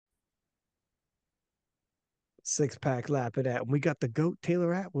Pack Lapadat, and we got the goat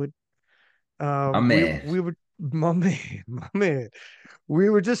Taylor Atwood. My We man. we were my man, my man. We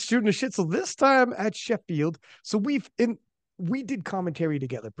were just shooting the shit. So this time at Sheffield, so we did commentary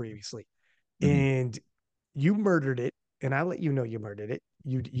together previously, Mhm. and you murdered it, and I let you know you murdered it.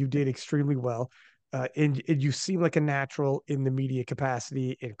 You did extremely well, and you seem like a natural in the media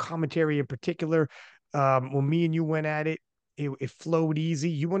capacity and commentary in particular. When me and you went at it, it flowed easy.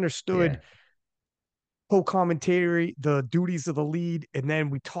 You understood Yeah. co-commentary, the duties of the lead, and then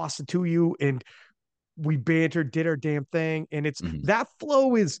we tossed it to you, and we bantered, did our damn thing, and it's Mhm. that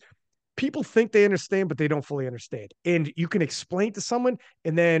flow is people think they understand, but they don't fully understand. And you can explain to someone,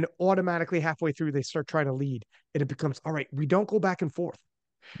 and then automatically halfway through, they start trying to lead. And it becomes, all right, we don't go back and forth.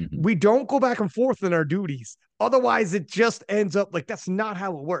 Mhm. We don't go back and forth in our duties. Otherwise, it just ends up like that's not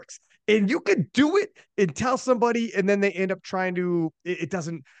how it works. And you could do it and tell somebody, and then they end up trying to, it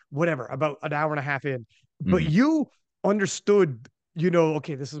doesn't, whatever, about an hour and a half in. But Mhm. you understood,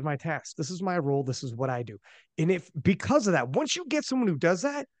 okay, this is my task. This is my role. This is what I do. And if because of that, once you get someone who does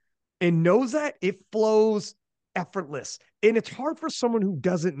that, and knows that, it flows effortless. And it's hard for someone who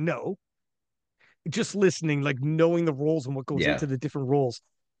doesn't know, just listening, like knowing the roles and what goes Yeah. into the different roles.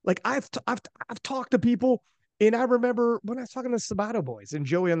 Like I've talked to people, and I remember when I was talking to the Sabato Boys and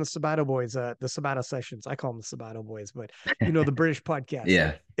Joey on the Sabato Boys, the Sabato sessions. I call them the Sabato Boys, but the British podcast.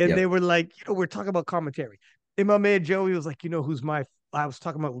 Yeah. And they Yep. were like, we're talking about commentary. And my man Joey was like, who's my I was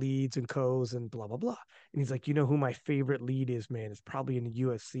talking about leads and co's and blah blah blah. And he's like, who my favorite lead is, man? It's probably in the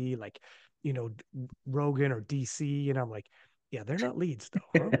UFC, like, you know, Rogan or DC. And I'm like, yeah, they're not leads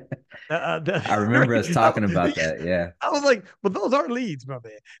though, huh? I remember us talking I, about that. Yeah. I was like, but those aren't leads, my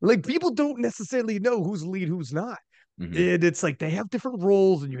man. Like people don't necessarily know who's lead, who's not. Hmm. And it's like they have different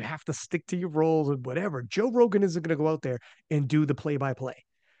roles and you have to stick to your roles and whatever. Joe Rogan isn't going to go out there and do the play by play.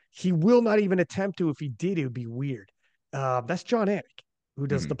 He will not even attempt to. If he did, it would be weird. That's John Anik who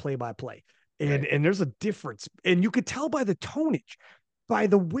does the Hmm. play by play. And Right. and there's a difference. And you could tell by the tonage, by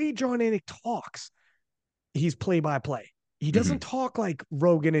the way John Anik talks, he's play by play. He doesn't Hmm. talk like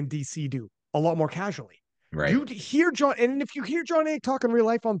Rogan and DC do, a lot more casually. Right. You hear John, and if you hear John A talk in real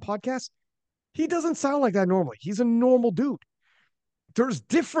life on podcasts, he doesn't sound like that normally. He's a normal dude. There's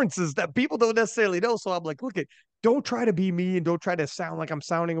differences that people don't necessarily know. So I'm like, look at, don't try to be me and don't try to sound like I'm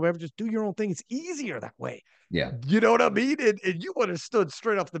sounding or whatever. Just do your own thing. It's easier that way. Yeah. You know what I mean? And you understood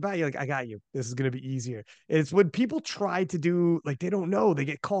straight off the bat. You're like, I got you. This is going to be easier. It's when people try to do, like, they don't know. They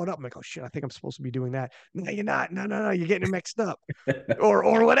get caught up. I'm like, oh, shit, I think I'm supposed to be doing that. No, you're not. No, no, no. You're getting it mixed up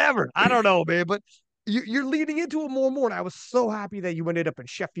or whatever. I don't know, man. But you're leading into it more and more. And I was so happy that you ended up in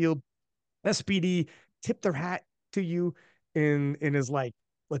Sheffield. SPD tipped their hat to you and is like,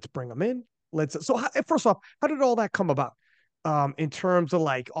 let's bring them in. Let's so first off, how did all that come about? In terms of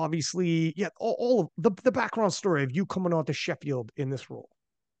like obviously, yeah, all of the background story of you coming on to Sheffield in this role.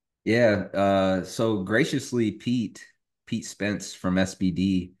 Yeah. So graciously, Pete Spence from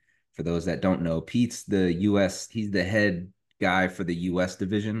SBD, for those that don't know, Pete's the US, he's the head guy for the US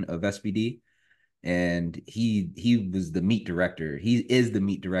division of SBD. And he was the meet director. He is the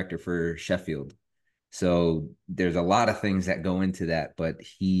meet director for Sheffield. So there's a lot of things that go into that, but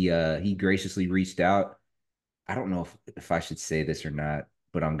he graciously reached out. I don't know if I should say this or not,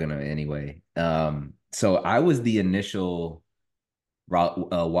 but I'm gonna anyway. So I was the initial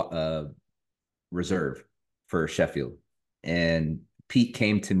reserve for Sheffield, and Pete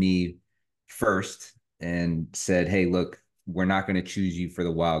came to me first and said, "Hey, look, we're not going to choose you for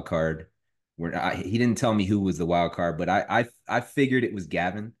the wild card. We're not, he didn't tell me who was the wild card, but I figured it was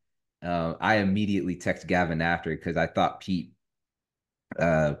Gavin. I immediately text Gavin after because I thought Pete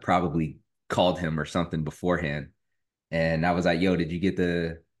probably called him or something beforehand, and I was like, "Yo, did you get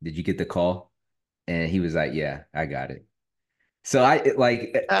the call?" And he was like, "Yeah, I got it." So I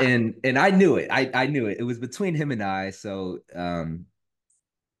like Ah, and I knew it. I knew it. It was between him and I. So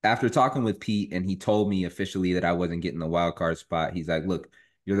after talking with Pete and he told me officially that I wasn't getting the wild card spot, he's like, "Look,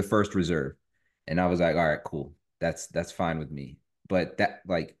 you're the first reserve." And I was like, "All right, cool. That's fine with me." But that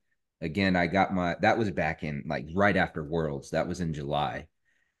like again, I got my that was back in like right after Worlds. That was in July.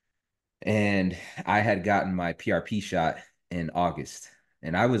 And I had gotten my PRP shot in August.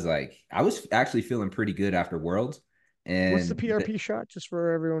 And I was actually feeling pretty good after Worlds. what's the And PRP shot? Just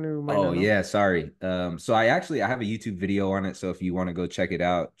for everyone who might oh not know. yeah, sorry. So I have a YouTube video on it. So if you want to go check it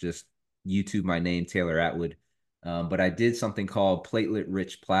out, just YouTube my name, Taylor Atwood. But I did something called platelet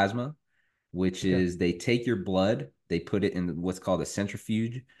rich plasma, which Okay. is they take your blood, they put it in what's called a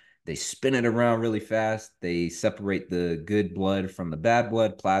centrifuge. They spin it around really fast. They separate the good blood from the bad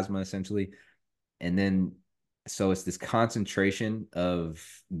blood, plasma essentially. And then so it's this concentration of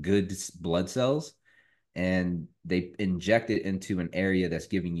good blood cells, and they inject it into an area that's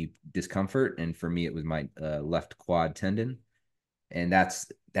giving you discomfort. And for me, it was my left quad tendon, and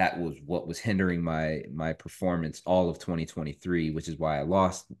that was what was hindering my performance all of 2023, which is why I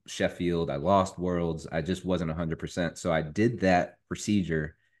lost Sheffield, I lost Worlds. I just wasn't 100%. So I did that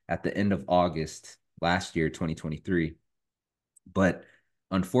procedure at the end of August last year, 2023. But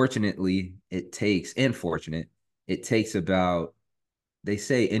unfortunately, it takes about, they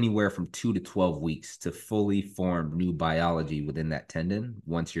say, anywhere from 2 to 12 weeks to fully form new biology within that tendon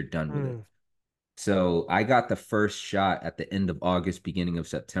once you're done with it. Mm. So I got the first shot at the end of August, beginning of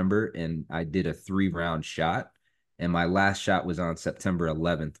September, and I did a 3 round shot. And my last shot was on September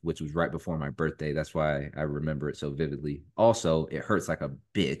 11th, which was right before my birthday. That's why I remember it so vividly. Also, it hurts like a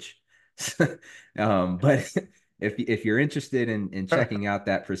bitch. But if you're interested in checking out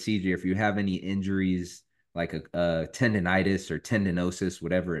that procedure, if you have any injuries like a tendonitis or tendinosis,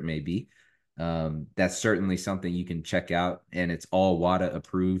 whatever it may be, that's certainly something you can check out. And it's all WADA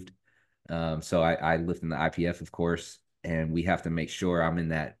approved. So I lift in the IPF, of course, and we have to make sure I'm in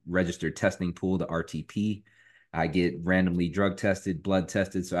that registered testing pool, the RTP. I get randomly drug tested, blood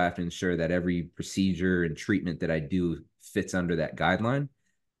tested. So I have to ensure that every procedure and treatment that I do fits under that guideline.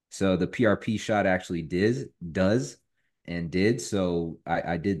 So the PRP shot actually does and did. So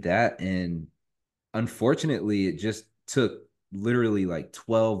I did that. And unfortunately, it just took literally like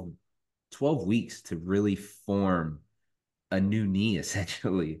 12 weeks to really form a new knee,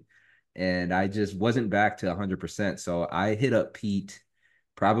 essentially. And I just wasn't back to 100%. So I hit up Pete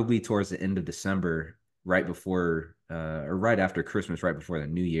probably towards the end of December, right before or right after Christmas, right before the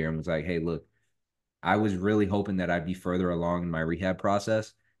new year, and was like, hey, look, I was really hoping that I'd be further along in my rehab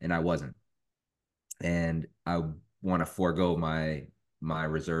process, and I wasn't. And I want to forego my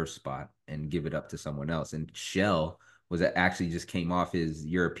reserve spot and give it up to someone else. And Kjell was actually just came off his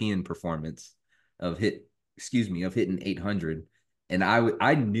European performance of of hitting 800, and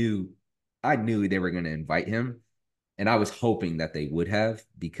I knew they were going to invite him, and I was hoping that they would have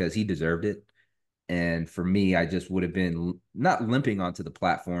because he deserved it. And for me, I just would have been not limping onto the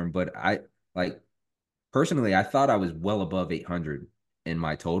platform, but I like personally, I thought I was well above 800 in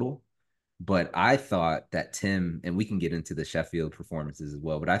my total. But I thought that Tim, and we can get into the Sheffield performances as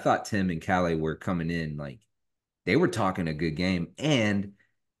well, but I thought Tim and Calais were coming in like they were talking a good game. And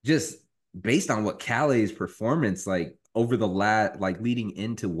just based on what Calais' performance, like over the like leading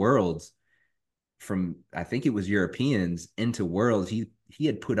into Worlds, from I think it was Europeans into Worlds, he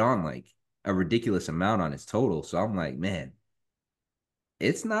had put on like a ridiculous amount on his total. So I'm like, man,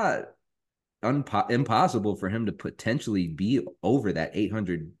 it's not impossible for him to potentially be over that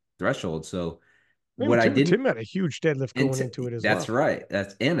 800 threshold. So I mean, what I didn't, Tim had a huge deadlift going into, into it as that's well. right.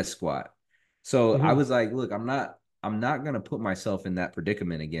 That's and a squat. So I Hmm. was like, look, I'm not gonna put myself in that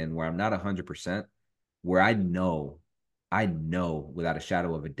predicament again where I'm not 100%, where I know without a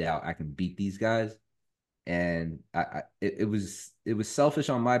shadow of a doubt I can beat these guys. And it was selfish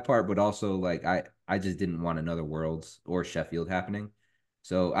on my part, but also like I just didn't want another Worlds or Sheffield happening.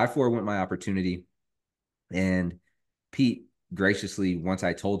 So I forewent my opportunity. And Pete graciously, once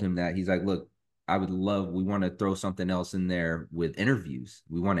I told him that, he's like, look, we want to throw something else in there with interviews.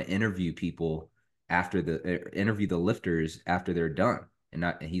 We want to interview people interview the lifters after they're done. And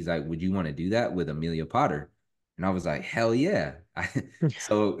he's like, would you want to do that with Amelia Potter? And I was like, hell yeah.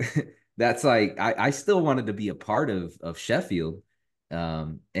 So that's like, I still wanted to be a part of Sheffield.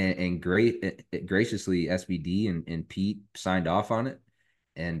 And graciously SBD and Pete signed off on it,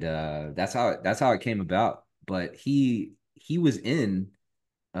 and that's how it came about. But he was in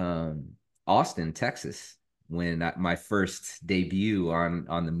Austin, Texas, when my first debut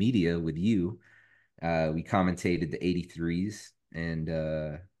on the media with you. We commentated the 83s, and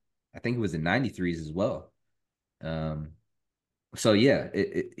I think it was the 93s as well. Um, so yeah,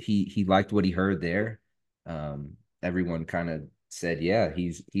 he liked what he heard there. Everyone kind of said, yeah,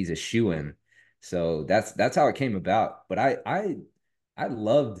 he's a shoe in. So that's how it came about. But I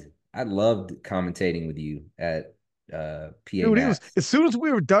loved I loved commentating with you at PA Dude, it was Nats. as soon as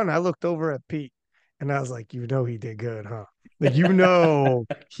we were done, I looked over at Pete and I was like, he did good, huh? Like,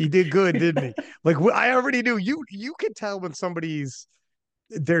 he did good, didn't he? Like, I already knew you can tell when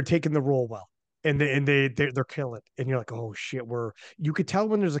they're taking the role well and they're killing it. And you're like, oh shit, you could tell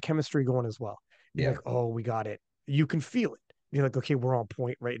when there's a chemistry going as well. And you're Yeah, like, oh, we got it. You can feel it. You're like, okay, we're on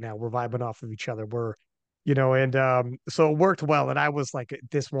point right now. We're vibing off of each other. And so it worked well. And I was like,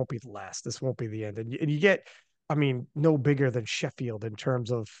 this won't be the last. This won't be the end. And you get, I mean, no bigger than Sheffield in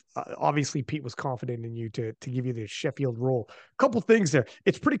terms of obviously Pete was confident in you to give you the Sheffield role. A couple things there.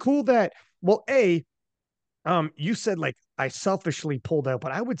 It's pretty cool that, well, A, You said like I selfishly pulled out,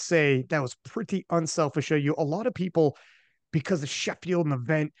 but I would say that was pretty unselfish of you. A lot of people, because of Sheffield and the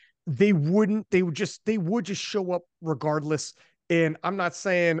event, they would just show up regardless. And I'm not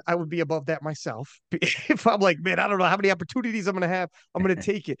saying I would be above that myself. If I'm like, man, I don't know how many opportunities I'm gonna have, I'm gonna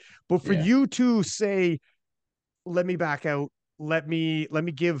take it. But for Yeah. you to say, let me back out, let me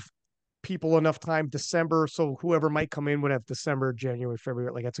give people enough time December, so whoever might come in would have December, January,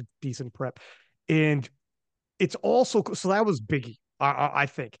 February, like that's a decent prep. And it's also so that was biggie, I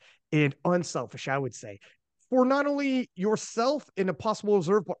think, and unselfish, I would say, for not only yourself in a possible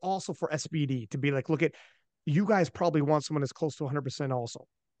reserve, but also for SBD to be like, look at you guys probably want someone that's close to 100% also,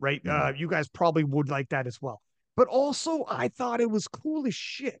 right? Mhm. You guys probably would like that as well. But also, I thought it was cool as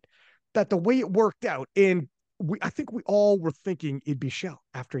shit that the way it worked out, and I think we all were thinking it'd be Shell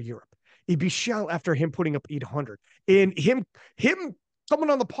after Europe. It'd be Shell after him putting up 800, and him coming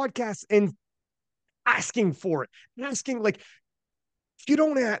on the podcast and asking for it, asking like you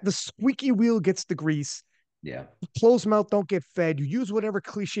don't have the squeaky wheel gets the grease, Yeah. closed mouth don't get fed. You use whatever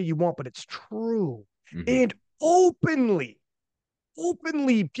cliche you want, but it's true. Hmm. And openly,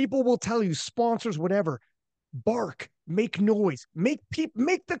 people will tell you, sponsors, whatever, bark, make noise, make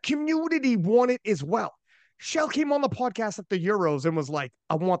the community want it as well. Shell came on the podcast at the Euros and was like,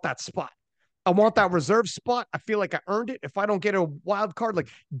 I want that spot. I want that reserve spot. I feel like I earned it. If I don't get a wild card, like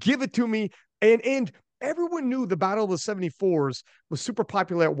give it to me. And everyone knew the Battle of the 74s was super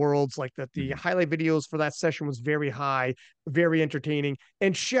popular at Worlds, like that the Hmm. highlight videos for that session was very high, very entertaining.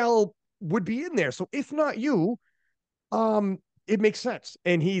 And Shell would be in there. So if not you, it makes sense.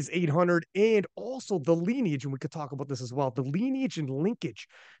 And he's 800. And also the lineage, and we could talk about this as well, the lineage and linkage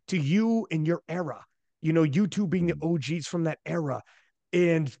to you and your era. You know, you two being the OGs from that era,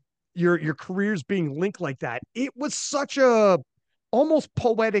 and your careers being linked like that. It was such a almost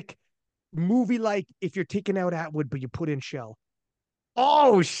poetic movie, like if you're taking out Atwood, but you put in Shell.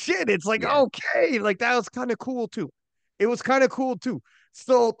 Oh shit. It's like, Yeah. okay, like that was kind of cool too. It was kind of cool too.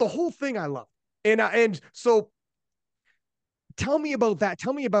 So the whole thing I love. And so tell me about that.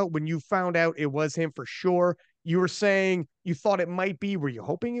 Tell me about when you found out it was him for sure. You were saying you thought it might be. Were you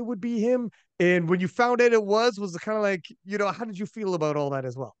hoping it would be him? And when you found out it was it kind of like, how did you feel about all that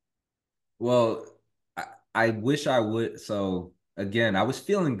as well? Well, I, I wish I would. So again, I was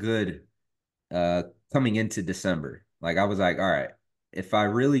feeling good uh coming into December. Like I was like, all right, if I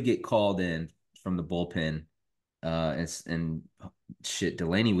really get called in from the bullpen, and shit,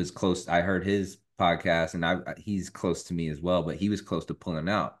 Delaney was close. I heard his podcast, and he's close to me as well, but he was close to pulling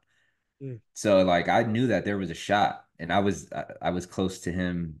out. Mm. So like I knew that there was a shot, and I was close to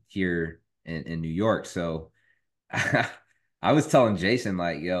him here in New York. So I was telling Jason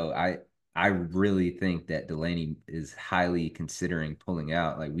like, yo, I really think that Delaney is highly considering pulling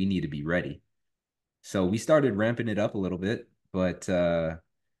out. Like we need to be ready. So we started ramping it up a little bit, but the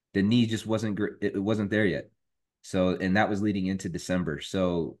knee just wasn't it wasn't there yet. So and that was leading into December.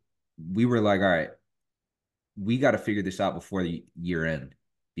 So we were like, all right, we got to figure this out before the year end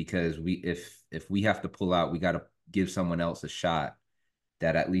because we if we have to pull out, we got to give someone else a shot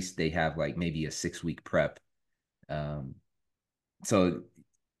that at least they have like maybe a 6 week prep. Um, so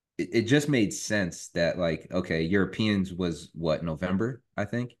it just made sense that like okay, Europeans was what November, I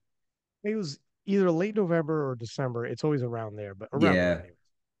think. It was either late November or December. It's always around there, but around there Yeah. anyway.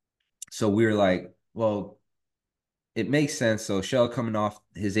 So we were like, well, it makes sense. So Shell coming off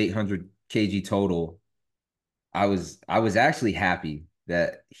his 800 kg total, I was actually happy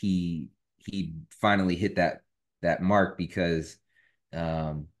that he finally hit that mark because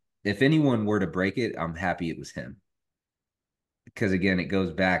um, if anyone were to break it, I'm happy it was him. Because again, it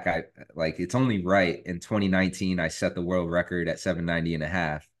goes back. I like it's only right in 2019 I set the world record at 790 and a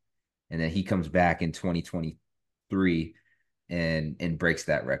half, and then he comes back in 2023 and breaks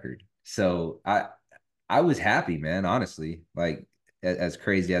that record. So I was happy, man, honestly. Like as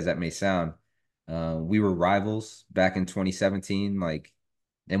crazy as that may sound. We were rivals back in 2017, like,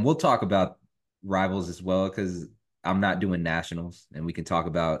 and we'll talk about rivals as well because I'm not doing nationals, and we can Mm.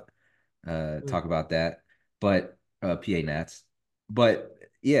 talk about that. But PA Nats, but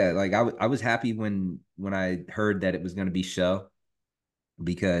yeah, like I was happy when I heard that it was going to be Shell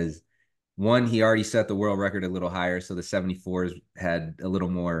because one, he already set the world record a little higher, so the 74s had a little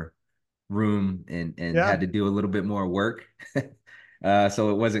more room and Yeah. had to do a little bit more work. So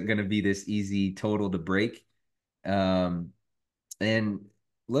it wasn't going to be this easy total to break. Um, and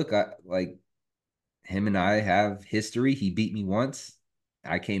look, like him and I have history. He beat me once.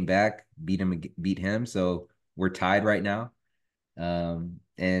 I came back, beat him. So we're tied right now.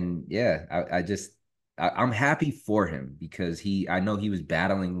 And yeah, I'm happy for him because I know he was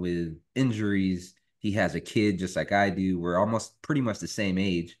battling with injuries He has a kid just like I do. We're almost pretty much the same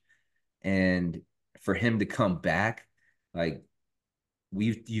age. And for him to come back, like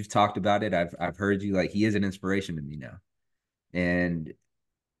you've talked about it. I've heard you, like he is an inspiration to me now. And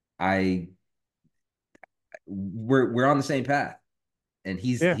I we're on the same path. And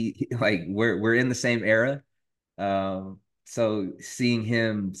Yeah. like we're in the same era. So seeing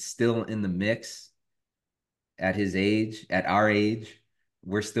him still in the mix at his age, at our age,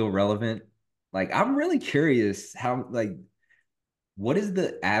 we're still relevant. Like I'm really curious how like what is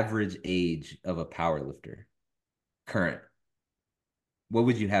the average age of a power lifter current? What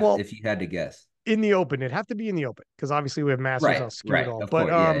would you have Well, if you had to guess? in the open, it'd have to be in the open because obviously we have masters. Right, I'll skew it right. all, Of but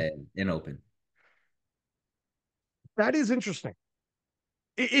course. Yeah, yeah, in open. that is interesting.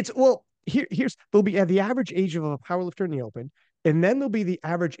 It's well, here's there'll be at the average age of a powerlifter in the open, and then there'll be the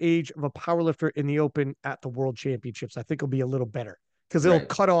average age of a powerlifter in the open at the World Championships. I think it'll be a little better because it'll Right.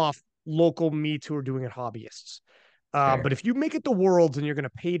 cut off local meets who are doing it hobbyists. But Fair. if you make it the worlds and you're going to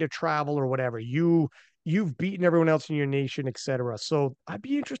pay to travel or whatever, you've beaten everyone else in your nation, etc. So I'd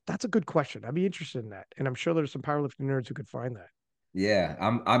be interested. That's a good question. I'd be interested in that, and I'm sure there's some powerlifting nerds who could find that. Yeah,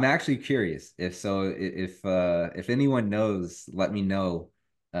 I'm actually curious. If anyone knows, let me know.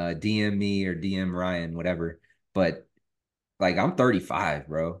 DM me or DM Ryan, whatever. But like I'm 35,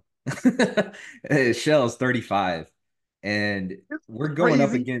 bro. Shell's 35. And It's we're going up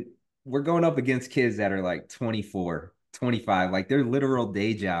crazy. against we're going up against kids that are like 24, 25. Like their literal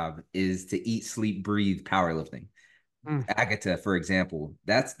day job is to eat, sleep, breathe powerlifting. Mm, Agatha, for example,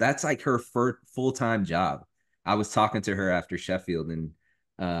 that's like her full-time job. I was talking to her after Sheffield and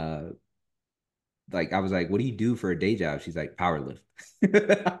uh like I was like, what do you do for a day job? She's like, powerlift.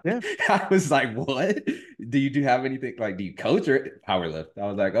 yeah. I was like, what? Do you have anything like do you coach or powerlift? I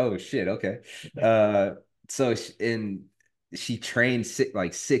was like, oh shit, okay. Uh so and she trained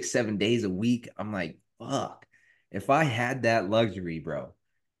like 6, 7 days a week. I'm like, fuck. If I had that luxury, bro,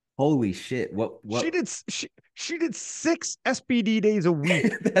 holy shit. She What did she did 6 SBD days a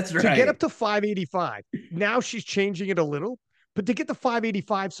week that's to get up right. to 585. Now she's changing it a little, but to get to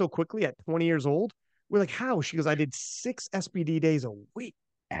 585 so quickly at 20 years old, we're like, how? She goes, I did 6 SBD days a week.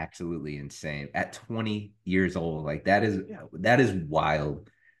 Absolutely insane at 20 years old. Like Yeah. that is wild.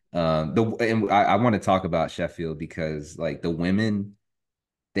 The and I want to talk about Sheffield because like the women,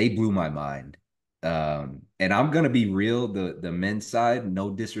 they blew my mind. And I'm gonna be real, the men's side, no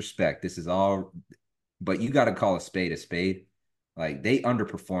disrespect. This is all, but you got to call a spade a spade. Like they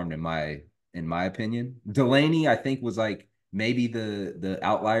underperformed in my opinion. Delaney, I think, was like maybe the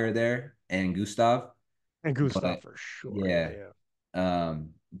outlier there, and Gustav, And Gustav but for sure. Yeah, yeah. yeah.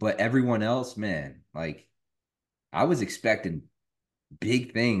 But everyone else, man, like I was expecting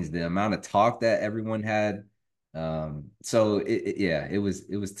big things, the amount of talk that everyone had. So yeah, it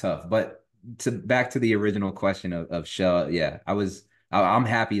was tough. But to back to the original question of Shell, yeah, I'm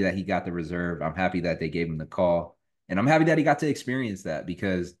happy that he got the reserve. I'm happy that they gave him the call. And I'm happy that he got to experience that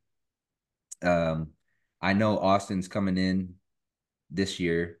because um I know Austin's coming in this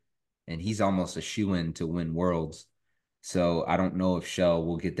year, and he's almost a shoe-in to win Worlds. So I don't know if Shell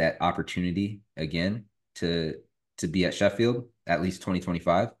will get that opportunity again to to be at Sheffield at least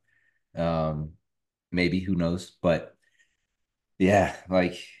 2025. Um, maybe who knows? But yeah,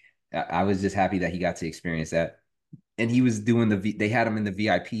 like I was just happy that he got to experience that, and he was doing they had him in the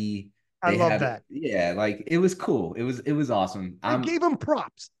VIP. I They love had that. yeah, like it was cool. It was awesome. They gave him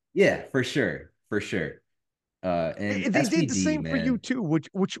props. Yeah, for sure, for sure. And They did the SBD, same for you man. too,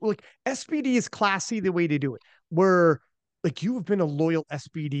 which like SBD is classy the way they do it. Where like you have been a loyal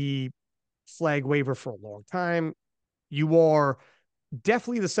SBD flag waver for a long time. You are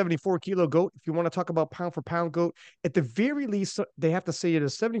definitely the 74 kilo goat. If you want to talk about pound for pound goat, at the very least, they have to say it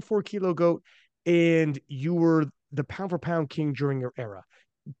is 74 kilo goat, and you were the pound for pound king during your era.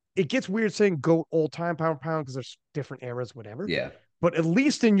 It gets weird saying goat all time pound for pound because there's different eras, whatever. Yeah. But at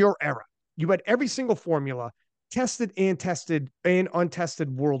least in your era, you had every single formula tested and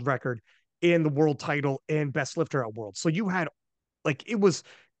untested world record and the world title and best lifter at world. So you had like it was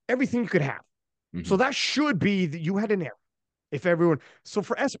everything you could have. So Mhm. that should be that you had an era. If everyone, so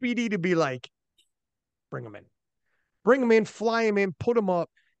for SBD to be like, bring them in, fly them in, put them up,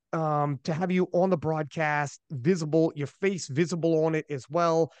 to have you on the broadcast, visible, your face visible on it as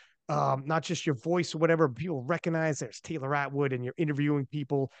well. Not just your voice or whatever. People recognize there's Taylor Atwood and you're interviewing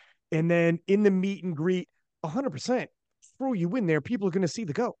people. And then in the meet and greet, 100% throw you in there. People are going to see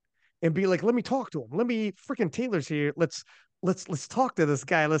the goat and be like, let me talk to him. Let me freaking Taylor's here. Let's talk to this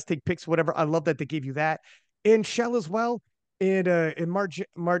guy. Let's take pics, whatever. I love that they gave you that. And Shell as well. And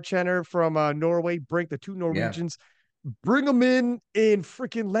Mark Jenner from Norway, Brink, the two Yeah. Norwegians. bring him in and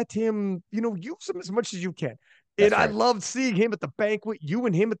freaking let him, use him as much as you can. And That's I right. loved seeing him at the banquet, you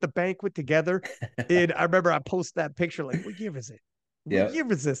and him at the banquet together. And I remember I posted that picture, like, what year is it? What Yep.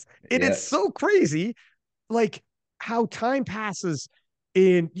 year is this? And it's Yep. so crazy, like how time passes.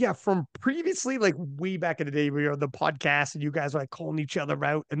 And yeah, from previously, like way back in the day, we were on the podcast and you guys were like calling each other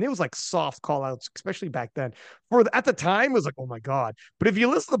out, and there was like soft call outs, especially back then. At the time, it was like, oh my God. But if you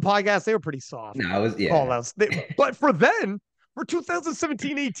listen to the podcast, they were pretty soft No, I was call yeah. outs. But for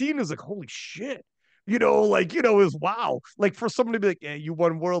 2017, 18, it was like, holy shit. It was wow. Like for someone to be like, yeah, you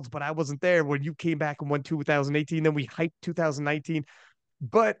won worlds, but I wasn't there when you came back and won 2018. Then we hyped 2019.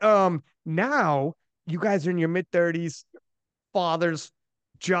 But now you guys are in your mid 30s, fathers,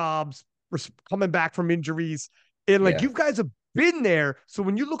 jobs, coming back from injuries. And like Yeah. you guys have been there. So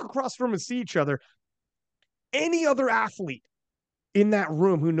when you look across the room and see each other, any other athlete in that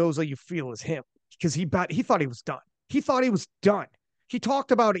room who knows how you feel is him, because he thought he was done. He thought he was done. He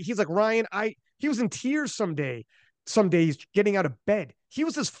talked about it. He's like, Ryan, he was in tears some days getting out of bed. He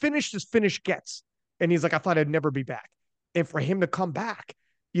was as finished gets. And he's like, I thought I'd never be back. And for him to come back,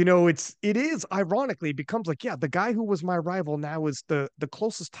 it is ironically, it becomes like, yeah, the guy who was my rival now is the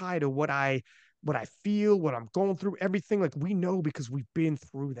closest tie to what I feel, what I'm going through, everything. Like we know because we've been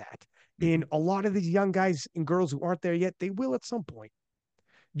through that. And Mhm. a lot of these young guys and girls who aren't there yet, they will at some point.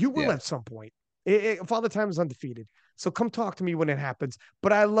 You will Yeah. at some point. Father Time is undefeated. So come talk to me when it happens.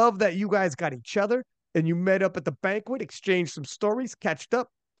 But I love that you guys got each other and you met up at the banquet, exchanged some stories, catched up,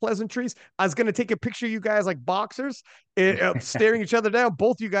 pleasantries. I was going to take a picture of you guys like boxers, staring each other down.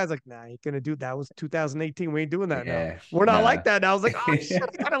 Both you guys like, nah, ain't going to do that. That was 2018. We ain't doing that now. Yeah. We're not Nah. like that now. I was like, oh, shit,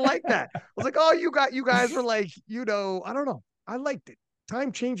 I kind of like that. I was like, oh, you guys were like, I don't know. I liked it.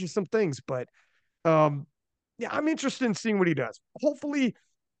 Time changes some things, but um, yeah, I'm interested in seeing what he does. Hopefully,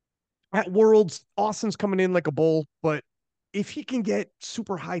 at Worlds, Austin's coming in like a bull, but if he can get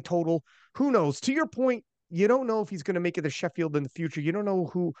super high total, who knows? To your point, you don't know if he's going to make it to Sheffield in the future. You don't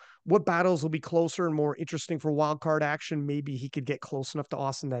know what battles will be closer and more interesting for wild card action. Maybe he could get close enough to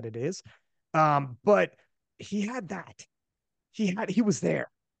Austin that it is. But he had that he was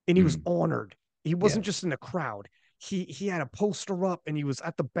there and he was Mm, honored. He yeah. wasn't just in the crowd. He had a poster up and he was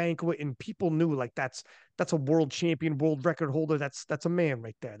at the banquet and people knew like that's a world champion, world record holder. That's a man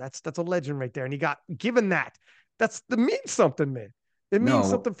right there. That's a legend right there. And he got given that. That means something, man. It means No,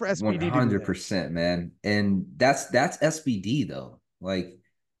 something for SBD to be there. 100%, man. And that's SBD though. Like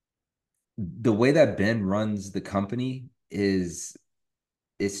the way that Ben runs the company is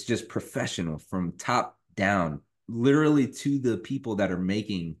it's just professional from top down, literally to the people that are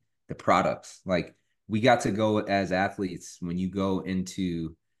making the products. Like we got to go as athletes when you go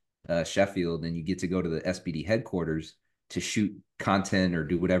into Sheffield and you get to go to the SBD headquarters to shoot content or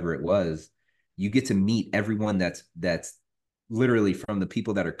do whatever it was. You get to meet everyone that's literally from the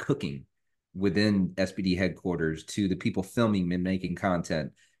people that are cooking within SBD headquarters to the people filming and making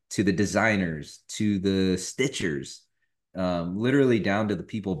content to the designers to the stitchers, literally down to the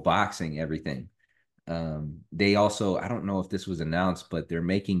people boxing everything. They also, I don't know if this was announced, but they're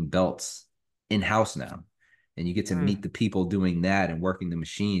making belts in house now. And you get to Mm. meet the people doing that and working the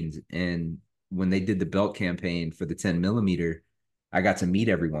machines. And when they did the belt campaign for the 10 millimeter, I got to meet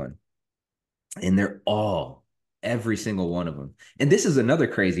everyone. And they're all, every single one of them. And this is another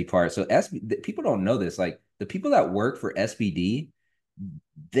crazy part. So people don't know this. Like the people that work for SBD,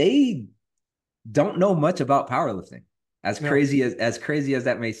 they don't know much about powerlifting. No. As crazy as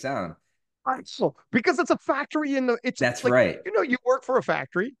that may sound. Right. So because it's a factory in the it's That's like right. you work for a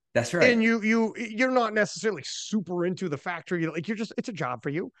factory That's and right. you're not necessarily super into the factory. Like it's a job for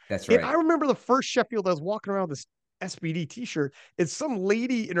you. That's And I right. remember the first Sheffield I was walking around with this SBD t-shirt, and some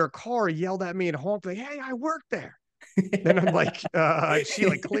lady in her car yelled at me and honked like, "Hey, I work there." And I'm like, she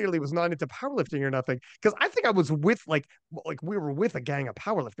like clearly was not into powerlifting or nothing. Because I think I was with like we were with a gang of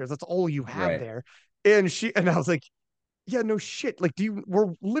powerlifters. That's all you have Right. there. And I was like, yeah, no shit. Like,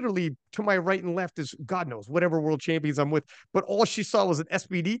 we're literally to my right and left is God knows whatever world champions I'm with. But all she saw was an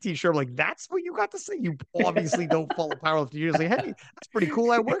SBD t-shirt. I'm like, that's what you got to say. You obviously don't follow powerlifting. You're just like, hey, that's pretty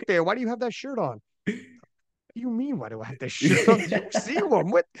cool. I work there. Why do you have that shirt on? What do you mean? Why do I have this shirt on? Did you see one?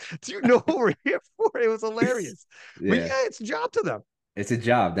 What do you know what we're here for? It was hilarious. But Yeah. yeah, it's a job to them. It's a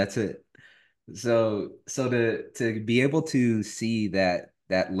job. That's it. So to be able to see that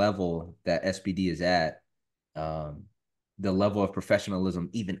level that SBD is at, um, the level of professionalism,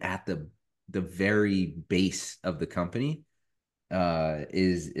 even at the very base of the company,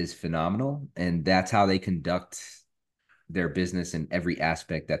 is phenomenal. And that's how they conduct their business in every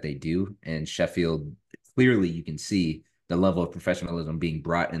aspect that they do. And Sheffield, clearly you can see the level of professionalism being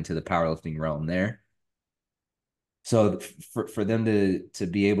brought into the powerlifting realm there. So for them to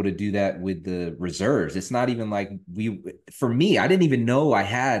be able to do that with the reserves, it's not even like for me, I didn't even know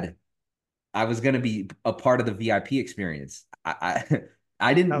I was going to be a part of the VIP experience. I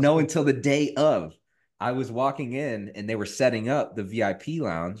That didn't was know cool. until the day of. I was walking in and they were setting up the VIP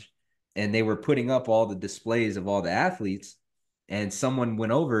lounge and they were putting up all the displays of all the athletes. And someone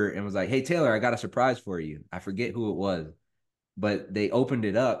went over and was like, "Hey Taylor, I got a surprise for you." I forget who it was, but they opened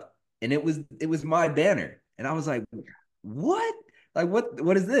it up and it was my banner. And I was like, "What? Like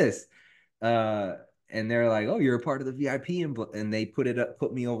what is this?" Uh, and they're like, "Oh, you're a part of the VIP," and they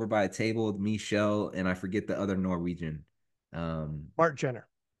put me over by a table with Michelle, and I forget the other Norwegian, um, Mark Jenner.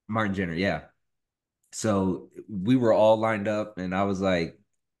 Martin Jenner. Yeah. So we were all lined up, and I was like,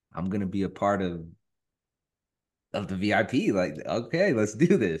 "I'm gonna be a part of the VIP. Like, okay, let's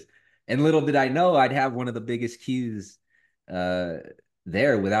do this." And little did I know I'd have one of the biggest queues uh,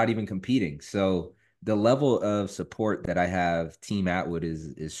 there without even competing. So the level of support that I have, Team Atwood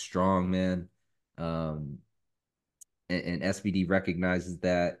is strong, man. Um, and SBD recognizes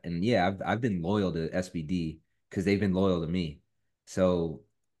that. And yeah, I've been loyal to SBD because they've been loyal to me. So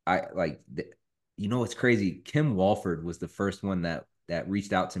I like, it's crazy. Kim Walford was the first one that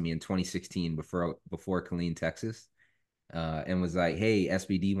reached out to me in 2016 before Killeen, Texas, and was like, "Hey,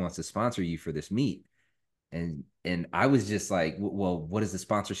 SBD wants to sponsor you for this meet." And I was just like, "Well, what does the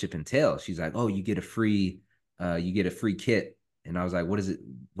sponsorship entail?" She's like, "Oh, you get a free kit." And I was like, what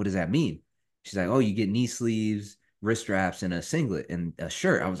does that mean?" She's like, "Oh, you get knee sleeves, wrist straps, and a singlet and a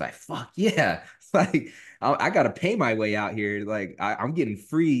shirt." I was like, "Fuck yeah!" Like, I got to pay my way out here. Like, I'm getting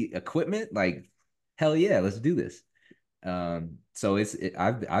free equipment. Like, hell yeah, let's do this. So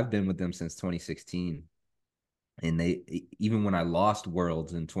I've been with them since 2016, and they, even when I lost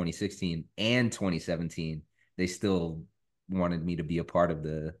Worlds in 2016 and 2017, they still wanted me to be a part of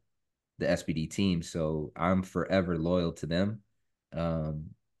the SBD team. So I'm forever loyal to them, um,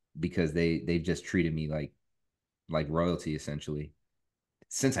 because they've just treated me like royalty essentially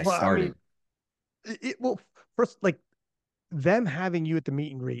since I Well, I mean, started. well, first, like them having you at the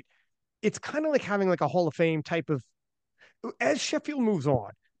meet and greet, it's kind of like having like a Hall of Fame type of. As Sheffield moves on,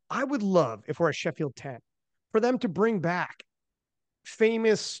 I would love if we're at Sheffield 10 for them to bring back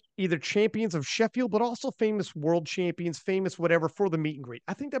famous either champions of Sheffield, but also famous world champions, famous whatever for the meet and greet.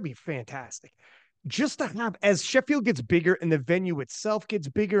 I think that'd be fantastic. Just to have, as Sheffield gets bigger and the venue itself gets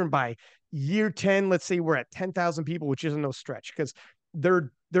bigger, and by year 10, let's say we're at 10,000 people, which isn't no stretch because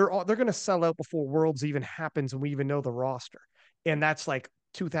they're going to sell out before Worlds even happens and we even know the roster. And that's like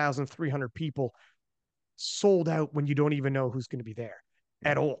 2,300 people sold out when you don't even know who's going to be there Yeah.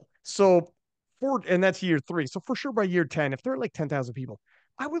 at all. So and that's year 3. So for sure by year 10, if they're like 10,000 people,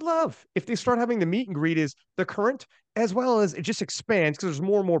 I would love if they start having the meet and greet is the current as well as it just expands because there's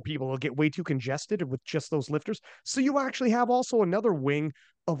more and more people. It'll get way too congested with just those lifters. So you actually have also another wing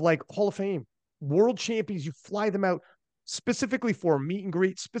of like Hall of Fame, world champions. You fly them out specifically for a meet and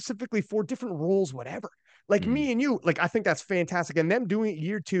greet, specifically for different roles, whatever. Like Mm-hmm. me and you, like I think that's fantastic. And them doing it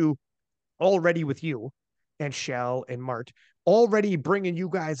year 2 already with you and Shell and Mart already bringing you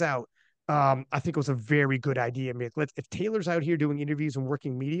guys out. I think it was a very good idea. I mean, if Taylor's out here doing interviews and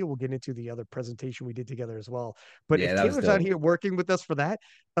working media, we'll get into the other presentation we did together as well. But Yeah, if that was Taylor's out dope. here working with us for that,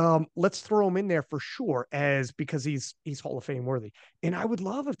 let's throw him in there for sure, as because he's Hall of Fame worthy. And I would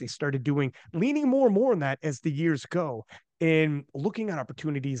love if they started leaning more and more on that as the years go and looking at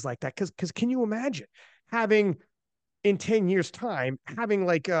opportunities like that. Because can you imagine having in 10 years time having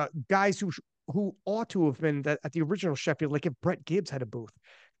like guys who ought to have been at the original Sheffield, like if Brett Gibbs had a booth,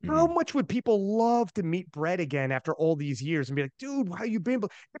 how Mm-hmm. much would people love to meet Brett again after all these years and be like, dude, how you been?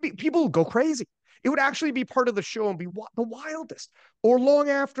 People would go crazy. It would actually be part of the show and be the wildest. Or long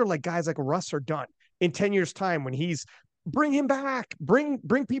after, like guys like Russ are done in 10 years time when he's bring him back, bring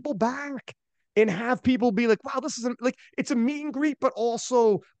people back and have people be like, wow, this is like it's a meet and greet, but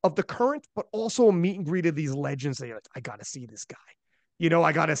also of the current, but also a meet and greet of these legends. That you're like, I gotta see this guy.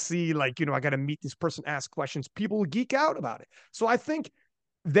 I gotta see, like, I gotta meet this person, ask questions. People would geek out about it. So I think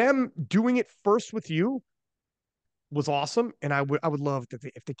them doing it first with you was awesome. And I would love that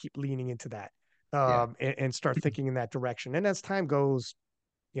if they keep leaning into that Yeah. and start thinking in that direction. And as time goes,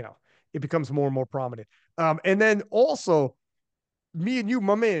 you know, it becomes more and more prominent. And then also me and you,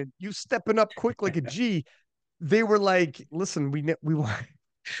 my man, you stepping up quick like a G. They were like, listen, we want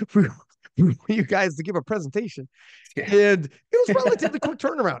we, we want you guys to give a presentation. Yeah. And it was relatively quick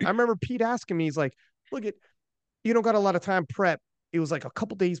turnaround. I remember Pete asking me, he's like, look at you don't got a lot of time prep. It was like a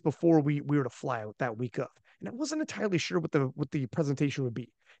couple days before we were to fly out that week of. And I wasn't entirely sure what the presentation would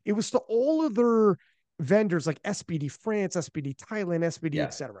be. It was to all of their vendors like SBD France, SBD Thailand, SBD, Yeah.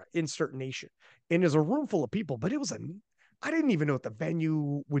 etc. Insert nation. and there's a room full of people, but I didn't even know what the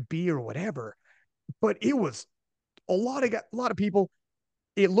venue would be or whatever, but it was a lot of people.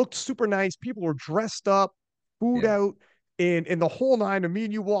 It looked super nice. People were dressed up, food Yeah. out, and the whole nine. And me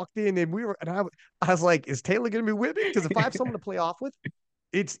and you walked in, and I was like, is Taylor gonna be with me? Because if I have someone to play off with,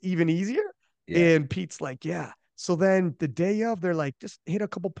 it's even easier. Yeah. And Pete's like, yeah. So then the day of, they're like, just hit a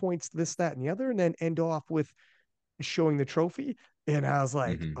couple points, this, that, and the other, and then end off with showing the trophy. And I was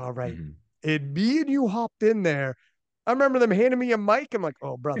like, Mm-hmm. all right. Mm-hmm. And me and you hopped in there. I remember them handing me a mic. I'm like,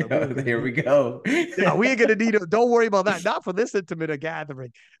 oh, brother, we ain't gonna Here we need go. no, we ain't gonna need it. Don't worry about that. Not for this intimate a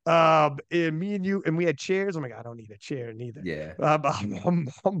gathering. And me and you, and we had chairs. I'm like, I don't need a chair neither. Yeah.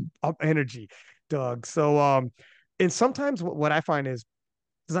 I'm energy, Doug. So, and sometimes what I find is,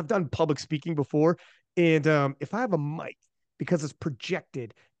 because I've done public speaking before, and if I have a mic, because it's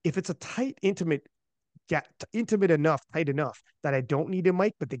projected, if it's a tight, intimate, intimate enough, tight enough that I don't need a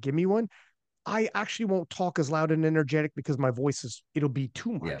mic, but they give me one, I actually won't talk as loud and energetic because my voice it'll be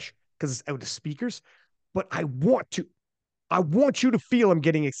too Yeah. much because it's out of speakers. But I want you to feel I'm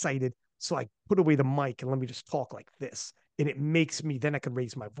getting excited. So I put away the mic and let me just talk like this. And it makes me, then I can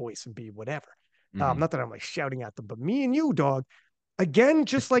raise my voice and be whatever. Mm-hmm. Not that I'm like shouting at them, but me and you, dog, again,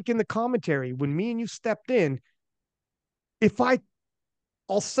 just like in the commentary, when me and you stepped in, if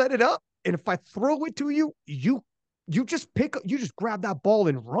I'll set it up, and if I throw it to you, you just you just grab that ball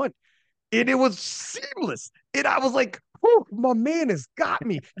and run, and it was seamless. And I was like, oh, my man has got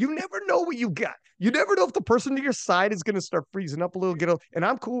me. You never know what you got. You never know if the person to your side is going to start freezing up a little, and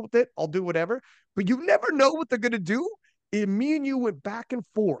I'm cool with it. I'll do whatever. But you never know what they're going to do. And me and you went back and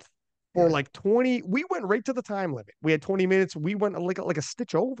forth for Yeah. like 20. We went right to the time limit. We had 20 minutes. We went like a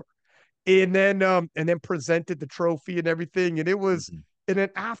stitch over. And then presented the trophy and everything. And it was, Mm-hmm. and then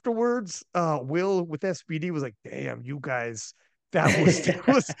afterwards, Will with SPD was like, damn, you guys, that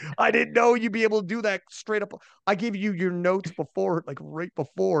was I didn't know you'd be able to do that straight up. I gave you your notes before, like right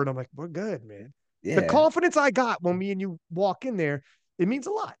before, and I'm like, we're good, man. The Yeah, confidence I got when me and you walk in there, it means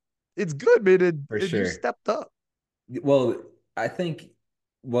a lot. It's good, man. for And you sure. stepped up. Well, I think,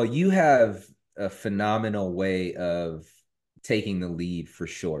 well, you have a phenomenal way of taking the lead for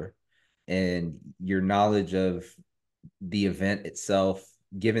sure. And your knowledge of the event itself,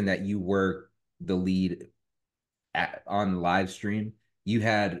 given that you were the lead on live stream, you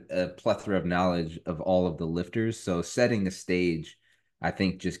had a plethora of knowledge of all of the lifters. So setting the stage, I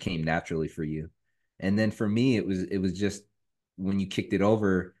think, just came naturally for you. And then for me, it was just when you kicked it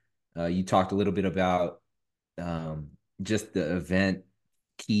over, you talked a little bit about um, just the event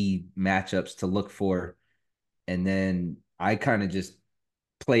key matchups to look for, and then I kind of just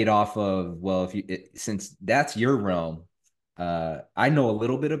played off of, well, if since that's your realm, I know a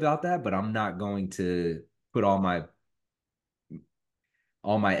little bit about that, but I'm not going to put all my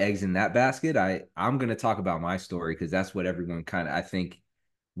eggs in that basket. I'm going to talk about my story because that's what everyone kind of, I think,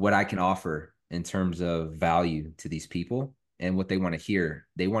 what I can offer in terms of value to these people and what they want to hear.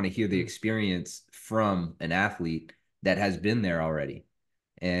 They want to hear the Mm. experience from an athlete that has been there already.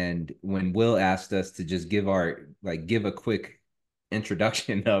 And when Will asked us to just give a quick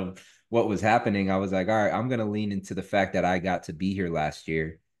introduction of what was happening, I was like, all right, I'm going to lean into the fact that I got to be here last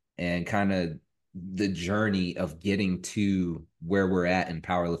year and kind of the journey of getting to where we're at in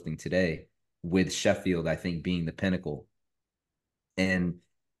powerlifting today, with Sheffield, I think, being the pinnacle, and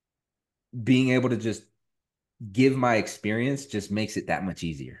being able to just give my experience just makes it that much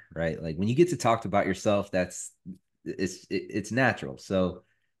easier, right? Like when you get to talk about yourself, it's natural. So,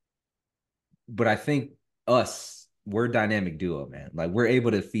 but I think we're a dynamic duo, man. Like we're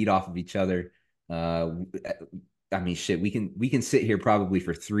able to feed off of each other. Uh, I mean, shit, we can sit here probably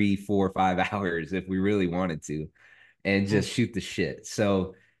for 3, 4, 5 hours if we really wanted to, and Mm. just shoot the shit.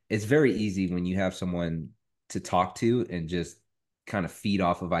 So it's very easy when you have someone to talk to and just kind of feed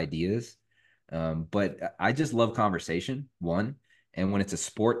off of ideas. But I just love conversation, one, and when it's a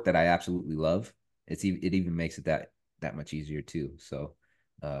sport that I absolutely love, it even makes it that much easier too. So,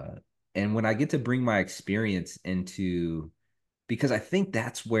 uh, and when I get to bring my experience into, because I think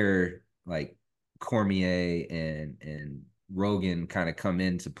that's where like Cormier and Rogan kind of come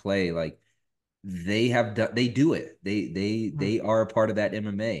into play. Like they do it. Mm. They are a part of that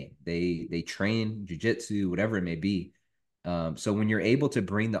MMA. They train jujitsu, whatever it may be. So when you're able to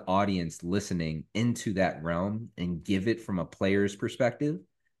bring the audience listening into that realm and give it from a player's perspective,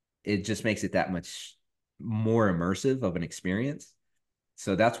 it just makes it that much more immersive of an experience.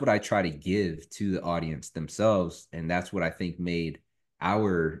 So that's what I try to give to the audience themselves, and that's what I think made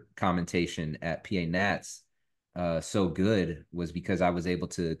our commentation at PA Nats so good, was because I was able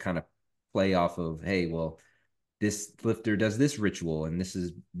to kind of play off of, hey, well, this lifter does this ritual, and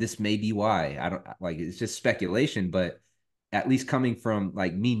this may be why. I don't like, it's just speculation, but at least coming from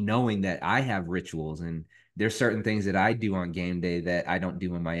like me knowing that I have rituals and there's certain things that I do on game day that I don't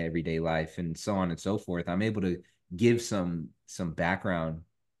do in my everyday life, and so on and so forth. I'm able to give some background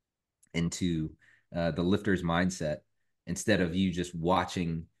into the lifter's mindset instead of you just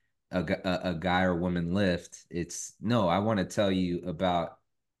watching a guy or woman lift. It's no, I want to tell you about,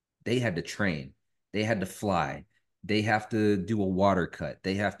 they had to train, they had to fly, they have to do a water cut,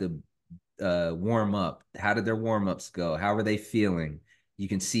 they have to warm up. How did their warm ups go? How are they feeling? You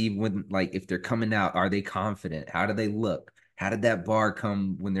can see when, like, if they're coming out, are they confident? How do they look? How did that bar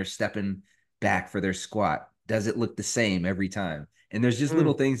come when they're stepping back for their squat? Does it look the same every time? And there's just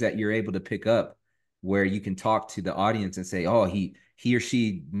little Mm. things that you're able to pick up where you can talk to the audience and say, "Oh, he or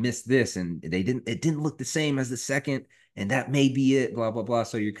she missed this, and it didn't look the same as the second, and that may be it." Blah blah blah.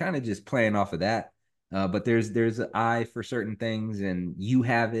 So you're kind of just playing off of that. But there's an eye for certain things, and you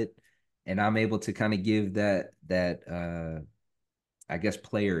have it, and I'm able to kind of give that I guess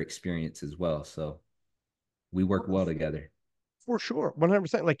player experience as well. So we work well together. For sure,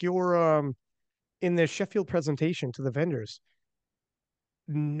 100%. Like you're in the Sheffield presentation to the vendors,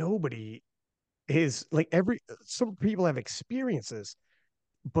 nobody is like some people have experiences,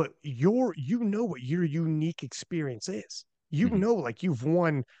 but you know what your unique experience is. You Mhm. know, like you've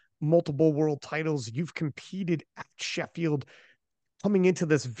won multiple world titles, you've competed at Sheffield. Coming into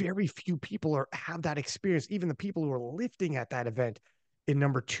this, very few people have that experience. Even the people who are lifting at that event in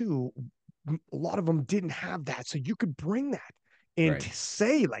number two, a lot of them didn't have that. So you could bring that and Right. to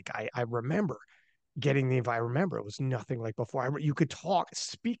say, like, I remember getting the invite. I remember it was nothing like before. You could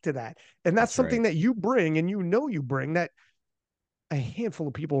speak to that. And that's That's something right. that you bring, and you bring that a handful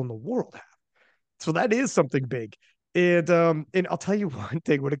of people in the world have. So that is something big. And I'll tell you one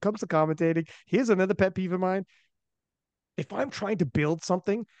thing, when it comes to commentating, here's another pet peeve of mine. If I'm trying to build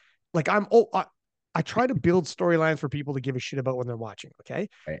something, like I try to build storylines for people to give a shit about when they're watching. Okay.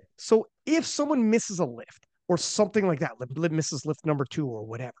 Right. So if someone misses a lift or something like that, misses lift number two or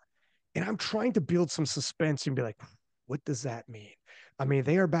whatever, and I'm trying to build some suspense and be like, what does that mean? I mean,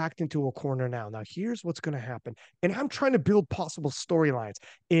 they are backed into a corner now. Now, here's what's going to happen. And I'm trying to build possible storylines.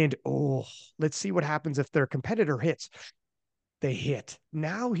 And oh, let's see what happens if their competitor hits. They hit.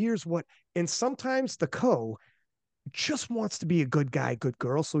 Now, here's what. And sometimes the just wants to be a good guy, good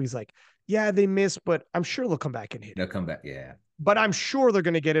girl. So he's like, yeah, they missed, but I'm sure they'll come back and hit it. They'll come back. Yeah. But I'm sure they're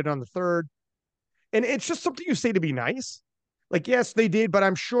going to get it on the third. And it's just something you say to be nice. Like, yes, they did, but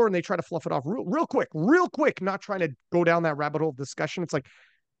I'm sure. And they try to fluff it off real quick, not trying to go down that rabbit hole of discussion. It's like,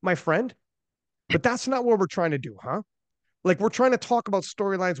 my friend, but that's not what we're trying to do, huh? Like, we're trying to talk about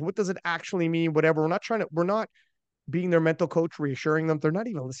storylines. What does it actually mean? Whatever. We're not being their mental coach, reassuring them. They're not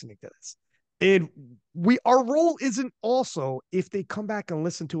even listening to this. And our role isn't also if they come back and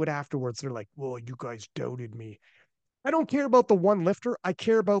listen to it afterwards, they're like, well, you guys doubted me. I don't care about the one lifter. I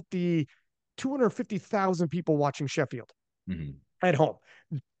care about the 250,000 people watching Sheffield Mhm. at home.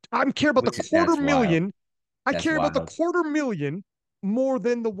 I care about the Which quarter that's wild. million. I That's care about the wild. quarter million more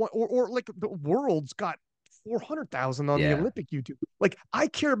than the one, or like the world's got 400,000 on the Yeah. Olympic YouTube. Like I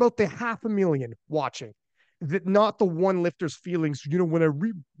care about the 500,000 watching, that not the one lifter's feelings. You know, when I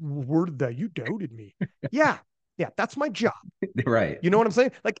reworded that, you doubted me. Yeah, yeah, that's my job. Right. You know what I'm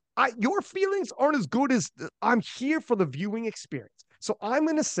saying? Like your feelings aren't as good as I'm here for the viewing experience. So I'm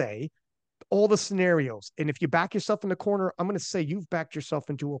going to say all the scenarios. And if you back yourself in the corner, I'm going to say you've backed yourself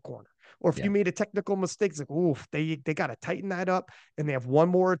into a corner. Or if you Yeah. made a technical mistake, it's like, oof, they got to tighten that up and they have one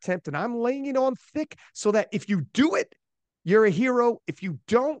more attempt. And I'm laying it on thick so that if you do it, you're a hero. If you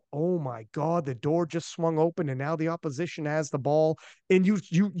don't, oh my God, the door just swung open and now the opposition has the ball and you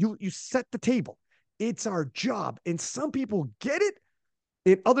set the table. It's our job. And some people get it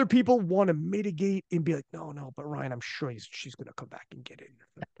and other people want to mitigate and be like, no, but Ryan, I'm sure she's going to come back and get it.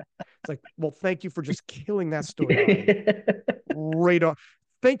 It's like, well, thank you for just killing that storyline right off.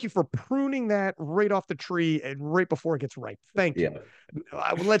 Thank you for pruning that right off the tree and right before it gets ripe. Thank you.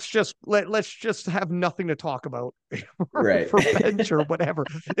 Yeah. Let's just have nothing to talk about Right. for bench or whatever.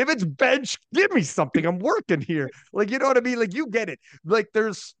 If it's bench, give me something. I'm working here. Like you know what I mean? Like you get it. Like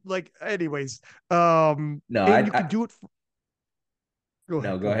there's like, anyways. No, And you could do it. Go no,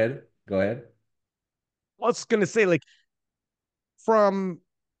 ahead. go Go ahead. ahead. Go ahead. I was gonna say like from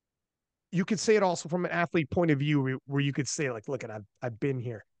you could say it also from an athlete point of view where you could say like, look, and I've been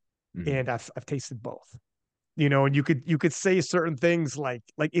here and Mhm. I've tasted both. You know, and you could say certain things like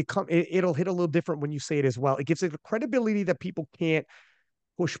it'll hit a little different when you say it as well. It gives it the credibility that people can't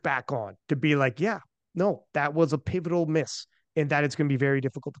push back on to be like, yeah, no, that was a pivotal miss, and that it's going to be very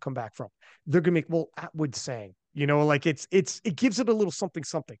difficult to come back from. They're going to make well Atwood saying Like it gives it a little something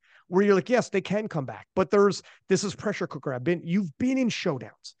something where you're like, yes, they can come back, but this is pressure cooker. You've been in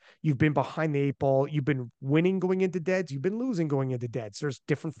showdowns, you've been behind the eight ball, you've been winning going into deads, you've been losing going into deads. There's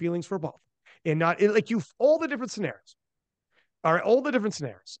different feelings for both, and not like you all the different scenarios. All right, all the different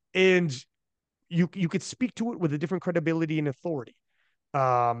scenarios, and you could speak to it with a different credibility and authority.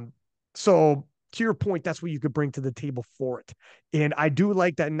 So to your point, that's what you could bring to the table for it. And I do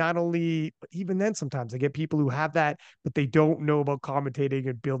like that. Not only, but even then, sometimes I get people who have that, but they don't know about commentating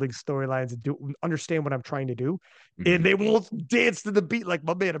and building storylines and do understand what I'm trying to do. And Mhm. they will dance to the beat like,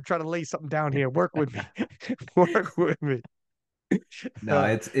 my man, I'm trying to lay something down here. Work with me. Work with me. No, Uh,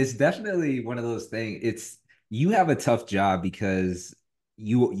 it's definitely one of those things. It's you have a tough job because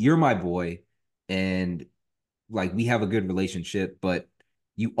you're my boy, and like we have a good relationship, but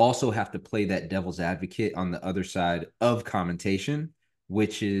you also have to play that devil's advocate on the other side of commentation,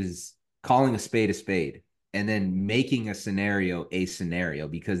 which is calling a spade and then making a scenario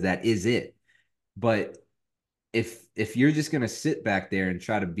because that is it. But if you're just going to sit back there and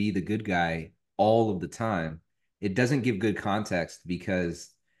try to be the good guy all of the time, it doesn't give good context because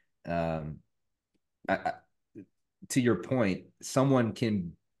um I, to your point, someone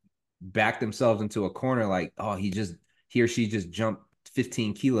can back themselves into a corner like, oh, he or she just jumped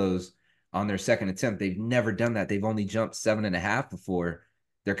 15 kilos on their second attempt. They've never done that. They've only jumped 7.5 before.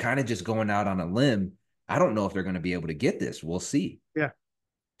 They're kind of just going out on a limb. I don't know if they're going to be able to get this. We'll see. yeah.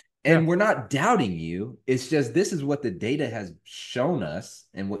 Yeah. And we're not doubting you. It's just this is what the data has shown us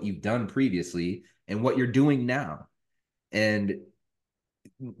and what you've done previously and what you're doing now. And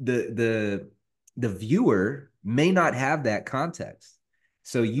the the viewer may not have that context.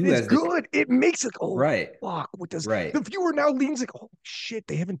 So you It's as the good. It makes it, oh, right, fuck. What does right, the viewer now leans like, oh, shit,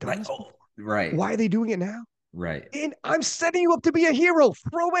 they haven't done like this oh, before. right, Why are they doing it now? right, And I'm setting you up to be a hero.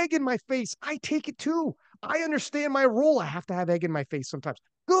 Throw egg in my face. I take it too. I understand my role. I have to have egg in my face sometimes.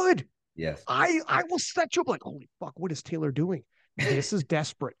 Good. yes, I will set you up like, holy fuck, what is Taylor doing? This is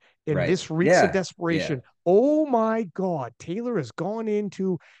desperate. And right, this reeks of yeah, yeah. desperation. Oh my God. Taylor has gone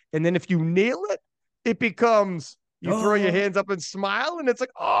into, and then if you nail it, it becomes you throw your Oh, hands up and smile, and it's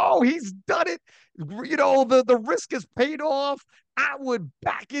like, oh, he's done it. The risk is paid off. Atwood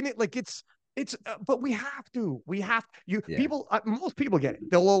back in it. Like but we have you yeah. people, most people get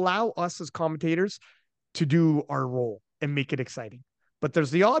it. They'll allow us as commentators to do our role and make it exciting. But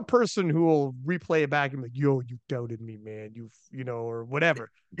there's the odd person who will replay it back and be like, yo, you doubted me, man. Or whatever.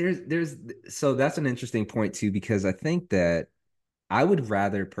 There's so that's an interesting point too because I think that I would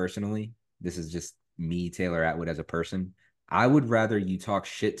rather personally, this is just me, Taylor Atwood, as a person. I would rather you talk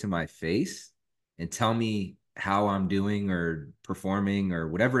shit to my face and tell me how I'm doing or performing or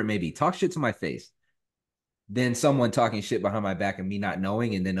whatever it may be. Talk shit to my face than someone talking shit behind my back and me not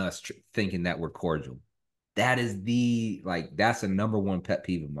knowing and then us thinking that we're cordial. That is that's a number one pet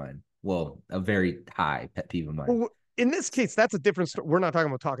peeve of mine. Well, a very high pet peeve of mine. Well, in this case, that's a different story. We're not talking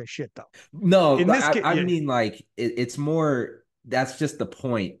about talking shit, though. No, In this case, I yeah, mean it's more. That's just the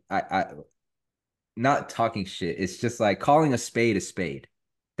point. I not talking shit. It's just like calling a spade a spade.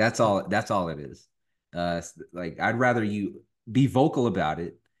 That's yeah. all. That's all it is. Like I'd rather you be vocal about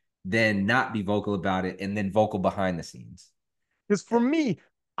it than not be vocal about it and then vocal behind the scenes. Because for me,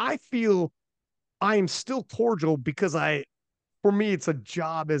 I feel I am still cordial because for me, it's a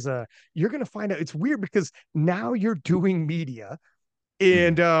job you're going to find out. It's weird because now you're doing media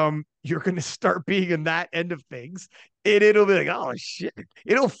and Mhm. you're going to start being in that end of things, and it'll be like, oh shit,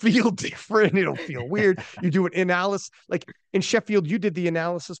 it'll feel different, it'll feel weird. You do an analysis like in Sheffield, you did the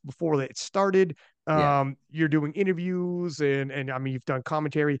analysis before it started. Yeah. You're doing interviews, and I mean, you've done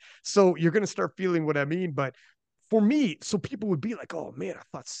commentary, so you're going to start feeling what I mean. But for me, so people would be like, oh man, I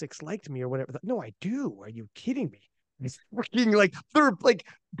thought Six liked me or whatever. No, I do. Are you kidding me? It's freaking like they're like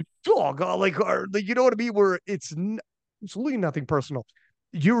dog, or like, you know what I mean, where it's absolutely nothing personal.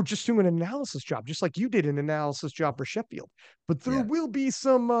 You're just doing an analysis job, just like you did an analysis job for Sheffield. But there Yeah. will be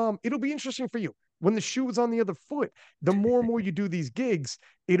some, it'll be interesting for you when the shoe is on the other foot. The more and more you do these gigs,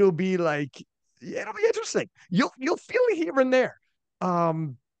 it'll be like, yeah, it'll be interesting. You'll feel it here and there.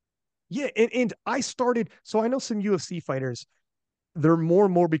 Um, yeah, and I started, so I know some UFC fighters, they're more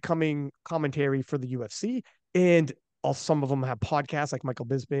and more becoming commentary for the UFC. And some of them have podcasts like Michael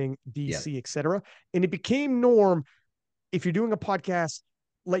Bisping, Yeah. DC, etc. And it became norm if you're doing a podcast,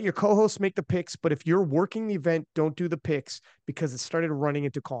 let your co-host make the picks, but if you're working the event, don't do the picks because it started running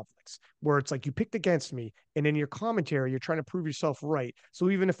into conflicts where it's like you picked against me, and in your commentary, you're trying to prove yourself right. So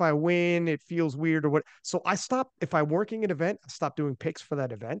even if I win, it feels weird or what. So I stopped. If I'm working an event, I stopped doing picks for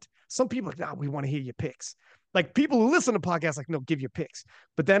that event. Some people are like, no, we want to hear your picks. Like people who listen to podcasts, like, no, give your picks.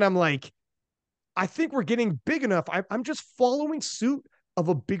 But then I'm like, I think we're getting big enough. I'm just following suit of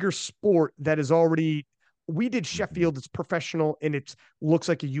a bigger sport that is already. We did Mhm. Sheffield. It's professional and it looks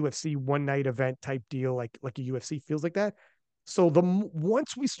like a UFC one night event type deal, like a UFC feels like that. So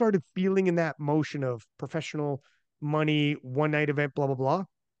once we started feeling in that motion of professional money, one night event, blah blah blah,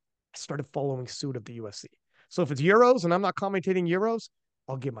 I started following suit of the UFC. So if it's Euros and I'm not commentating Euros,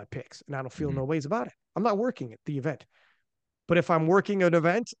 I'll give my picks and I don't feel Mhm. no ways about it. I'm not working at the event. But if I'm working an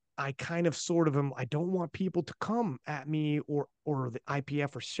event, I kind of sort of am. I don't want people to come at me or the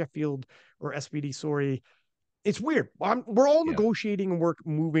IPF or Sheffield or SBD. Sorry, it's weird. We're all Yeah. negotiating and we're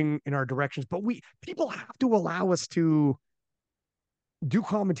moving in our directions, but we people have to allow us to do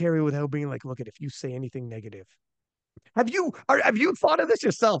commentary without being like, look at if you say anything negative. Have you thought of this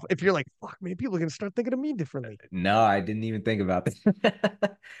yourself? If you're like, fuck, man, people are gonna start thinking of me differently. No, I didn't even think about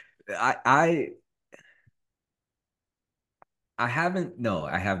that. I I haven't. No,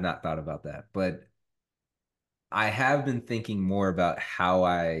 I have not thought about that, but I have been thinking more about how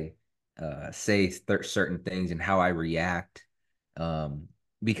I say certain things and how I react. Um,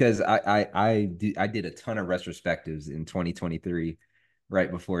 because I did a ton of retrospectives in 2023,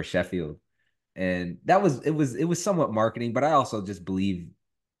 right before Sheffield, and it was somewhat marketing, but I also just believe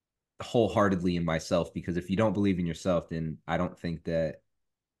wholeheartedly in myself, because if you don't believe in yourself, then I don't think that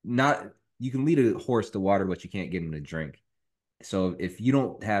not you can lead a horse to water, but you can't get him to drink. So if you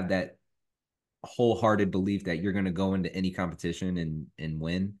don't have that wholehearted belief that you're going to go into any competition and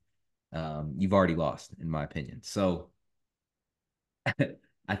win, you've already lost, in my opinion. So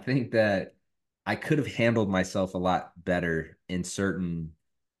I think that I could have handled myself a lot better in certain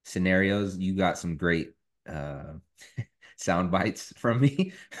scenarios. You got some great uh, sound bites from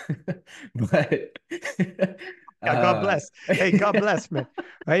me, but Yeah, God uh, bless. Hey, God bless, man.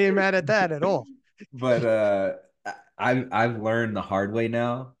 I ain't mad at that at all. but I've learned the hard way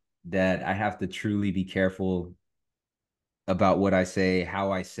now that I have to truly be careful about what I say,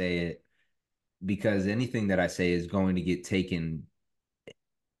 how I say it, because anything that I say is going to get taken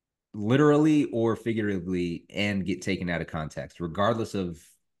literally or figuratively and get taken out of context, regardless of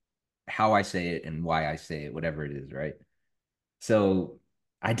how I say it and why I say it, whatever it is, right? So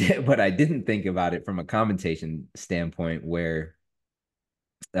I did, but I didn't think about it from a commentation standpoint where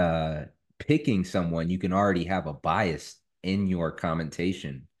uh picking someone, you can already have a bias in your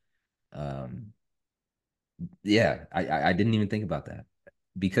commentation. Um, yeah, I didn't even think about that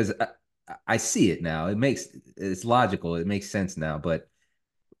because I see it now. It's logical. It makes sense now. But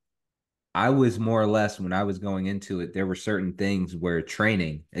I was more or less, when I was going into it, there were certain things where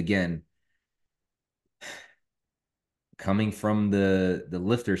training, again, coming from the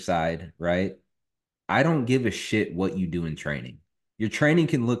lifter side, right? I don't give a shit what you do in training. Your training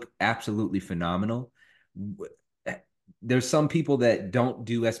can look absolutely phenomenal. There's some people that don't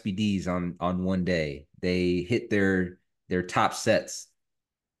do SBDs on one day. They hit their top sets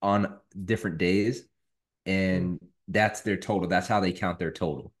on different days, Mm. and that's their total. That's how they count their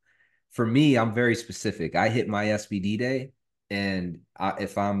total. For me, I'm very specific. I hit my SBD day, and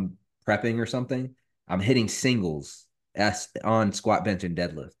if I'm prepping or something, I'm hitting singles on squat, bench, and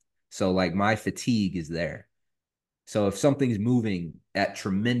deadlift. So like my fatigue is there. So if something's moving at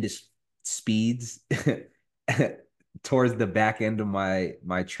tremendous speeds towards the back end of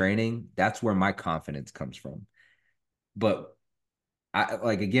my training, that's where my confidence comes from. But I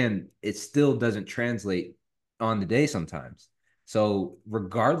like, again, it still doesn't translate on the day sometimes. So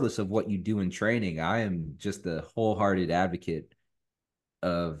regardless of what you do in training, I am just a wholehearted advocate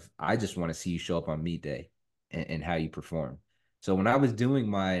of I just want to see you show up on meet day and how you perform. So when I was doing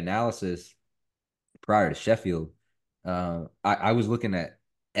my analysis prior to Sheffield, I was looking at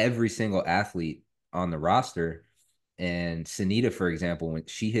every single athlete on the roster, and Sunita, for example, when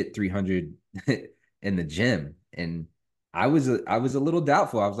she hit 300 in the gym, and I was a little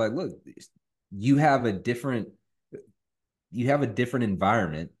doubtful. I was like, look, you have a different you have a different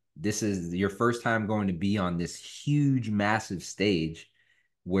environment. This is your first time going to be on this huge, massive stage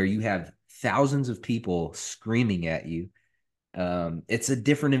where you have thousands of people screaming at you. It's a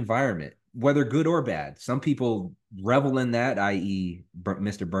different environment, whether good or bad. Some people revel in that, i.e.,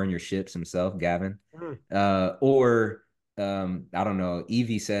 Mr. Burn Your Ships himself, Gavin. Mm. Or I don't know.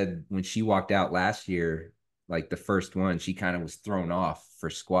 Evie said when she walked out last year, like the first one, she kind of was thrown off for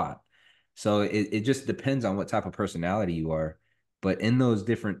squat. So it just depends on what type of personality you are. But in those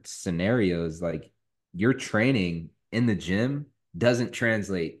different scenarios, like your training in the gym doesn't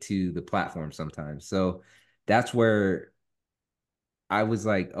translate to the platform sometimes. So that's where I was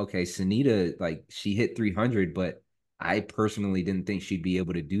like, okay, Sunita, like she hit 300, but I personally didn't think she'd be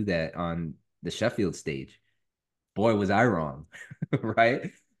able to do that on the Sheffield stage. Boy, was I wrong,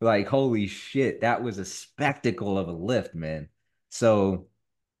 right? Like, holy shit, that was a spectacle of a lift, man. So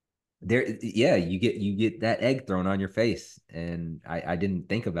there, yeah, you get that egg thrown on your face. And I didn't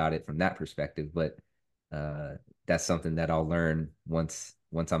think about it from that perspective, but uh that's something that I'll learn once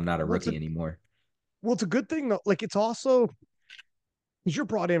I'm not a Well, rookie anymore. it's a good thing though. Like it's also because you're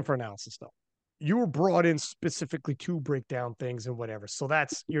brought in for analysis though. You were brought in specifically to break down things and whatever. So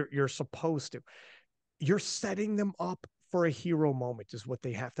that's you're supposed to. You're setting them up for a hero moment, is what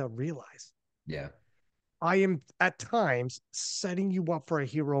they have to realize. Yeah. I am at times setting you up for a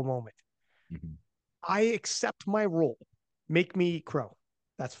hero moment. Mhm. I accept my role. Make me crow.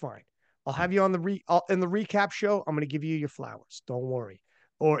 That's fine. I'll have you on in the recap show. I'm going to give you your flowers. Don't worry.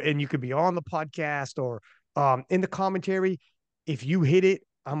 And you could be on the podcast or in the commentary. If you hit it,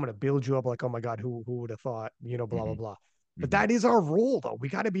 I'm going to build you up like, oh my God, who would have thought, blah, blah, Mhm. blah. But Mhm. that is our role though. We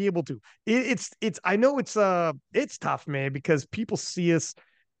got to be able to. I know it's tough, man, because people see us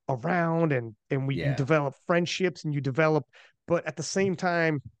around and you Yeah. develop friendships and you develop, but at the same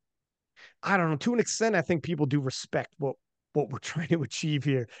time, I don't know. To an extent, I think people do respect what we're trying to achieve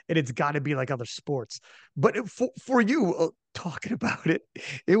here, and it's got to be like other sports. But for you, talking about it,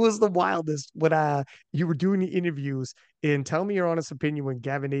 it was the wildest when you were doing the interviews. And tell me your honest opinion when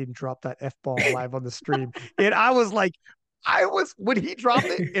Gavin Aiden dropped that f bomb live on the stream, and I was like. I was when he dropped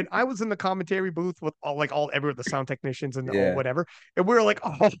it, and I was in the commentary booth with all everyone, the sound technicians and all Yeah. whatever, and we were like,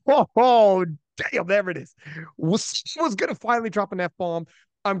 oh damn, there it is. Was gonna finally drop an f bomb.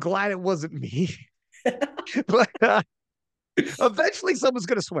 I'm glad it wasn't me. But eventually someone's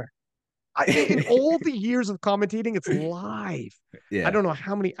going to swear. In all the years of commentating, it's live. I Yeah. don't know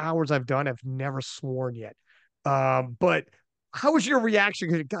how many hours I've done. I've never sworn yet. But how was your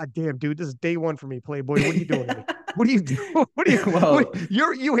reaction? God damn, dude, this is day one for me, Playboy. What are you doing to me? What are you doing? Well,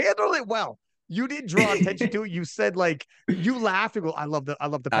 You handled it well. You did draw attention to it. You said like you laughed and go, I love the I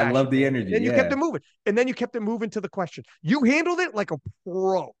love passion, the man. energy. And you kept Yeah. it moving. And then you kept it moving to the question. You handled it like a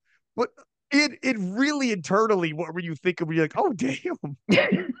pro. But it really internally, what were you thinking? Were you like, oh damn?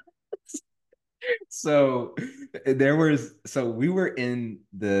 So so we were in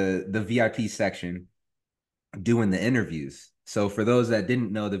the VIP section doing the interviews. So for those that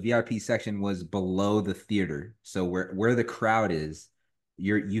didn't know, the VIP section was below the theater. So where the crowd is,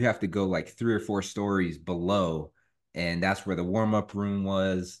 you have to go like 3 or 4 stories below, and that's where the warm-up room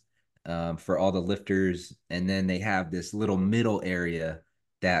was, for all the lifters. And then they have this little middle area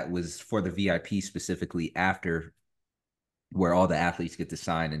that was for the VIP specifically after, where all the athletes get to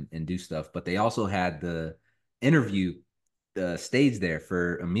sign and do stuff. But they also had the interview stage there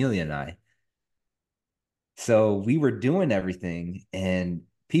for Amelia and I. So we were doing everything and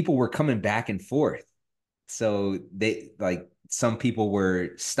people were coming back and forth. So they like some people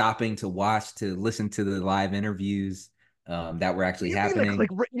were stopping to watch to listen to the live interviews that were actually You mean like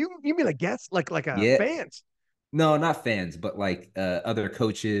happening. you mean like guests like Yeah. fans? No, not fans, but like other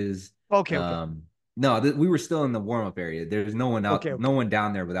coaches. Okay. Um, no, we were still in the warm up area. There's no Okay. one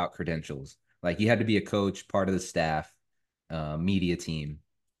down there without credentials. Like you had to be a coach, part of the staff, media team.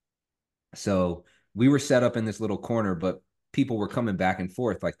 So we were set up in this little corner, but people were coming back and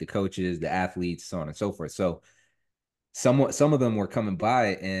forth, like the coaches, the athletes, so on and so forth. So some of them were coming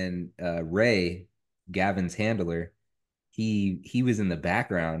by, and Ray, Gavin's handler, he was in the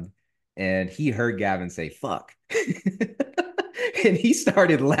background, and he heard Gavin say "fuck," and he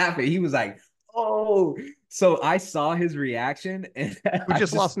started laughing. He was like, "Oh!" So I saw his reaction, and We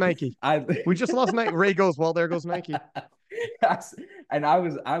just lost Nike. I We just lost Nike. Ray goes, well, there goes Nike. and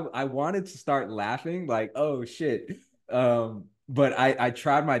I wanted to start laughing like, oh shit. But I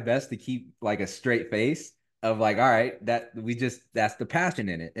tried my best to keep like a straight face of like, all right, that's the passion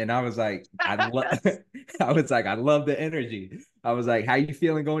in it. And I was like, I was like, I love the energy. I was like, how you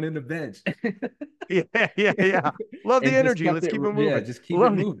feeling going in the bench? Yeah. Love the And just energy. kept Let's it, keep it yeah, moving. just keep it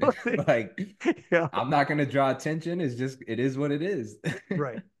Love moving. the Like, yeah. I'm not gonna draw attention. It is what it is.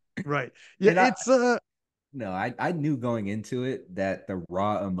 Right. Right. Yeah. And It's no, I knew going into it that the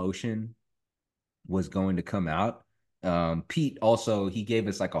raw emotion was going to come out. Pete also, he gave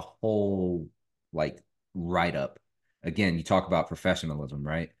us like a whole like write up. Again, you talk about professionalism,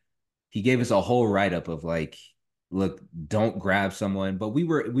 right? He gave us a whole write up of like, look, don't grab someone. But we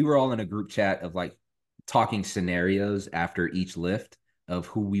were all in a group chat of like talking scenarios after each lift of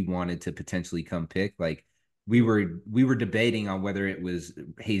who we wanted to potentially come pick. Like we were debating on whether it was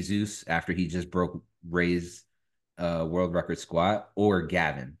Jesus after he just broke Ray's world record squat, or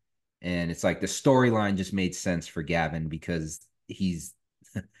Gavin. And it's like the storyline just made sense for Gavin because he's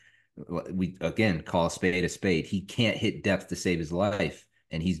we again call a spade a spade. He can't hit depth to save his life,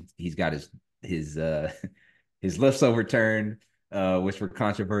 and he's got his his lifts overturned. which were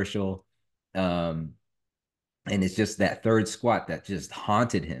controversial. Um, and it's just that third squat that just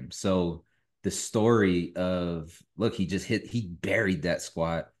haunted him. So the story of look, he buried that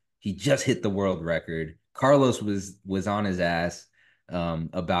squat. He just hit the world record. Carlos was on his ass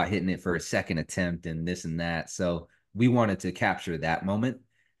about hitting it for a second attempt and this and that. So we wanted to capture that moment.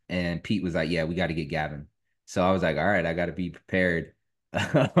 And Pete was like, "Yeah, we got to get Gavin." So I was like, "All right, I got to be prepared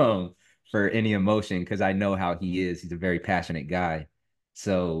for any emotion because I know how he is. He's a very passionate guy."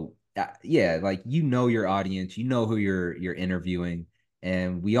 So yeah, like your audience, who you're interviewing,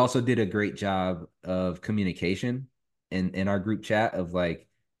 and we also did a great job of communication in our group chat of like,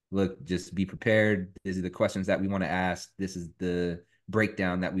 look, just be prepared. These are the questions that we want to ask. This is the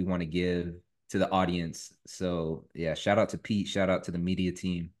breakdown that we want to give to the audience. So yeah, shout out to Pete, shout out to the media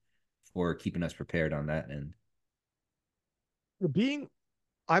team for keeping us prepared on that end. Being,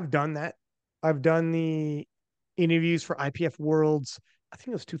 I've done that. I've done the interviews for IPF Worlds. I think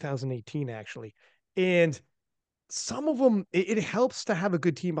it was 2018 actually, and some of them it helps to have a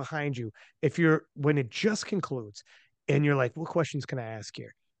good team behind you. If you're when it just concludes, and you're like, "What questions can I ask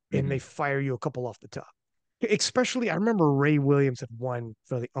here?" and they Mm-hmm. fire you a couple off the top. Especially, I remember Ray Williams had won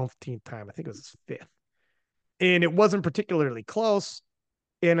for the umpteenth time. I think it was his fifth, and it wasn't particularly close.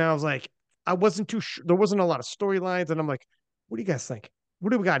 And I was like, I wasn't too sure. There wasn't a lot of storylines. And I'm like, what do you guys think? What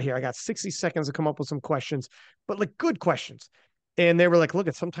do we got here? I got 60 seconds to come up with some questions, but like good questions. And they were like, look,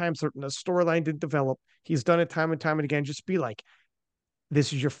 at sometimes the storyline didn't develop. He's done it time and time and again. Just be like,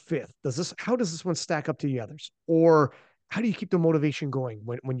 this is your fifth. How does this one stack up to the others? Or how do you keep the motivation going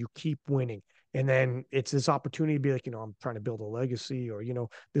when you keep winning? And then it's this opportunity to be like, I'm trying to build a legacy, or,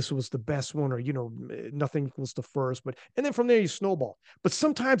 this was the best one, or, nothing equals the first. And then from there, you snowball. But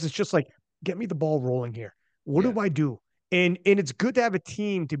sometimes it's just like, get me the ball rolling here. What Yeah. do I do? And it's good to have a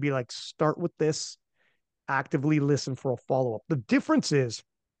team to be like, start with this, actively listen for a follow up. The difference is,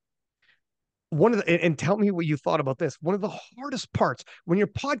 and tell me what you thought about this. One of the hardest parts when you're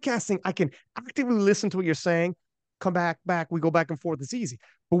podcasting, I can actively listen to what you're saying, come back, we go back and forth. It's easy.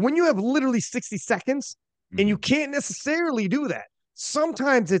 But when you have literally 60 seconds and you Mm-hmm. can't necessarily do that,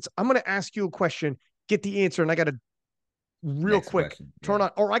 sometimes I'm going to ask you a question, get the answer, and I got to real Next quick question. turn Yeah.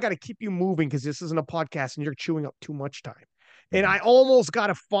 on, or I got to keep you moving because this isn't a podcast and you're chewing up too much time. And Mm-hmm. I almost got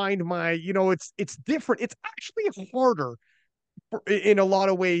to find it's different. It's actually harder in a lot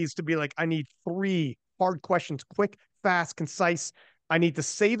of ways to be like, I need three hard questions, quick, fast, concise. I need to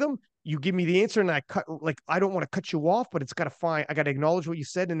say them. You give me the answer, and I don't want to cut you off, but I got to acknowledge what you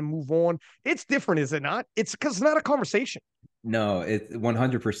said and then move on. It's different, is it not? It's because it's not a conversation. No, it's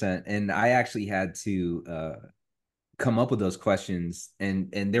 100%. And I actually had to come up with those questions,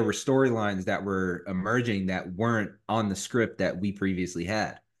 and there were storylines that were emerging that weren't on the script that we previously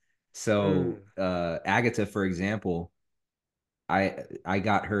had. So Mm. Agatha, for example, I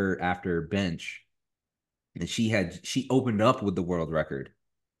got her after bench, and she opened up with the world record,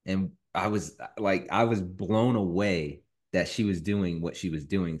 and I was blown away that she was doing what she was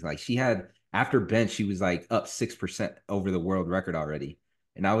doing. Like she had after bench, she was like up 6% over the world record already,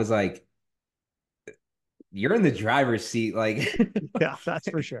 and I was like, you're in the driver's seat. Like, Yeah, that's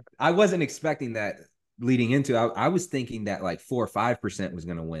for sure. I wasn't expecting that leading into. I was thinking that like 4 or 5% was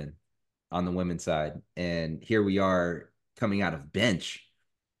going to win on the women's side, and here we are coming out of bench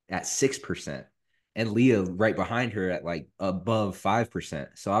at 6%, and Leah right behind her at like above 5%.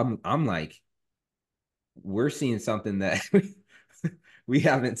 So I'm like, we're seeing something that we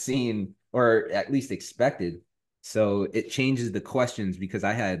haven't seen or at least expected. So it changes the questions because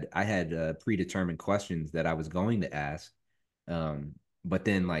I had predetermined questions that I was going to ask. But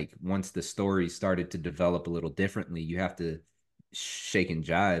then like once the story started to develop a little differently, you have to shake and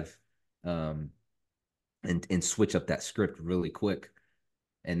jive um, and switch up that script really quick,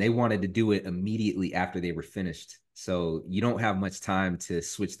 and they wanted to do it immediately after they were finished. So you don't have much time to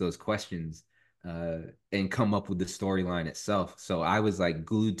switch those questions uh, and come up with the storyline itself. So I was like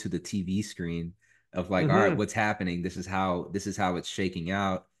glued to the TV screen of like, all right, Mm-hmm. what's happening? This is how it's shaking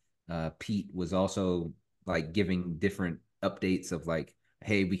out. Pete was also like giving different updates of like,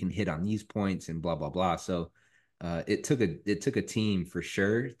 hey, we can hit on these points and blah blah blah. So it took a team for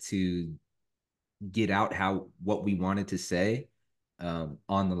sure to get out how what we wanted to say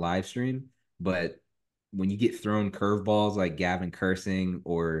on the live stream. But when you get thrown curveballs like Gavin cursing,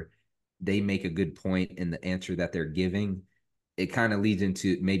 or they make a good point in the answer that they're giving, it kind of leads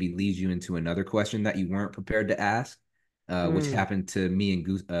you into another question that you weren't prepared to ask, which Mm. happened to me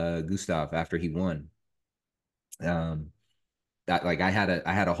and Gustav after he won. Um, that like I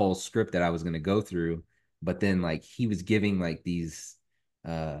had a whole script that I was going to go through, but then like he was giving like these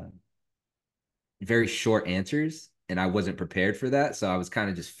uh very short answers, and I wasn't prepared for that. So I was kind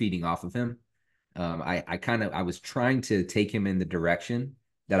of just feeding off of him. I was trying to take him in the direction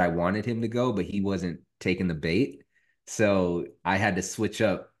that I wanted him to go, but he wasn't taking the bait. So I had to switch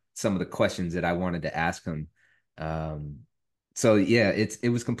up some of the questions that I wanted to ask him. Um, so yeah, it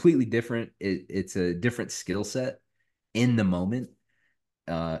was completely different. It's a different skill set in the moment,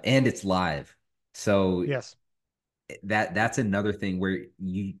 and it's live. So Yes. that's another thing where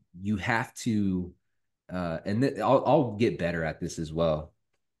you have to, I'll get better at this as well,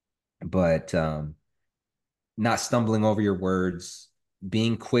 but not stumbling over your words,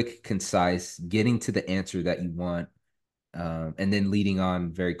 being quick, concise, getting to the answer that you want, and then leading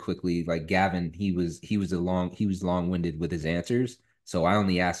on very quickly. Like Gavin, he was long winded with his answers, so I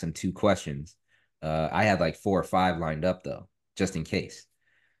only asked him two questions. I had like four or five lined up though, just in case.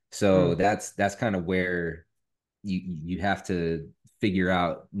 So Mm. that's kind of where you have to figure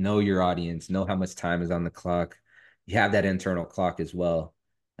out, know your audience, know how much time is on the clock. You have that internal clock as well.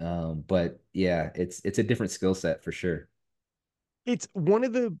 But yeah, it's a different skill set for sure. It's one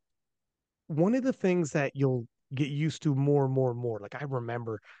of the things that you'll get used to more and more and more. Like I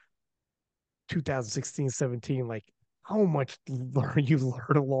remember 2016, 17, like how much you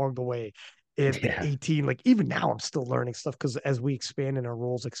learn along the way. At Yeah. 18, like even now I'm still learning stuff because as we expand and our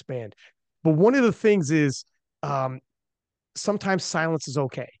roles expand. But one of the things is um sometimes silence is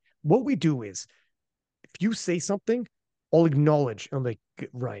okay. What we do is if you say something, I'll acknowledge. I'm like,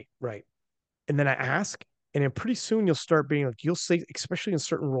 right, right. And then I ask, and then pretty soon you'll start being like, you'll say, especially in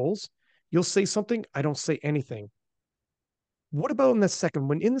certain roles, you'll say something, I don't say anything. What about in the second,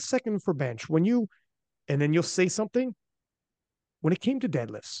 when in the second for bench, when you, and then you'll say something when it came to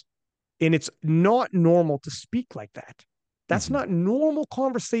deadlifts, and it's not normal to speak like that. That's Mm-hmm. not normal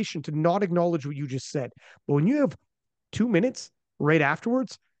conversation to not acknowledge what you just said. But when you have 2 minutes right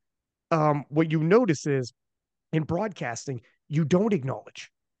afterwards, what you notice is in broadcasting, you don't acknowledge.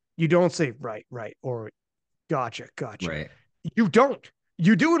 You don't say right, right, or gotcha, gotcha. Right. You don't.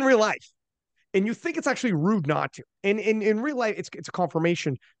 You do in real life, and you think it's actually rude not to. And in real life, it's a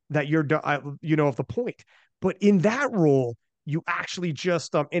confirmation that you're of the point. But in that role, you actually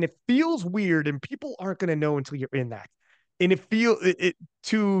just and it feels weird, and people aren't going to know until you're in that. And it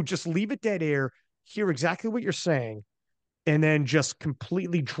to just leave it dead air, hear exactly what you're saying, and then just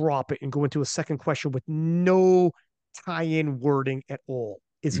completely drop it and go into a second question with no tie-in wording at all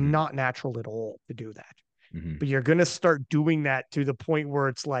is Mm-hmm. not natural at all to do that. Mm-hmm. But you're going to start doing that to the point where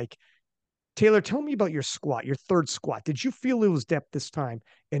it's like, Taylor, tell me about your squat, your third squat. Did you feel it was depth this time?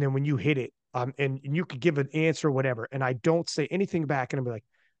 And then when you hit it, and you could give an answer or whatever, and I don't say anything back, and I'm like,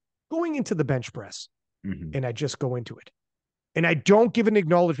 going into the bench press, Mm-hmm. and I just go into it. And I don't give an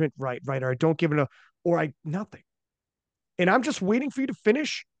acknowledgement, right, right, or I don't give or I, nothing. And I'm just waiting for you to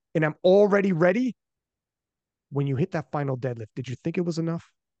finish, and I'm already ready. When you hit that final deadlift, did you think it was enough?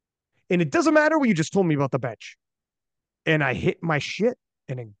 And it doesn't matter what you just told me about the bench. And I hit my shit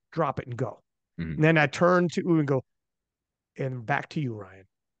and then drop it and go. Mm-hmm. And then I turn to and go, and back to you, Ryan.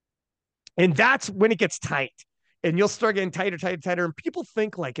 And that's when it gets tight. And you'll start getting tighter, tighter, tighter. And people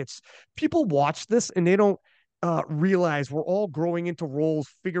think like people watch this and they don't realize we're all growing into roles,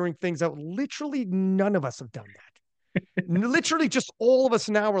 figuring things out. Literally, none of us have done that. Literally, just all of us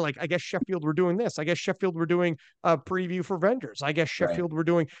now are like, I guess Sheffield, we're doing this. I guess Sheffield, we're doing a preview for vendors. I guess Right. Sheffield, we're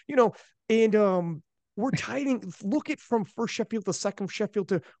doing, and we're tidying, look at from first Sheffield to second Sheffield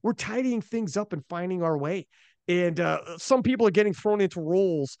to, we're tidying things up and finding our way. And some people are getting thrown into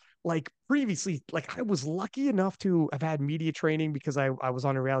roles like previously. Like I was lucky enough to have had media training because I was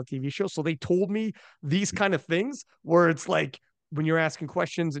on a reality TV show. So they told me these kind of things where it's like when you're asking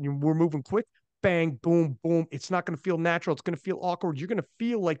questions and we're moving quick, bang, boom, boom. It's not going to feel natural. It's going to feel awkward. You're going to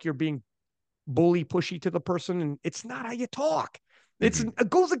feel like you're being bully, pushy to the person, and it's not how you talk. Mm-hmm. It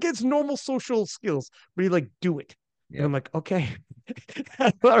goes against normal social skills, but you like do it. And I'm Yep. like, okay,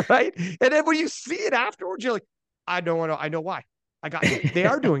 all right. And then when you see it afterwards, you're like, I don't want to. I know why. I got you. They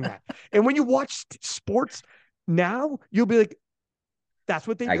are doing that. And when you watch sports now, you'll be like, that's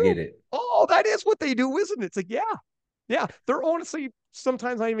what they I get do. it. Oh, that is what they do, isn't it? It's like, yeah, yeah. They're honestly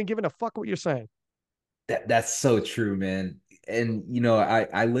sometimes not even giving a fuck what you're saying. That's so true, man. And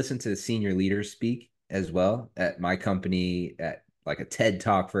I listen to senior leaders speak as well at my company, at like a TED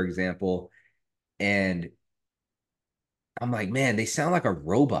Talk, for example. And I'm like, man, they sound like a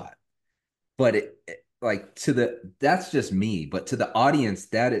robot. But like that's just me. But to the audience,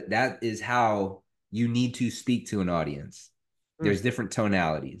 that is how you need to speak to an audience. Mm, There's different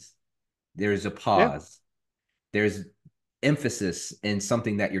tonalities. There's a yeah. pause. There's emphasis in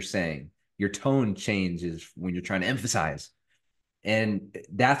something that you're saying. Your tone changes when you're trying to emphasize. And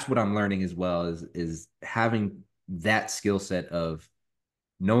that's what I'm learning as well is having that skill set of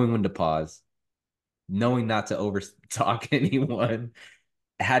knowing when to pause, knowing not to over talk anyone.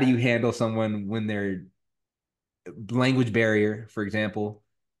 How do you handle someone when they're language barrier, for example?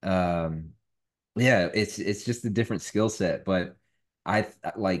 Um, yeah, it's just a different skill set, but I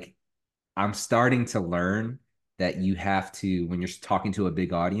like I'm starting to learn that you have to, when you're talking to a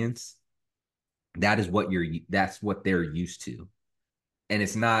big audience, that's what they're used to. And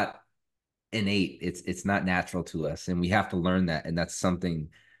it's not innate. It's not natural to us. And we have to learn that. And that's something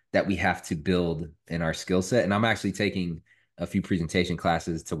that we have to build in our skill set. And I'm actually taking a few presentation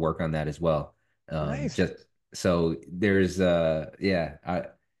classes to work on that as well. Nice. Just so there's yeah,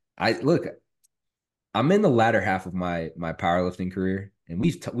 I look, I'm in the latter half of my powerlifting career, and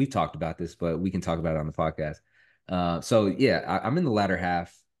we've talked about this, but we can talk about it on the podcast. So yeah, I'm in the latter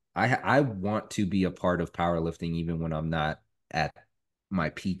half. I want to be a part of powerlifting even when I'm not at my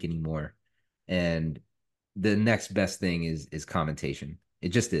peak anymore. And the next best thing is commentation. It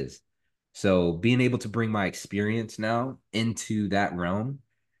just is. So being able to bring my experience now into that realm,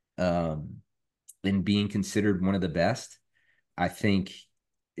 um, and being considered one of the best, I think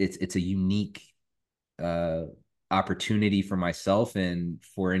it's a unique uh, opportunity for myself and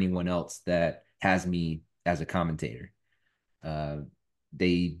for anyone else that has me as a commentator. Uh,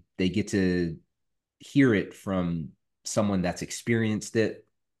 they get to hear it from someone that's experienced it,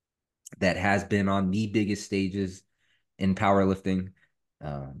 that has been on the biggest stages in powerlifting,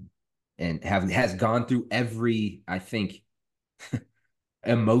 um, and has gone through every, I think,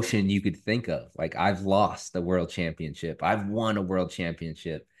 emotion you could think of. Like, I've lost the world championship. I've won a world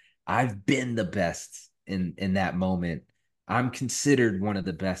championship. I've been the best in that moment. I'm considered one of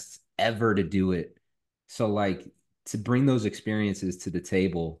the best ever to do it. So like, to bring those experiences to the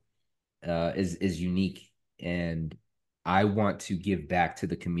table is unique, and I want to give back to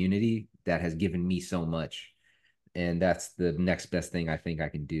the community that has given me so much, and that's the next best thing I think I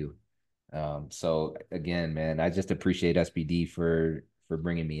can do. So again, man, I just appreciate SBD for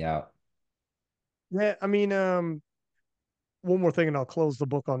bringing me out. Yeah, I mean, one more thing, and I'll close the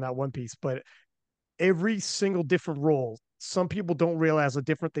book on that one piece. But every single different role, some people don't realize how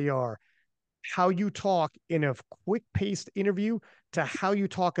different they are. How you talk in a quick paced interview, to how you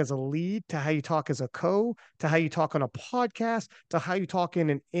talk as a lead, to how you talk as a co, to how you talk on a podcast, to how you talk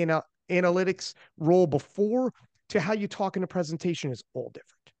in a analytics role before, to how you talk in a presentation is all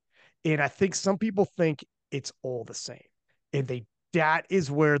different. And I think some people think it's all the same. And that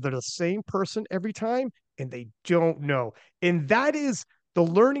is where they're the same person every time and they don't know. And that is the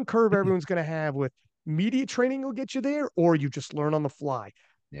learning curve everyone's going to have with media training will get you there, or you just learn on the fly.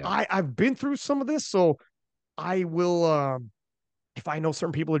 Yeah. I've been through some of this, so I will if I know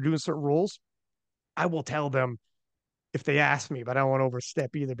certain people are doing certain roles, I will tell them if they ask me, but I don't want to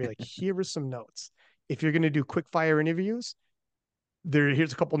overstep either. Be like, here are some notes. If you're going to do quick fire interviews,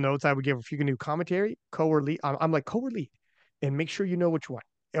 here's a couple notes I would give. If you're going to do commentary, co or lead, I'm like co or lead, and make sure you know which one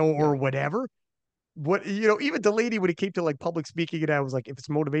Yeah. or whatever. What even the lady when it came to like public speaking, and I was like, if it's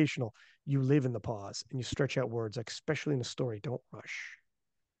motivational, you live in the pause and you stretch out words, like especially in a story. Don't rush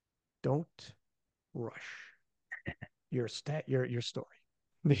your story.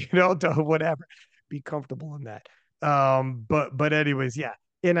 Whatever. Be comfortable in that. But anyways, yeah.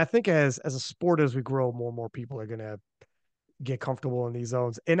 And I think as a sport, as we grow, more and more people are gonna get comfortable in these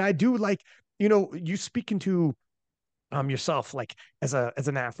zones. And I do like, you speaking to yourself like as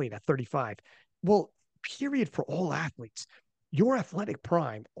an athlete at 35. Well, period for all athletes. Your athletic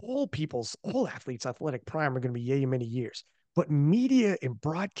prime, all athletes' athletic prime are going to be yay many years. But media and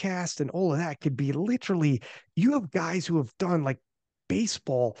broadcast and all of that could be literally, you have guys who have done like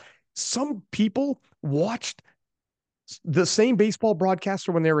baseball. Some people watched the same baseball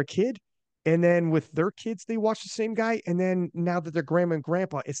broadcaster when they were a kid. And then with their kids, they watch the same guy. And then now that they're grandma and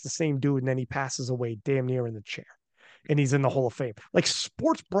grandpa, it's the same dude. And then he passes away damn near in the chair and he's in the Hall of Fame. Like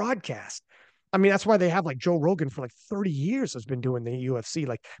sports broadcast. I mean, that's why they have like Joe Rogan for like 30 years has been doing the UFC.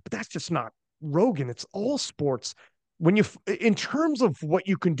 Like, but that's just not Rogan. It's all sports. In terms of what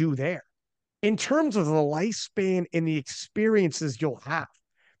you can do there, in terms of the lifespan and the experiences you'll have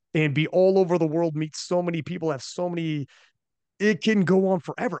and be all over the world, meet so many people, have so many, it can go on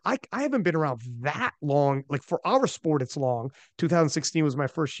forever. I haven't been around that long. Like for our sport, it's long. 2016 was my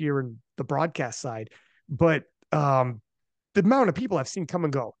first year in the broadcast side, but the amount of people I've seen come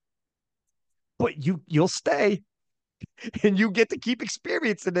and go, but you'll stay and you get to keep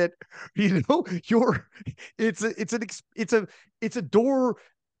experiencing it. You're it's a door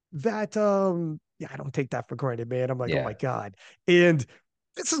that yeah, I don't take that for granted, man. I'm like, oh my Yeah. God. And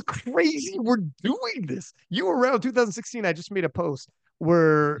this is crazy. We're doing this. You were around 2016. I just made a post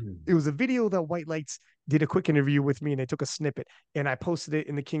where Mm. it was a video that White Lights did a quick interview with me and they took a snippet and I posted it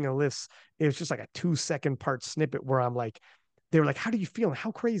in the King of Lifts. It was just like a 2-second part snippet where I'm like, they were like, how do you feel?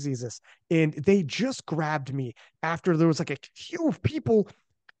 How crazy is this? And they just grabbed me after there was like a queue of people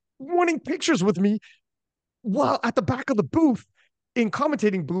wanting pictures with me while at the back of the booth in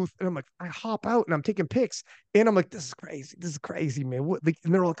commentating booth. And I'm like, I hop out and I'm taking pics. And I'm like, this is crazy. This is crazy, man. What?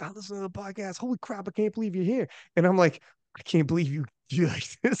 And they're like, I listen to the podcast. Holy crap. I can't believe you're here. And I'm like, I can't believe you like,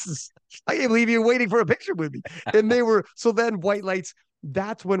 this is, I can't believe you're waiting for a picture with me. And they were, so then White Lights,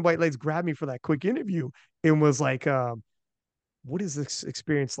 that's when White Lights grabbed me for that quick interview and was like, what is this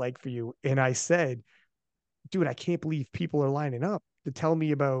experience like for you? And I said, dude, I can't believe people are lining up to tell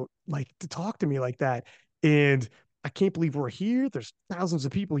me about, like, to talk to me like that. And I can't believe we're here. There's thousands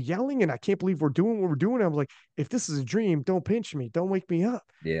of people yelling, and I can't believe we're doing what we're doing. I was like, if this is a dream, don't pinch me. Don't wake me up.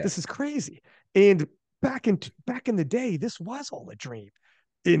 Yeah. This is crazy. And back in the day, this was all a dream.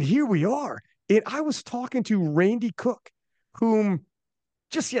 And here we are. And I was talking to Randy Cook, whom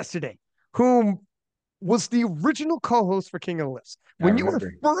just yesterday, whom was the original co-host for King of the Lifts. I When you were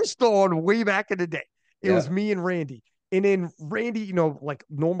remember. first on way back in the day, it was Yeah. me and Randy. And then Randy, like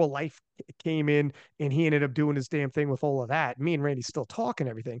normal life came in and he ended up doing his damn thing with all of that. Me and Randy still talk and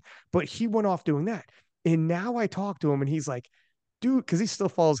everything, but he went off doing that. And now I talk to him and he's like, dude, because he still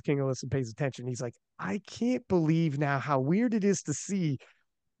follows King of the Lifts and pays attention. He's like, I can't believe now how weird it is to see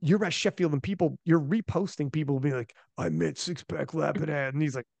you're at Sheffield and you're reposting people being like, I met Pack Lapadat. And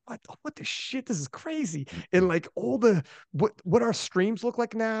he's like, what the shit? This is crazy. And like all the, what our streams look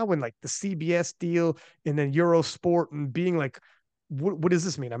like now and like the CBS deal and then Eurosport and being like, what does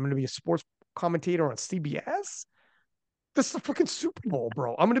this mean? I'm going to be a sports commentator on CBS? This is the fucking Super Bowl,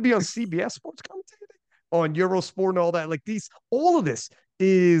 bro. I'm going to be on CBS sports commentating on Eurosport and all that. Like all of this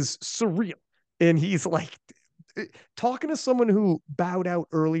is surreal. And he's like, talking to someone who bowed out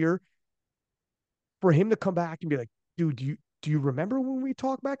earlier, for him to come back and be like, dude, do you remember when we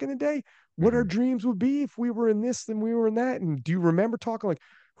talked back in the day? What our Mhm. dreams would be if we were in this and we were in that? And do you remember talking like,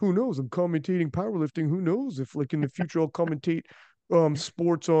 who knows? I'm commentating powerlifting. Who knows if like in the future I'll commentate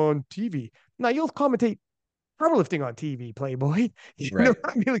sports on TV. Now you'll commentate powerlifting on TV, Playboy. You know Right.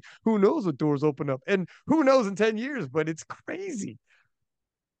 what I mean? Like, who knows what doors open up? And who knows in 10 years, but it's crazy.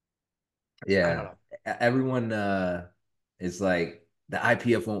 I don't Yeah. know. Everyone is like the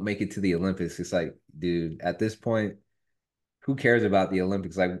IPF won't make it to the Olympics. It's like, dude, at this point, who cares about the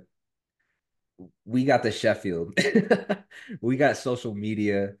Olympics? Like we got the Sheffield. We got social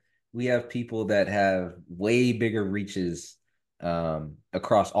media. We have people that have way bigger reaches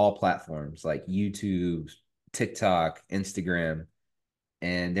across all platforms like YouTube, TikTok, Instagram,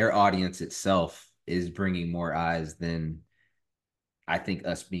 and their audience itself is bringing more eyes than I think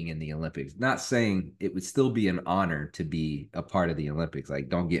us being in the Olympics. Not saying it would still be an honor to be a part of the Olympics. Like,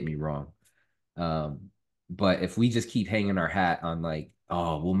 don't get me wrong. Um, but if we just keep hanging our hat on like,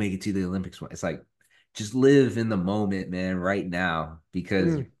 oh, we'll make it to the Olympics, it's like just live in the moment, man, right now,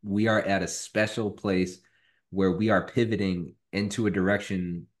 because Mm. we are at a special place where we are pivoting into a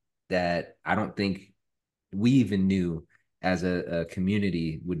direction that I don't think we even knew as a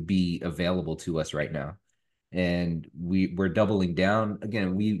community would be available to us right now. And we're doubling down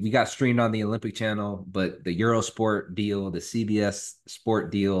again. We got streamed on the Olympic channel, but the Eurosport deal, the CBS sport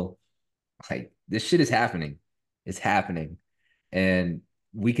deal, like this shit is happening. It's happening. And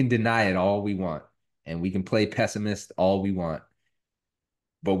we can deny it all we want. And we can play pessimist all we want.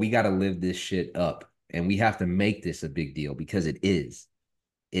 But we got to live this shit up. And we have to make this a big deal because it is.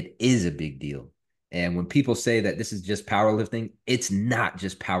 It is a big deal. And when people say that this is just powerlifting, it's not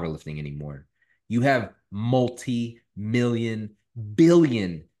just powerlifting anymore. You have multi-million,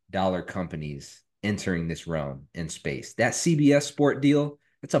 billion-dollar companies entering this realm in space. That CBS sport deal,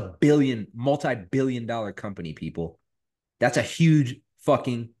 that's a billion, multi-billion dollar company, people. That's a huge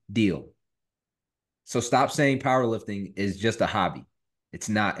fucking deal. So stop saying powerlifting is just a hobby. It's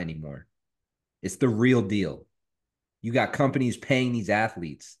not anymore. It's the real deal. You got companies paying these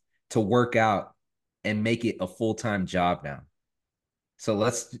athletes to work out and make it a full-time job now. So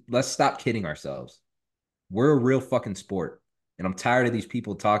let's stop kidding ourselves. We're a real fucking sport. And I'm tired of these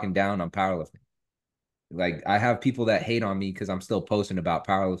people talking down on powerlifting. Like I have people that hate on me because I'm still posting about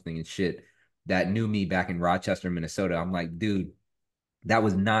powerlifting and shit that knew me back in Rochester, Minnesota. I'm like, dude, that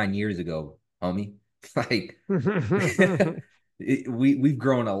was 9 years ago, homie. Like we've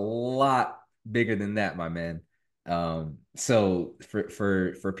grown a lot bigger than that, my man. So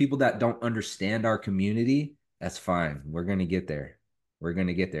for people that don't understand our community, that's fine. We're gonna get there. We're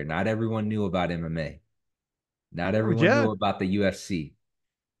gonna get there. Not everyone knew about MMA. Not everyone Yeah, knew about the UFC,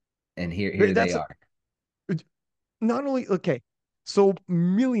 and here they that's are. not only okay. So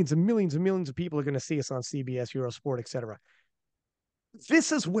millions and millions and millions of people are going to see us on CBS, Eurosport, etc.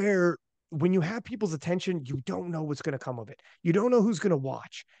 This is where, when you have people's attention, you don't know what's going to come of it. You don't know who's going to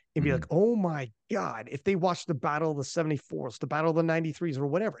watch and be like, Mhm. oh my God, if they watch the Battle of the 74s, the Battle of the 93s, or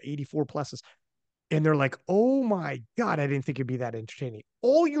whatever, 84 pluses, and they're like, oh my God, I didn't think it'd be that entertaining.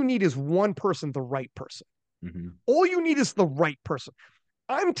 All you need is one person, the right person. Mhm. All you need is the right person.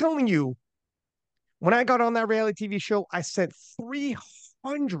 I'm telling you, when I got on that reality TV show, I sent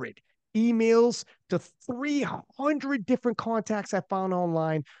 300 emails to 300 different contacts I found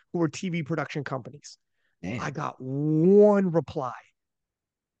online who were TV production companies. I Damn. got one reply,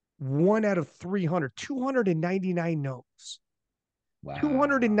 one out of 300, 299 no's, Wow.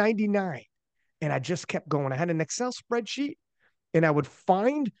 299. And I just kept going. I had an Excel spreadsheet, and I would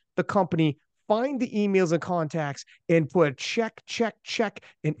find the company, find the emails and contacts, and put check, check, check.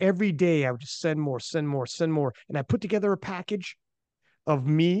 And every day I would just send more, send more, send more. And I put together a package of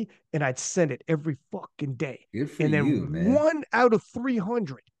me, and I'd send it every fucking day. Good for And you, then man. one out of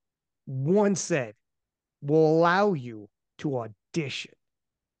 300, one said, will allow you to audition.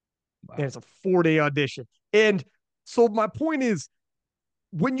 And Wow. it's a 4-day audition. And so my point is,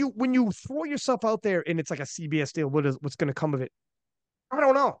 when you throw yourself out there and it's like a CBS deal, what's going to come of it? I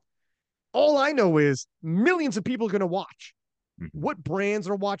don't know. All I know is millions of people are going to watch. Mhm. What brands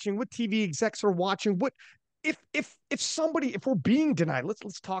are watching? What TV execs are watching? What if we're being denied?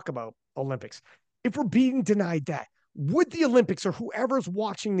 Let's talk about Olympics. If we're being denied that, would the Olympics, or whoever's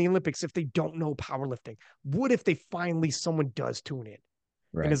watching the Olympics, if they don't know powerlifting, what if they finally someone does tune in and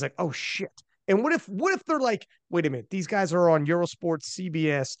Right. is like, oh shit? And what if they're like, wait a minute, these guys are on Eurosport,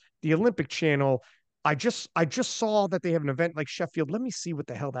 CBS, the Olympic Channel. I just saw that they have an event like Sheffield. Let me see what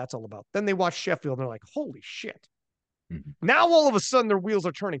the hell that's all about. Then they watch Sheffield and they're like, holy shit. Mhm. Now all of a sudden their wheels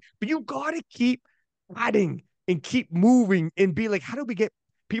are turning. But you gotta keep adding and keep moving and be like, how do we get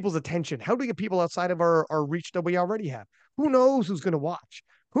people's attention? How do we get people outside of our reach that we already have? Who knows who's gonna watch?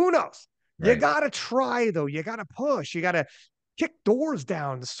 Who knows? You Right. gotta try though. You gotta push. You gotta kick doors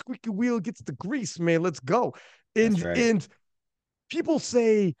down. The squeaky wheel gets the grease, man. Let's go. That's And right. and people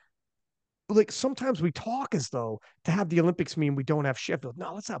say, like, sometimes we talk as though to have the Olympics mean we don't have Sheffield.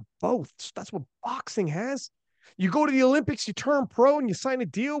 No, let's have both. That's what boxing has. You go to the Olympics, you turn pro, and you sign a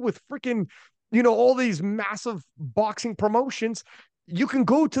deal with freaking, all these massive boxing promotions. You can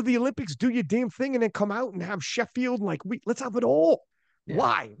go to the Olympics, do your damn thing, and then come out and have Sheffield. And like, let's have it all. Yeah.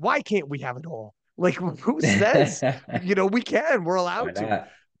 Why? Why can't we have it all? Like, who says? We can. We're Why allowed to. not?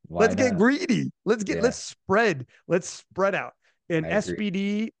 Why Let's get not? greedy. Yeah, Let's spread out. And I agree.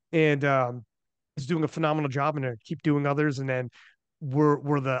 SPD and is doing a phenomenal job, and keep doing others. And then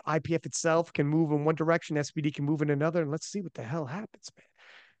where the IPF itself can move in one direction, SPD can move in another. And let's see what the hell happens, man.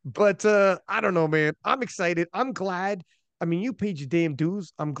 But I don't know, man. I'm excited. I'm glad. I mean, you paid your damn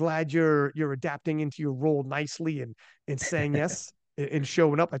dues. I'm glad you're adapting into your role nicely and saying yes and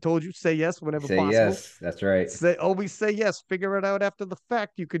showing up. I told you, say yes whenever Say possible. yes. That's right. Say always say yes. Figure it out after the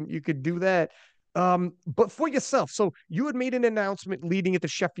fact. You could do that. But for yourself. So you had made an announcement leading it to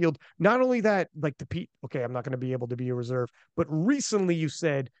Sheffield. Not only that, like the Pete, okay, I'm not going to be able to be a reserve, but recently you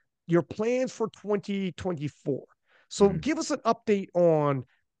said your plans for 2024. So Mhm. give us an update on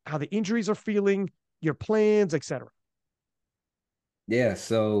how the injuries are feeling, your plans, etc. Yeah.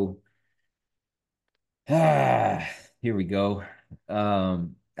 So here we go. I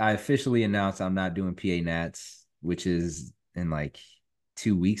officially announced I'm not doing PA Nats, which is in like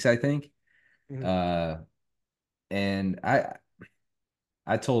 2 weeks, I think. Mhm. Uh, and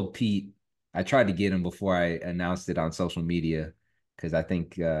I told Pete, I tried to get him before I announced it on social media because I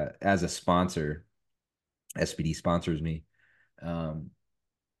think as a sponsor, SPD sponsors me. Um,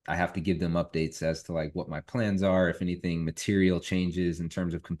 I have to give them updates as to like what my plans are, if anything material changes in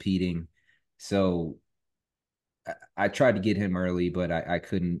terms of competing. So I tried to get him early, but I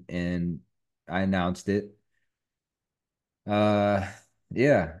couldn't, and I announced it. Uh,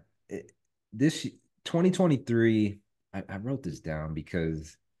 yeah, this 2023, I wrote this down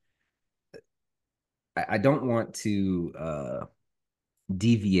because I don't want to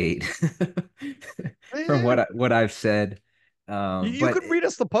deviate from Eh, what I've said. you But could read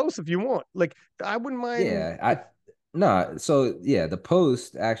us the post if you want. Like, I wouldn't mind yeah, if. I no. So yeah, the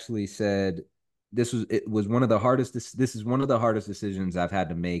post actually said it was one of the hardest. This is one of the hardest decisions I've had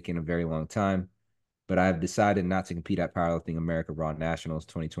to make in a very long time. But I've decided not to compete at Powerlifting America Raw Nationals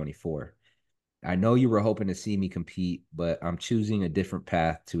 2024. I know you were hoping to see me compete, but I'm choosing a different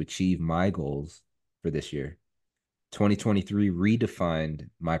path to achieve my goals for this year. 2023 redefined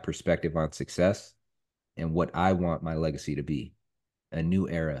my perspective on success and what I want my legacy to be. A new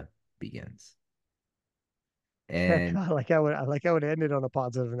era begins. And I like how it ended on a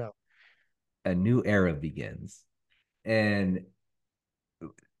positive note. a new era begins. And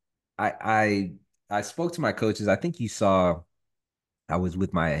I I I spoke to my coaches. I think you saw I was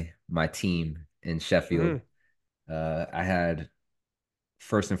with my team in Sheffield. Hmm. I had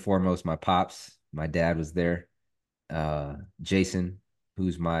first and foremost my pops. My dad was there. Jason,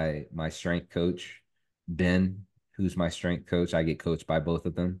 who's my strength coach. Ben, who's my strength coach. I get coached by both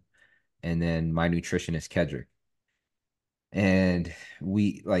of them. And then my nutritionist, Kedrick. And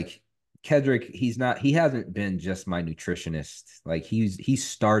we like Kedrick, he hasn't been just my nutritionist. Like he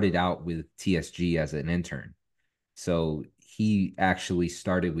started out with TSG as an intern. So he actually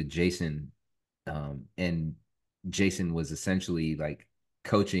started with Jason, and Jason was essentially like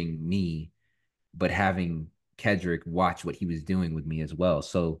coaching me, but having Kedrick watch what he was doing with me as well.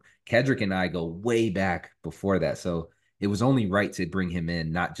 So Kedrick and I go way back before that. So it was only right to bring him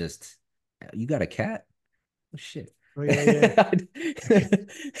in, not just you got a cat? Oh shit. Oh yeah,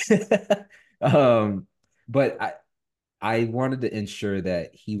 um, but I wanted to ensure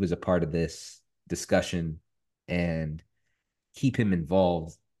that he was a part of this discussion and keep him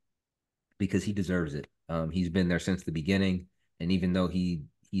involved because he deserves it. He's been there since the beginning, and even though he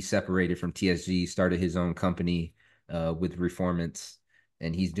separated from TSG, started his own company with Reformance,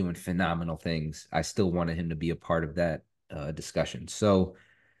 and he's doing phenomenal things. I still wanted him to be a part of that discussion. So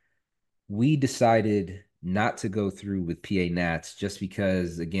we decided not to go through with PA Nats just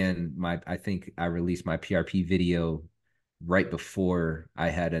because, again, I think I released my PRP video right before I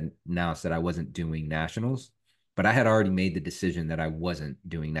had announced that I wasn't doing nationals, but I had already made the decision that I wasn't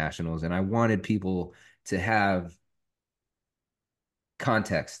doing nationals, and I wanted people to have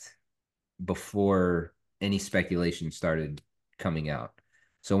context before any speculation started coming out.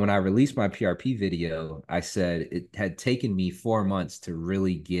 So when I released my PRP video, I said it had taken me 4 months to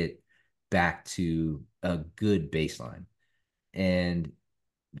really get back to a good baseline. And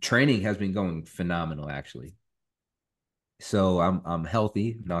training has been going phenomenal, actually. So I'm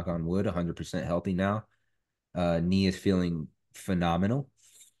healthy, knock on wood, 100% healthy now. Knee is feeling phenomenal.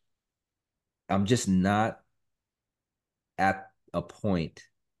 I'm just not at a point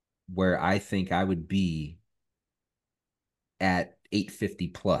where I think I would be at 850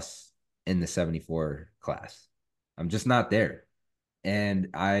 plus in the 74 class. I'm just not there. And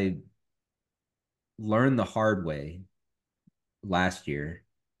I learned the hard way last year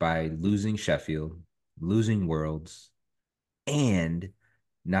by losing Sheffield, losing Worlds, and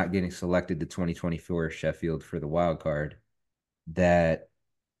not getting selected to 2024 Sheffield for the wild card that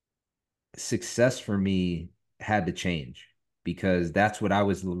success for me had to change because that's what I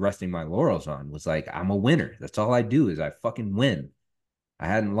was resting my laurels on was like I'm a winner. That's all I do is I fucking win. I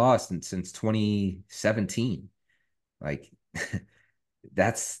hadn't lost since 2017. Like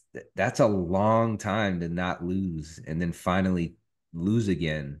that's that's a long time to not lose and then finally lose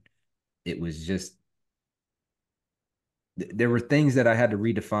again. It was just there were things that I had to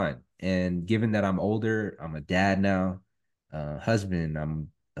redefine. And given that I'm older, I'm a dad now, husband, I'm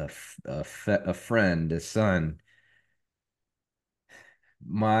a friend, a son.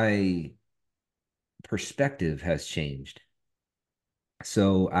 My perspective has changed.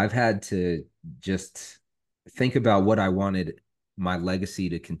 So I've had to just think about what I wanted my legacy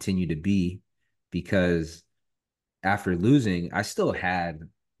to continue to be because after losing, I still had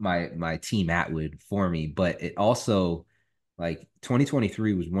my team Atwood for me, but it also like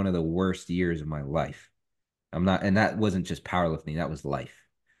 2023 was one of the worst years of my life. I'm not, and that wasn't just powerlifting, that was life.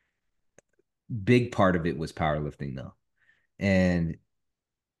 Big part of it was powerlifting though. And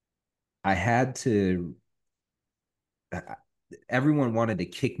I had to everyone wanted to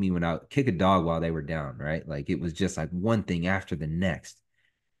kick me when I kick a dog while they were down, right? Like it was just like one thing after the next.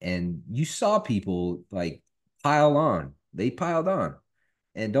 And you saw people like pile on. They piled on.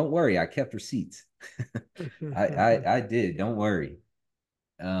 And don't worry, I kept receipts. I did, don't worry.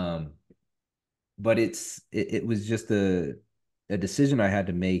 Um, but it was just a decision I had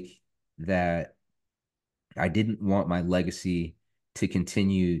to make that I didn't want my legacy to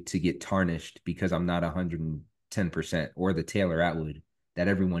continue to get tarnished because I'm not 110% or the Taylor Atwood that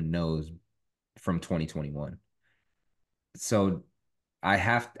everyone knows from 2021. So I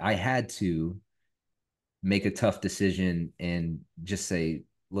had to make a tough decision and just say,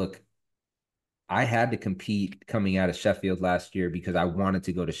 look, I had to compete coming out of Sheffield last year because I wanted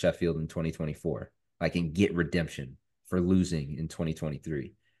to go to Sheffield in 2024, like and get redemption for losing in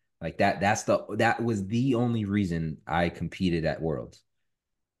 2023. Like that was the only reason I competed at Worlds.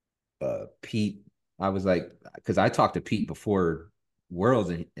 Pete, I was like, because I talked to Pete before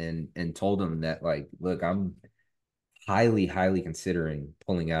Worlds and told him that like, look, I'm highly considering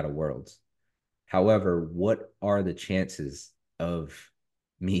pulling out of Worlds. However, what are the chances of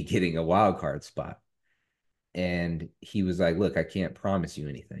me getting a wild card spot? And he was like, look, I can't promise you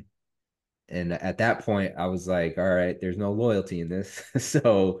anything. And at that point, I was like, all right, there's no loyalty in this.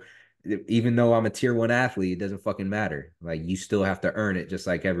 So even though I'm a tier one athlete, it doesn't fucking matter. Like, you still have to earn it just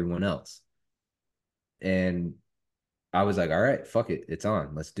like everyone else. And I was like, all right, fuck it. It's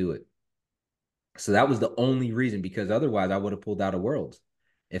on. Let's do it. So that was the only reason, because otherwise I would have pulled out of Worlds.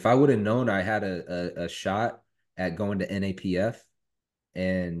 If I would have known I had a shot at going to NAPF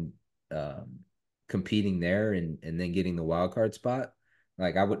and um, competing there and then getting the wild card spot,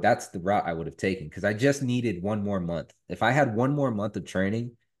 like that's the route I would have taken, because I just needed one more month. If I had one more month of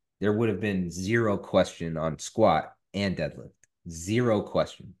training, there would have been zero question on squat and deadlift, zero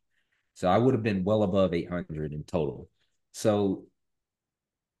question. So I would have been well above 800 in total. So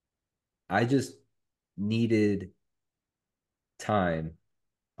I just needed time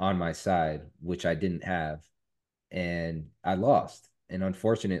on my side, which I didn't have, and I lost. And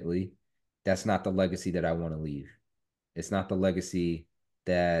unfortunately, that's not the legacy that I want to leave. It's not the legacy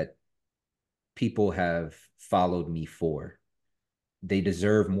that people have followed me for. They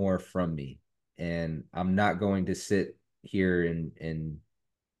deserve more from me. And I'm not going to sit here and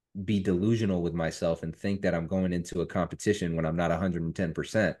be delusional with myself and think that I'm going into a competition when I'm not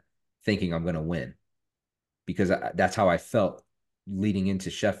 110% thinking I'm going to win, because that's how I felt leading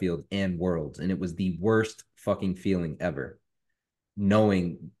into Sheffield and Worlds. And it was the worst fucking feeling ever,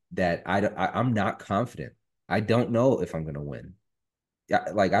 knowing that I'm not confident. I don't know if I'm going to win.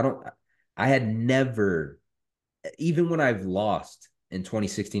 Like, I had never, even when I've lost in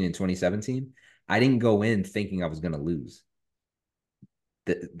 2016 and 2017, I didn't go in thinking I was going to lose.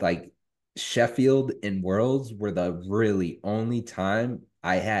 Like, Sheffield and Worlds were the really only time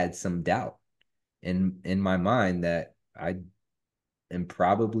I had some doubt in my mind that I am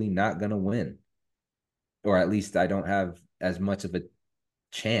probably not going to win, or at least I don't have as much of a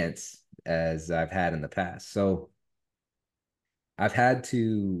chance as I've had in the past. So I've had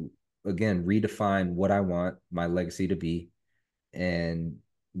to, again, redefine what I want my legacy to be, and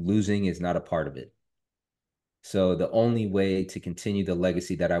losing is not a part of it. So the only way to continue the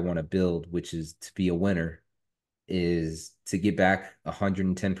legacy that I want to build, which is to be a winner, is to get back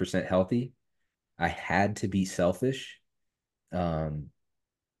 110% healthy. I had to be selfish, um,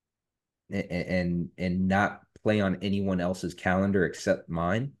 and not play on anyone else's calendar except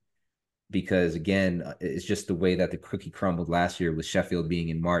mine, because again, it's just the way that the cookie crumbled last year, with Sheffield being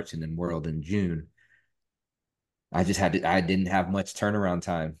in March and then World in June. I didn't have much turnaround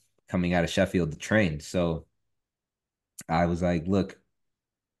time coming out of Sheffield to train. So I was like, look,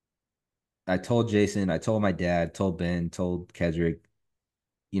 I told Jason, I told my dad, told Ben, told Kedrick,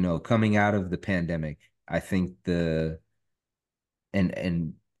 coming out of the pandemic, I think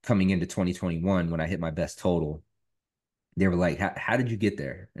and coming into 2021, when I hit my best total, they were like, how did you get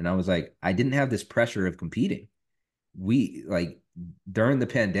there? And I was like, I didn't have this pressure of competing. We, like, during the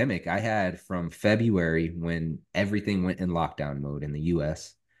pandemic, I had from February, when everything went in lockdown mode in the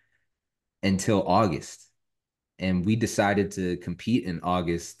US, until August. And we decided to compete in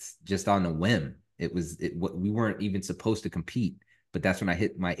August just on a whim. We weren't even supposed to compete, but that's when I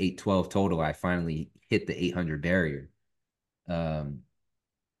hit my 812 total. I finally hit the 800 barrier. Um,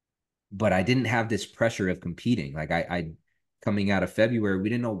 but I didn't have this pressure of competing. Like, I coming out of February, we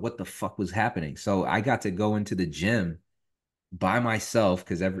didn't know what the fuck was happening. So I got to go into the gym by myself,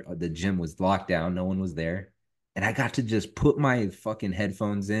 because the gym was locked down, no one was there, and I got to just put my fucking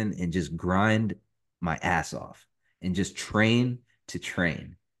headphones in and just grind my ass off and just train to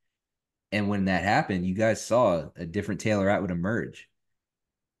train. And when that happened, you guys saw a different Taylor Atwood emerge.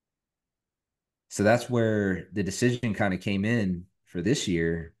 So that's where the decision kind of came in for this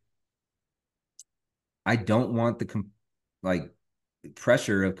year. I don't want like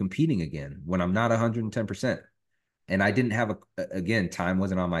pressure of competing again when I'm not 110%. And I didn't have again, time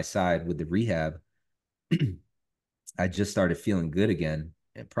wasn't on my side with the rehab. I just started feeling good again,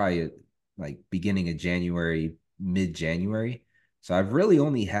 and probably like beginning of January, mid January. So I've really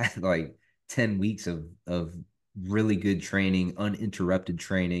only had like 10 weeks of really good training, uninterrupted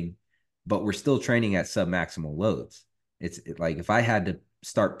training, but we're still training at sub-maximal loads. Like, if I had to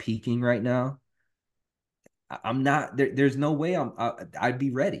start peaking right now, I'm not there. There's no way I'd be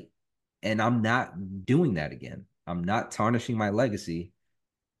ready. And I'm not doing that again. I'm not tarnishing my legacy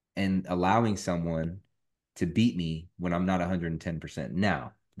and allowing someone to beat me when I'm not 110%.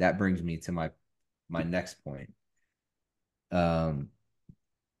 Now, that brings me to my next point. Um,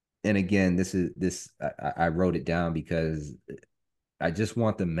 and again, I wrote it down because I just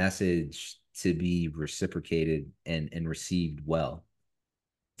want the message to be reciprocated and received well.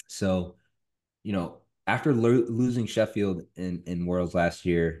 So after losing Sheffield in Worlds last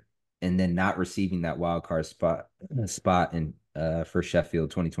year, and then not receiving that wild card spot in for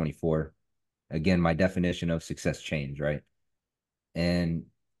Sheffield 2024. Again, my definition of success changed, right? And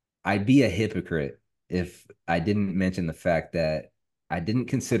I'd be a hypocrite if I didn't mention the fact that I didn't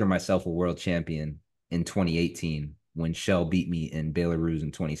consider myself a world champion in 2018 when Shell beat me in Belarus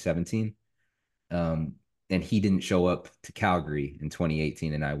in 2017. Um, and he didn't show up to Calgary in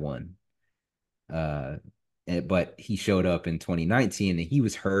 2018 and I won. Uh, but he showed up in 2019 and he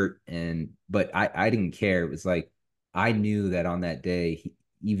was hurt. But I didn't care. It was like, I knew that on that day,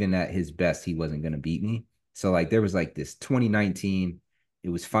 even at his best, he wasn't going to beat me. So like, there was like this 2019, it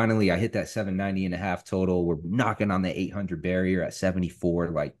was finally, I hit that 790 and a half total. We're knocking on the 800 barrier at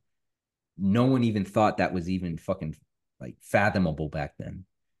 74. Like, no one even thought that was even fucking like fathomable back then.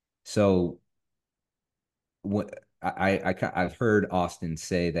 So what I've heard Austin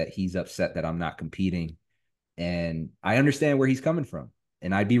say that he's upset that I'm not competing, and I understand where he's coming from.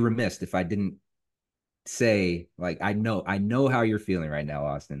 And I'd be remiss if I didn't say, like, I know how you're feeling right now,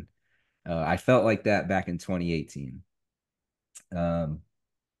 Austin. I felt like that back in 2018. Um,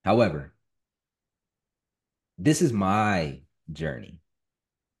 However, this is my journey,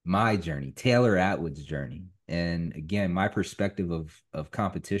 Taylor Atwood's journey, and again, my perspective of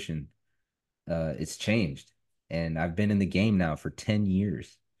competition, it's changed, and I've been in the game now for 10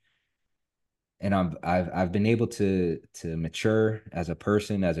 years, and I've been able to mature as a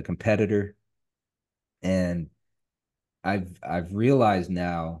person, as a competitor, and I've realized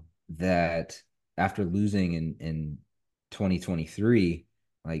now that after losing in 2023,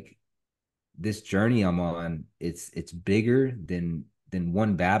 like, this journey I'm on, it's bigger than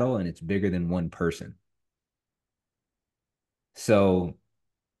one battle, and it's bigger than one person. So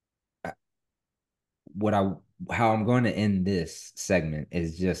what I how I'm going to end this segment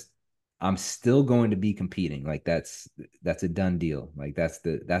is just, I'm still going to be competing. Like, that's a done deal. Like, that's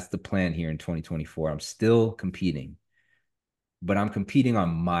the plan here in 2024. I'm still competing, but I'm competing on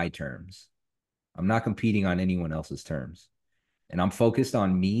my terms. I'm not competing on anyone else's terms. And I'm focused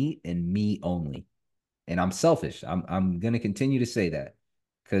on me and me only. And I'm selfish. I'm going to continue to say that,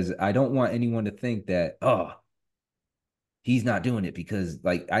 because I don't want anyone to think that, oh, he's not doing it because,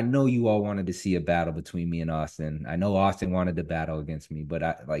 like, I know you all wanted to see a battle between me and Austin. I know Austin wanted to battle against me, but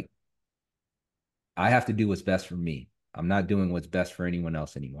I have to do what's best for me. I'm not doing what's best for anyone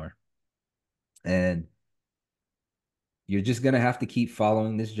else anymore. And you're just going to have to keep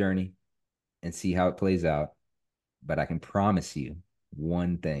following this journey and see how it plays out. But I can promise you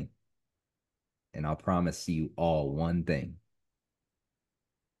one thing, and I'll promise you all one thing.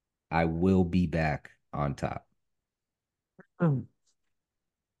 I will be back on top. Mm.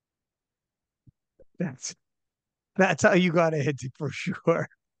 That's that's how you gotta hit it for sure.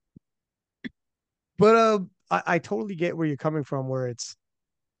 But I totally get where you're coming from, where it's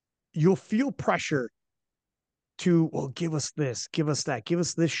you'll feel pressure to, well, give us this, give us that, give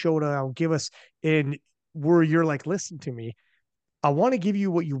us this showdown, give us, and where you're like, listen to me, I want to give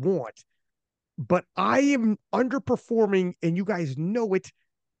you what you want, but I am underperforming, and you guys know it.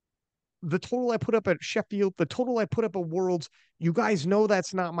 The total I put up at Sheffield, the total I put up at Worlds, you guys know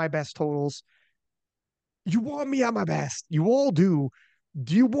that's not my best totals. You want me at my best. You all do.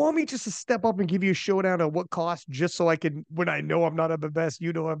 Do you want me just to step up and give you a showdown at what cost, just so I can, when I know I'm not at the best,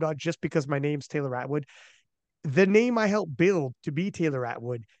 you know I'm not, just because my name's Taylor Atwood? The name I helped build to be Taylor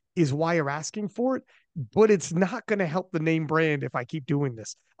Atwood is why you're asking for it, but it's not going to help the name brand if I keep doing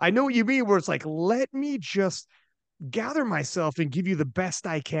this. I know what you mean, where it's like, let me just gather myself and give you the best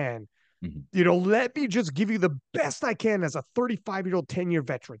I can. Mhm. Let me just give you the best I can as a 35-year-old 10-year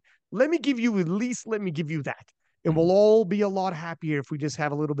veteran. Let me give you, at least let me give you that. And Mhm. we'll all be a lot happier if we just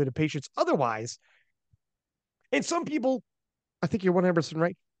have a little bit of patience. Otherwise, and some people, I think you're 100%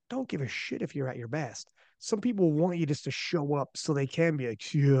 right, don't give a shit if you're at your best. Some people want you just to show up so they can be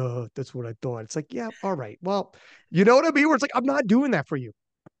like, yeah, that's what I thought. It's like, yeah, all right. Well, you know what I mean? Where it's like, I'm not doing that for you.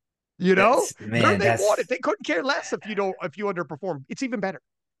 That's, man, They want it. that's They couldn't care less if you underperform. It's even better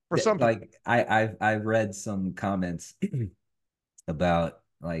for some people. like, I've read some comments about,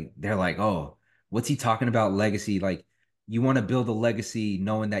 like, they're like, oh, what's he talking about legacy? Like, you want to build a legacy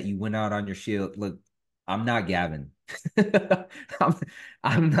knowing that you went out on your shield. Look, I'm not Gavin. I'm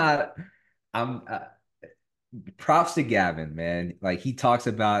I'm not I'm props to Gavin, man. Like, he talks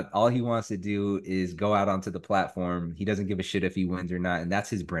about all he wants to do is go out onto the platform. He doesn't give a shit if he wins or not, and that's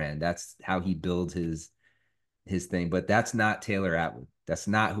his brand. That's how he builds his thing. But that's not Taylor Atwood. That's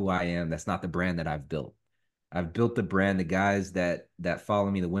not who I am. That's not the brand that I've built. I've built the brand, the guys that follow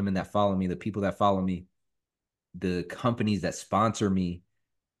me, the women that follow me, the people that follow me, the companies that sponsor me.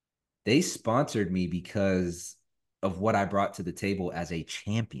 They sponsored me because of what I brought to the table as a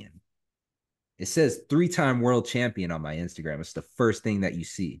champion. It says 3-time world champion on my Instagram. It's the first thing that you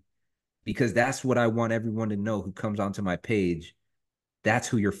see because that's what I want everyone to know who comes onto my page. That's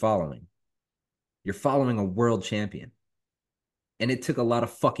who you're following. You're following a world champion. And it took a lot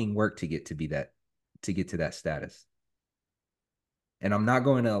of fucking work to get to that status. And I'm not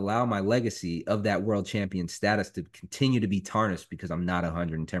going to allow my legacy of that world champion status to continue to be tarnished because I'm not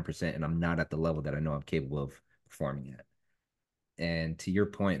 110% and I'm not at the level that I know I'm capable of performing at. And to your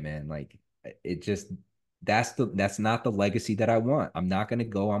point, man, like it just that's not the legacy that I want. I'm not going to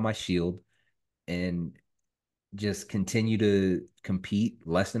go on my shield and just continue to compete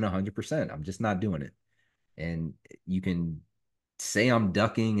less than 100%. I'm just not doing it. And you can say I'm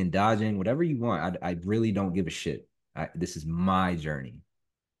ducking and dodging, whatever you want. I really don't give a shit. This is my journey.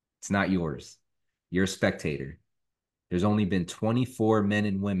 It's not yours. You're a spectator. There's only been 24 men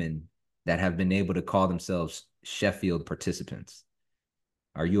and women that have been able to call themselves Sheffield participants.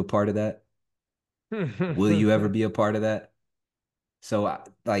 Are you a part of that? Will you ever be a part of that? So,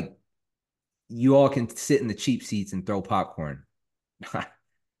 like, you all can sit in the cheap seats and throw popcorn.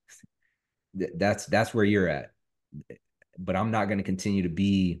 That's where you're at. But I'm not going to continue to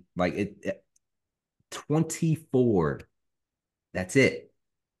be like it. 24. That's it.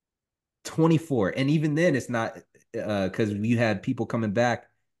 24. And even then, it's not because you had people coming back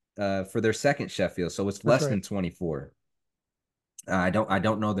for their second Sheffield, so it's That's less right. than 24. I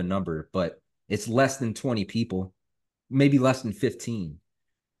don't know the number, but it's less than 20 people, maybe less than 15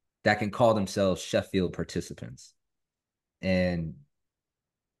 that can call themselves Sheffield participants. And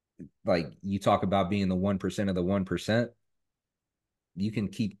like you talk about being the 1% of the 1%, you can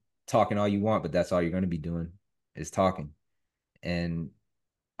keep talking all you want, but that's all you're going to be doing is talking. And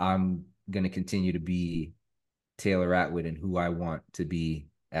I'm going to continue to be Taylor Atwood and who I want to be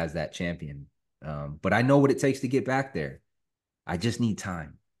as that champion. But I know what it takes to get back there. I just need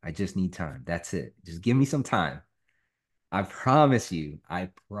time. I just need time. That's it. Just give me some time. I promise you,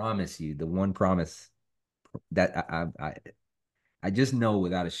 the one promise that I just know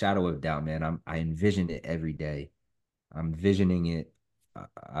without a shadow of doubt, man. I envision it every day. I'm visioning it.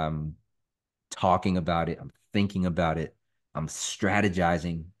 I'm talking about it. I'm thinking about it. I'm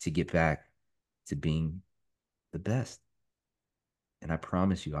strategizing to get back to being the best. And I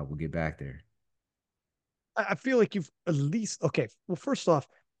promise you, I will get back there. I feel like you've at least okay. Well, first off,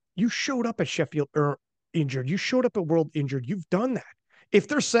 you showed up at Sheffield injured. You showed up at World injured. You've done that. If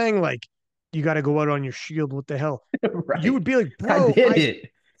they're saying like you got to go out on your shield, what the hell? You would Right. be like, I bro, did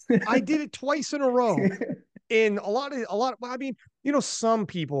I it. did it twice in a row. And I mean, some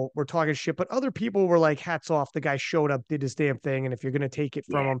people were talking shit, but other people were like, hats off. The guy showed up, did his damn thing. And if you're going to take it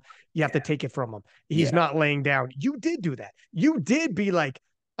from Yeah. him, you have to Yeah. take it from him. He's Yeah. not laying down. You did do that. You did be like,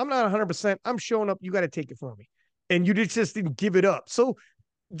 I'm not 100%. I'm showing up. You got to take it from me. And you just didn't give it up. So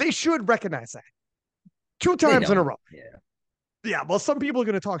they should recognize that two They times in a know. row. Yeah. Yeah. Well, some people are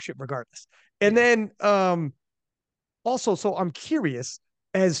going to talk shit regardless. And Yeah. then, also, so I'm curious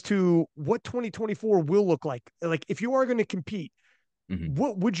as to what 2024 will look like. Like, if you are going to compete, Mm-hmm.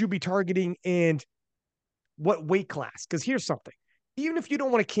 what would you be targeting and what weight class? Because here's something: even if you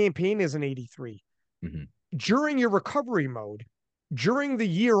don't want to campaign as an 83, Mm-hmm. during your recovery mode, during the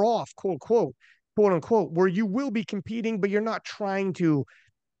year off, quote unquote, where you will be competing, but you're not trying to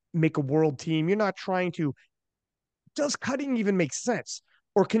make a world team, you're not trying to. Does cutting even make sense?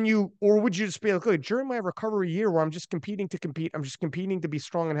 Or can you, or would you just be like, okay, during my recovery year where I'm just competing to compete, I'm just competing to be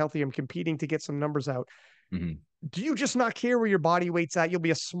strong and healthy, I'm competing to get some numbers out. Mm-hmm. Do you just not care where your body weight's at? You'll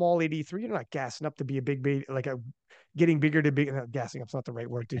be a small 83. You're not gassing up to be a big baby, like a getting bigger to big. Gassing up's not the right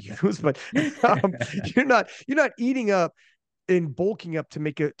word to use, but you're not eating up and bulking up to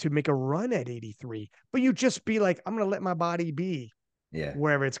make a run at 83. But you just be like, I'm gonna let my body be Yeah.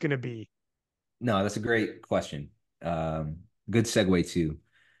 wherever it's gonna be. No, that's a great question. Um, Good segue too.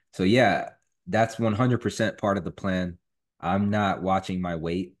 So yeah, that's 100% part of the plan. I'm not watching my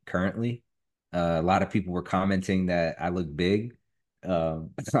weight currently. A lot of people were commenting that I look big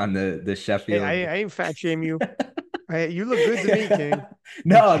on the Hey, Sheffield. I ain't fat shame you. You look good to me, King.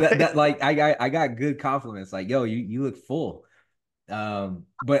 No, Okay. that like I got good compliments. Like, yo, you look full.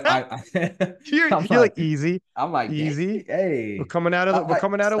 But I'm You're like like easy, I'm like, dang, easy. We're hey, coming out of the stop we're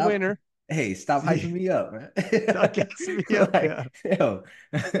coming out of stop winter. hey, stop See, hyping me up, man. stop gassing me up. Like, Yeah. yo.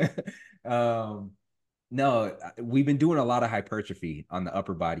 um no, we've been doing a lot of hypertrophy on the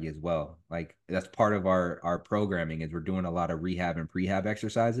upper body as well. Like that's part of our programming is we're doing a lot of rehab and prehab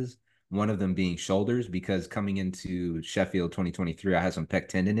exercises. One of them being shoulders because coming into Sheffield 2023, I had some pec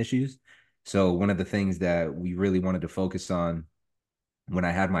tendon issues. So one of the things that we really wanted to focus on when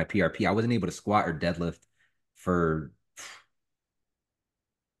I had my PRP, I wasn't able to squat or deadlift for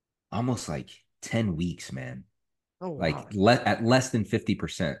almost like 10 weeks, man. Oh Like wow. at less than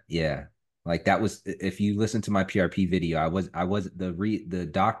 50%. Yeah. Like that was, if you listen to my PRP video, the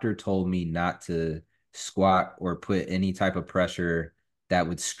doctor told me not to squat or put any type of pressure that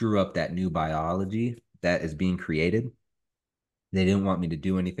would screw up that new biology that is being created. They didn't want me to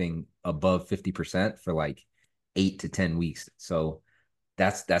do anything above 50% for like 8 to 10 weeks. So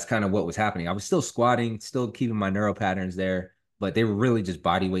that's kind of what was happening. I was still squatting, still keeping my neural patterns there, but they were really just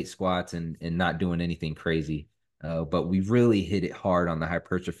body weight squats and not doing anything crazy. But we really hit it hard on the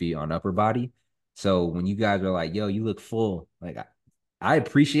hypertrophy on upper body. So when you guys are like, "Yo, you look full," like I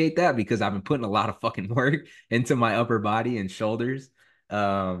appreciate that because I've been putting a lot of fucking work into my upper body and shoulders.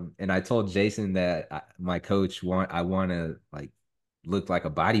 And I told Jason that my coach I want to like look like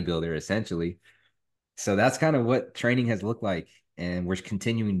a bodybuilder essentially. So that's kind of what training has looked like, and we're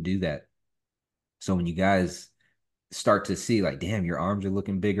continuing to do that. So when you guys start to see like, damn, your arms are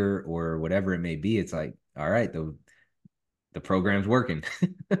looking bigger or whatever it may be, it's like, all right, the program's working.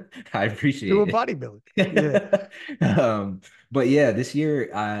 I Do a appreciate bodybuilding. Yeah. it. But yeah, this year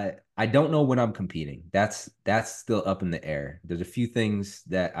I don't know when I'm competing. That's still up in the air. There's a few things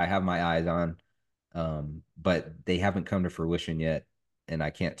that I have my eyes on, but they haven't come to fruition yet, and I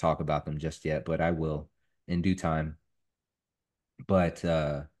can't talk about them just yet, but I will in due time. But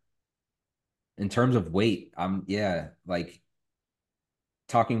in terms of weight, I'm yeah, like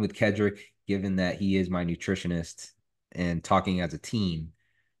talking with Kedrick, given that he is my nutritionist and talking as a team,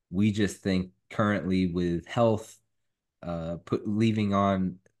 we just think currently with health, leaving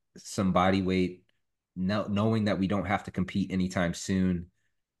on some body weight, knowing that we don't have to compete anytime soon.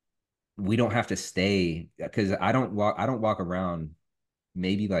 We don't have to stay because I don't walk around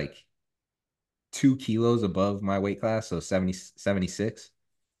maybe like 2 kilos above my weight class, so 76.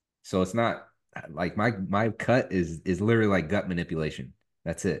 So it's not like my cut is literally like gut manipulation.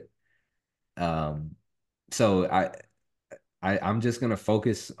 That's it. Um, so I'm just gonna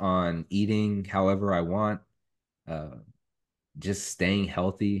focus on eating however I want, uh, just staying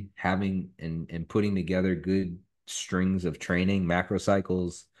healthy, having and putting together good strings of training, macro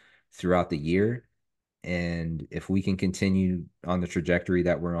cycles throughout the year. And if we can continue on the trajectory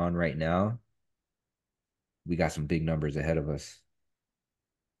that we're on right now, we got some big numbers ahead of us.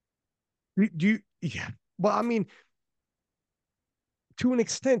 Do you, yeah. Well, I mean, to an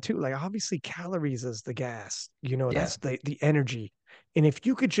extent too, like obviously calories is the gas, Yeah. that's the energy. And if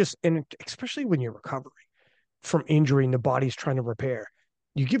you could just, and especially when you're recovering from injury and the body's trying to repair,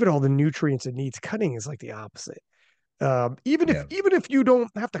 you give it all the nutrients it needs. Cutting is like the opposite. Even if Yeah. even if you don't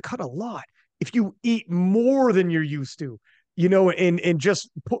have to cut a lot, if you eat more than you're used to, and just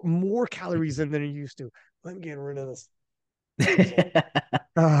put more calories in than you're used to. Let me get rid of this asshole.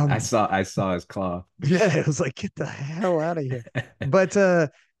 I Um, saw I saw his claw. yeah, it was like, get the hell out of here. But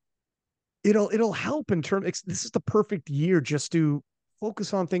it'll help in terms. This is the perfect year just to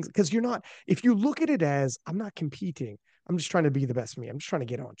focus on things because you're not. If you look at it as I'm not competing, I'm just trying to be the best me. I'm just trying to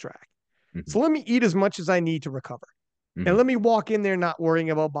get on track. Mhm, So let me eat as much as I need to recover. And mhm. let me walk in there not worrying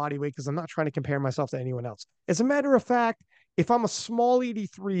about body weight because I'm not trying to compare myself to anyone else. As a matter of fact, if I'm a small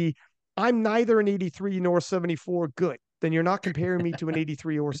 83, I'm neither an 83 nor 74 good. Then you're not comparing me to an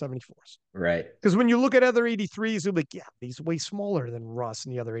 83 or 74s. Right. Because when you look at other 83s, you'll be like, yeah, he's way smaller than Russ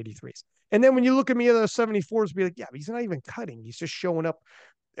and the other 83s. And then when you look at me, other 74s, be like, yeah, but he's not even cutting. He's just showing up,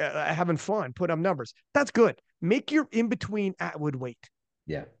 having fun, put up numbers. That's good. Make your in between Atwood weight.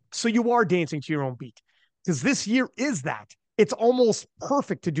 Yeah. So you are dancing to your own beat. Because this year is that. It's almost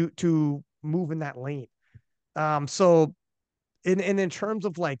perfect to move in that lane. So and in terms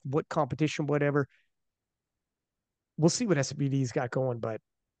of like what competition, whatever, we'll see what SBD's got going, but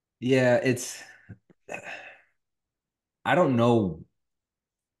Yeah, it's I don't know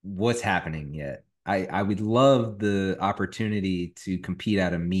what's happening yet. I would love the opportunity to compete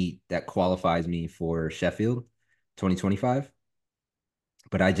at a meet that qualifies me for Sheffield 2025,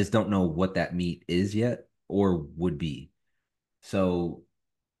 but I just don't know what that meet is yet or would be. So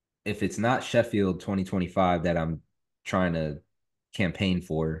if it's not Sheffield 2025 that I'm trying to campaign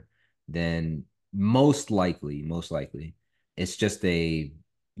for, then most likely, it's just a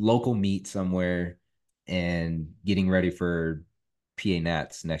local meet somewhere and getting ready for PA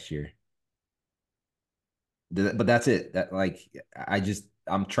Nats next year. But that's it. That like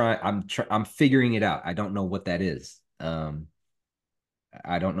I'm figuring it out. I don't know what that is.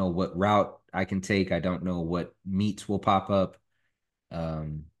 I don't know what route I can take. I don't know what meets will pop up.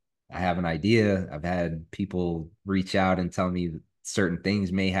 Um, I have an idea. I've had people reach out and tell me certain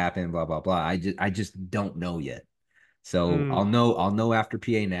things may happen, blah, blah, blah. I just don't know yet. So Mm. I'll know after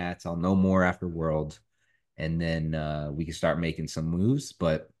PA Nats, I'll know more after World, and then we can start making some moves.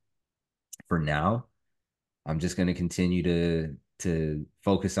 But for now, I'm just gonna continue to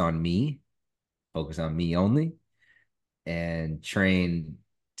focus on me only, and train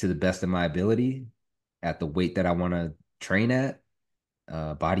to the best of my ability at the weight that I want to train at,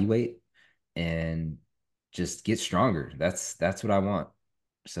 body weight, and just get stronger. That's what I want.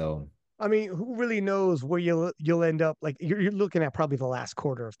 So I mean, who really knows where you'll end up? Like you're looking at probably the last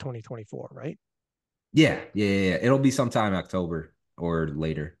quarter of 2024, right? yeah. It'll be sometime October or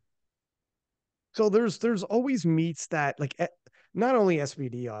later. So there's always meets that like not only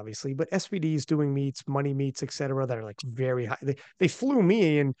SBD obviously, but SBD is doing meets, money meets, etc. that are like very high. They flew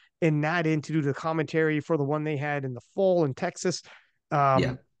me and Nat in to do the commentary for the one they had in the fall in Texas.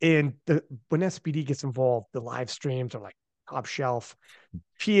 Yeah. And when SBD gets involved, the live streams are like top shelf.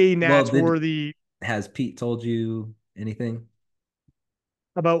 PA Well, Nats did worthy has Pete told you anything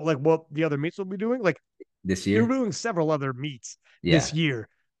about like what the other meets will be doing. Like this you're year? doing several other meets this Yeah. year.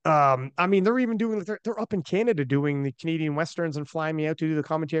 I mean, they're even doing they're up in Canada doing the Canadian Westerns and flying me out to do the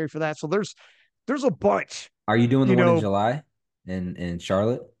commentary for that. So there's a bunch, Are you doing the you one in know, July in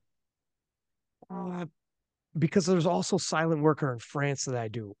Charlotte? uh, because there's also Silent Worker in France that I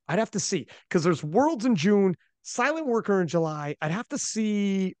do. I'd have to see because there's Worlds in June, Silent Worker in July. I'd have to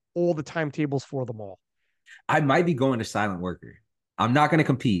see all the timetables for them all. I might be going to Silent Worker. I'm not going to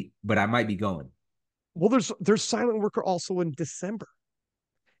compete, but I might be going. Well, there's Silent Worker also in December,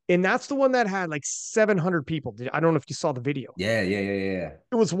 and that's the one that had like 700 people. I don't know if you saw the video. Yeah.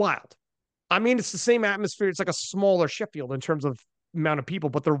 It was wild. I mean, it's the same atmosphere. It's like a smaller Sheffield in terms of amount of people,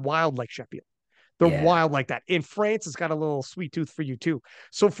 but they're wild like Sheffield. They're Yeah. wild like that. In France, it's got a little sweet tooth for you too.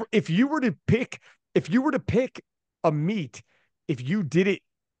 So if you were to pick a meet, if you did it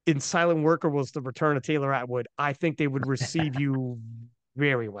in Silent Worker was the return of Taylor Atwood, I think they would receive you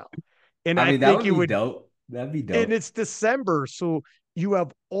very well. And I I mean, that think would it be would, dope. That'd be and dope. it's December, so you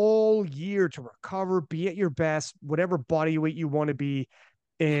have all year to recover, be at your best, whatever body weight you want to be.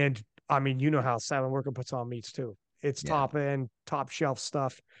 And I mean, you know how Silent Worker puts on meets too. It's Yeah. top end, top shelf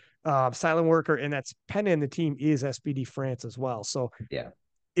stuff. Silent Worker, and that's Penna and the team is SBD France as well. So Yeah.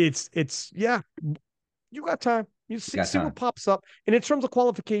 it's yeah, you got time. You You see got see what time. pops up. And in terms of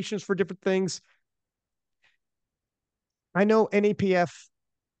qualifications for different things, I know NAPF.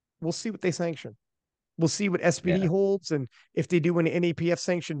 We'll see what they sanction. We'll see what SBD Yeah. holds and if they do any NAPF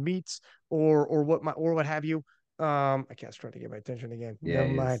sanctioned meets or what have you. I can't try to get my attention again. Yeah, Never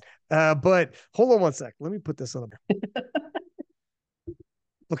he mind. is. But hold on one sec. Let me put this on.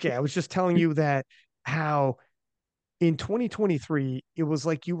 Okay, I was just telling you that how in 2023 it was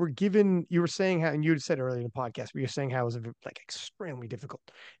like you were saying how and you said earlier in the podcast, but you're saying how it was like extremely difficult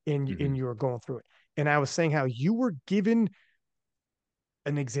and Hmm. you were going through it. And I was saying how you were given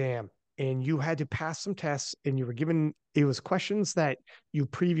an exam and you had to pass some tests and you were given it was questions that you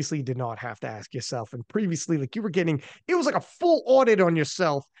previously did not have to ask yourself and previously like you were getting it was like a full audit on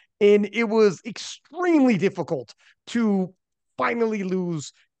yourself and it was extremely difficult to finally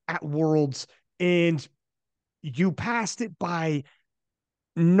lose at worlds and you passed it by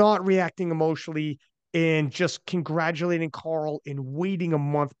not reacting emotionally and just congratulating Carl and waiting a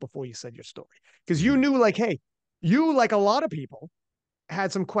month before you said your story because you Hmm. knew like hey you like a lot of people had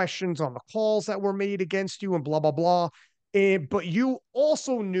some questions on the calls that were made against you and blah blah blah. But you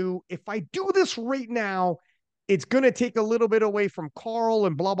also knew if I do this right now, it's going to take a little bit away from Carl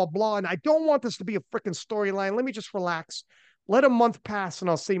and blah blah blah. And I don't want this to be a freaking storyline. Let me just relax. Let a month pass and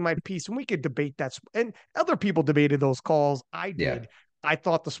I'll say my piece and we could debate that. And other people debated those calls. I Yeah. did. I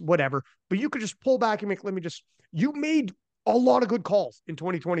thought this, whatever. But you could just pull back and make, let me just, you made a lot of good calls in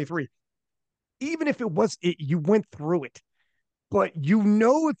 2023. Even if it was, you went through it but you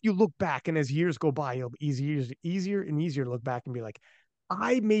know, if you look back and as years go by, it'll be easier and easier to look back and be like,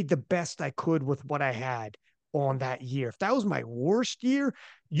 I made the best I could with what I had on that year. If that was my worst year,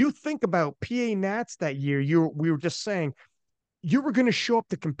 you think about PA Nats that year. We were just saying you were going to show up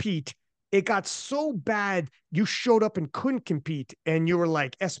to compete. It got so bad you showed up and couldn't compete, and you were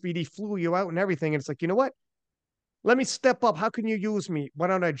like SBD flew you out and everything. And it's like, you know what? Let me step up. How can you use me? Why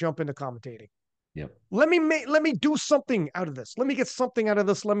don't I jump into commentating? Yep. Let me do something out of this. Let me get something out of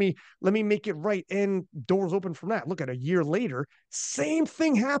this. Let me make it right. And doors open from that. Look at a year later, same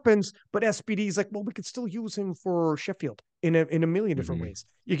thing happens, but SPD is like, well, we could still use him for Sheffield in a million different Hmm. ways.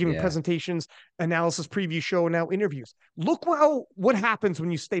 You give him Yeah. presentations, analysis, preview show, and now interviews. Look what happens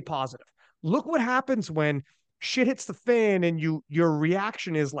when you stay positive. Look what happens when shit hits the fan and your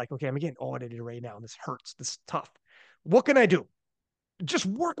reaction is like, okay, I'm getting audited right now. And this hurts. This is tough. What can I do? just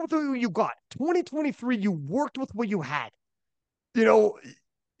work with what you got. 2023, you worked with what you had. You know,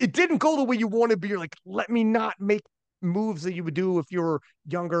 it didn't go the way you wanted, but you're like, let me not make moves that you would do if you're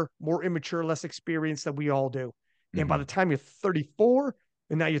younger, more immature, less experienced than we all do. And by the Mm-hmm. time you're 34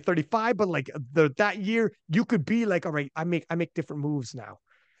 and now you're 35, but like that year, you could be like, all right, I make different moves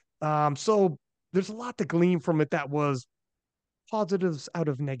now. So there's a lot to glean from it that was positives out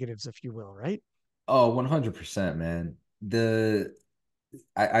of negatives, if you will, right? Oh, 100%, man.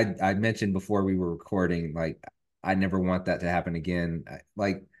 I mentioned before we were recording, like I never want that to happen again.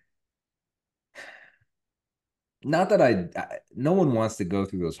 Like not that no one wants to go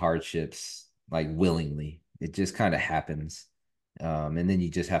through those hardships like willingly. It just kind of happens. And then you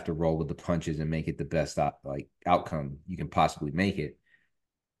just have to roll with the punches and make it the best outcome you can possibly make it.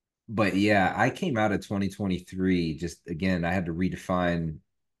 But yeah, I came out of 2023 just again, I had to redefine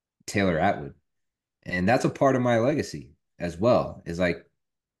Taylor Atwood. And that's a part of my legacy as well. Is like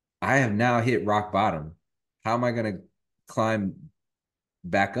I have now hit rock bottom. How am I going to climb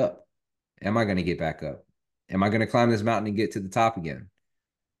back up? Am I going to get back up? Am I going to climb this mountain and get to the top again?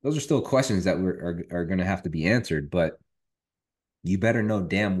 Those are still questions that are going to have to be answered. But you better know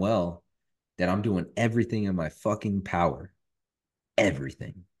damn well that I'm doing everything in my fucking power,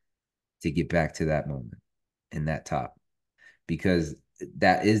 everything to get back to that moment and that top, because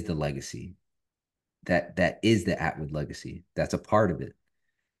that is the legacy. That is the Atwood legacy. That's a part of it.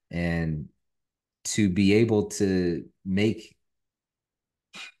 And to be able to make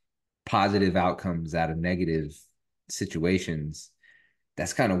positive outcomes out of negative situations,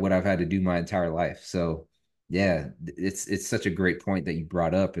 that's kind of what I've had to do my entire life. So yeah, it's such a great point that you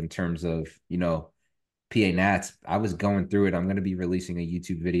brought up in terms of, PA Nats. I was going through it. I'm going to be releasing a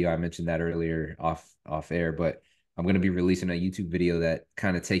YouTube video. I mentioned that earlier off air, but I'm going to be releasing a YouTube video that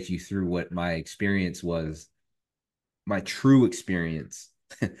kind of takes you through what my experience was, my true experience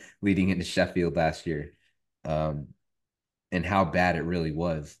leading into Sheffield last year, um, and how bad it really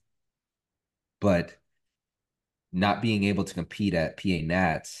was. But not being able to compete at PA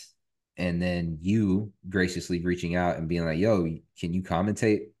Nats, and then you graciously reaching out and being like, yo, can you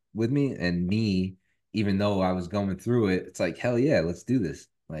commentate with me? And me, even though I was going through it, it's like, hell yeah, let's do this.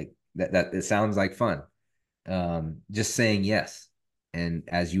 Like that it sounds like fun. Just saying yes. And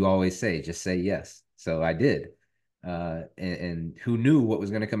as you always say, just say yes. So I did. And who knew what was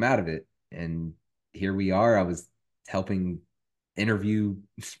going to come out of it? And here we are. I was helping interview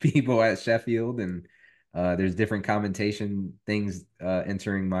people at Sheffield, and there's different commentation things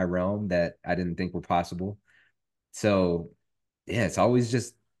entering my realm that I didn't think were possible. So yeah, it's always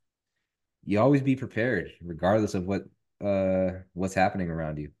just you always be prepared, regardless of what's happening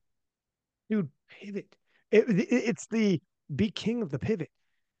around you. Dude, pivot. It's the be king of the pivot.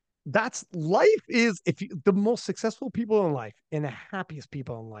 That's life is if you, the most successful people in life and the happiest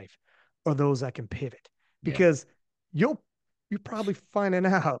people in life are those that can pivot Yeah. because you'll you probably finding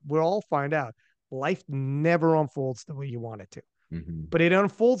out we'll all find out life never unfolds the way you want it to, Mm-hmm. but it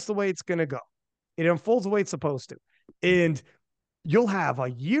unfolds the way it's going to go. It unfolds the way it's supposed to, and you'll have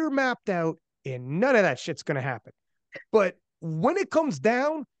a year mapped out and none of that shit's going to happen. But when it comes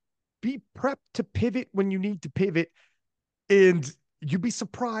down, be prepped to pivot when you need to pivot, and you'd be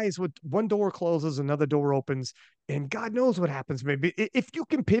surprised when one door closes, another door opens, and God knows what happens. Maybe if you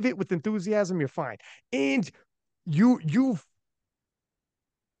can pivot with enthusiasm, you're fine. And you've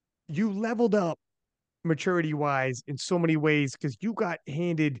you leveled up maturity wise in so many ways because you got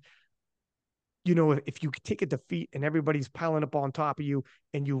handed, if you take a defeat and everybody's piling up on top of you,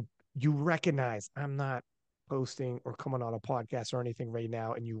 and you recognize I'm not posting or coming on a podcast or anything right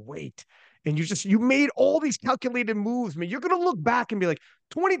now, and you wait, and you made all these calculated moves, man. You're gonna look back and be like,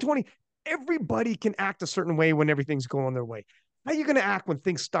 2020, everybody can act a certain way when everything's going their way. How are you gonna act when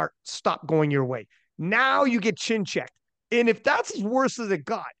things stop going your way? Now you get chin checked. And if that's as worse as it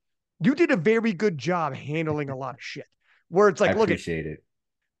got, you did a very good job handling a lot of shit. Where it's I like, look at, appreciate it.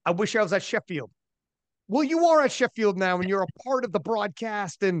 I wish I was at Sheffield. Well, you are at Sheffield now and you're a part of the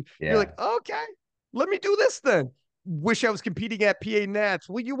broadcast, and you're like, Yeah. okay, let me do this then. Wish I was competing at PA Nats.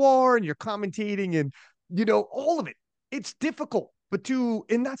 Well, you are, and you're commentating, and all of it. It's difficult, but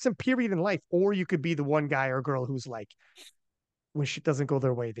and that's a period in life. Or you could be the one guy or girl who's like, when shit doesn't go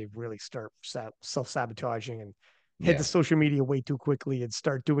their way, they really start self-sabotaging and head to Yeah. social media way too quickly and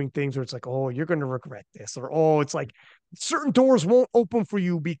start doing things where it's like, oh, you're going to regret this. Or, oh, it's like certain doors won't open for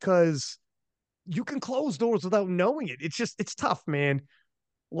you because you can close doors without knowing it. It's tough, man.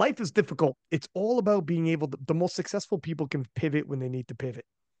 Life is difficult. It's all about being able to, the most successful people can pivot when they need to pivot.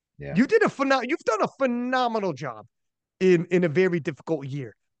 Yeah. You've done a phenomenal job in a very difficult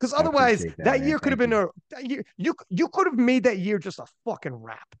year. Because I otherwise, appreciate that, that man. year could have Thank been you. a that year. You could have made that year just a fucking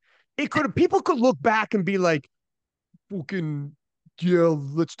rap. It could have. People could look back and be like, "Fucking yeah,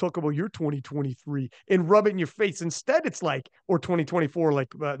 let's talk about your 2023," and rub it in your face. Instead, it's like, or 2024, like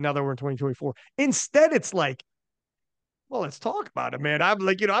now that we're in 2024. Instead, it's like, well, let's talk about it, man. I'm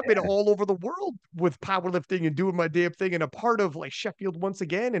like, I've been Yeah, all over the world with powerlifting and doing my damn thing, and a part of like Sheffield once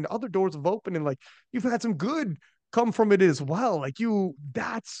again, and other doors have opened, and like you've had some good come from it as well. Like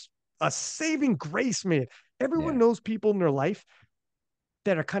that's a saving grace, man. Everyone yeah, knows people in their life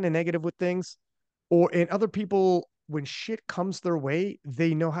that are kind of negative with things, and other people, when shit comes their way,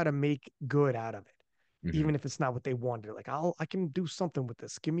 they know how to make good out of it, hmm even if it's not what they wanted. Like, I can do something with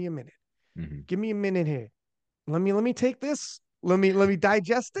this. Give me a minute. hmm Give me a minute here. Let me take this. Let me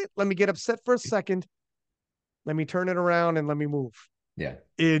digest it. Let me get upset for a second. Let me turn it around and let me move. yeah,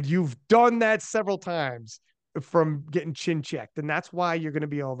 And you've done that several times from getting chin checked. And that's why you're going to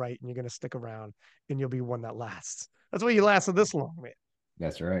be all right and you're going to stick around and you'll be one that lasts. That's why you lasted this long, man.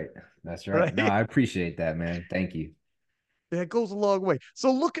 that's right. That's right. No, Right? I appreciate that, man. Thank you. It goes a long way.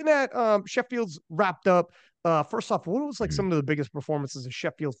 So looking at Sheffield's wrapped up, first off, what was like Mhm. some of the biggest performances of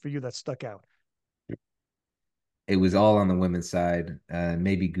Sheffield for you that stuck out? It was all on the women's side.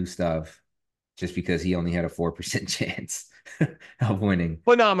 Maybe Gustav, just because he only had a 4% chance of winning.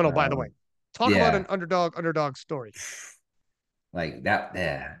 Phenomenal, by the way. Um, Talk about an yeah, underdog story. like that.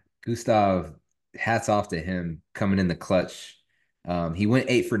 Yeah, Gustav. Hats off to him coming in the clutch. He went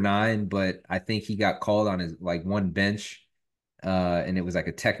 8 for 9, but I think he got called on his like one bench, and it was like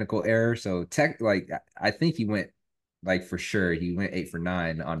a technical error. So I think he went like for sure he went 8 for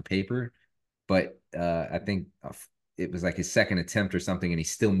 9 on paper, but I think it was like his second attempt or something, and he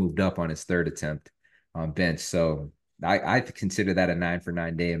still moved up on his third attempt on bench. So I consider that a 9 for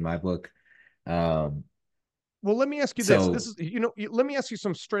 9 day in my book. Um, Well, let me ask you this. This so is, let me ask you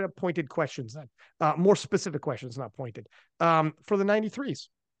some straight up pointed questions then, more specific questions, not pointed. For the 93s,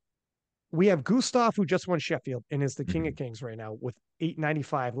 we have Gustav, who just won Sheffield and is the king of mhm, kings right now with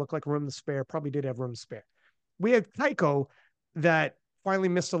 895. Looked like room to spare. Probably did have room to spare. We have Tycho that finally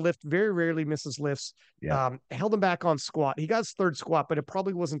missed a lift, very rarely misses lifts. yeah, Held him back on squat. He got his third squat, but it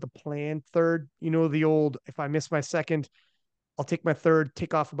probably wasn't the planned third. The old, if I miss my second, I'll take my third,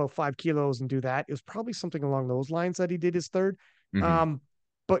 take off about 5 kilos and do that. It was probably something along those lines that he did his third. mhm, Um,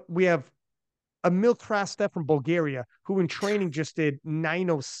 but we have Emil Krastev from Bulgaria, who in training just did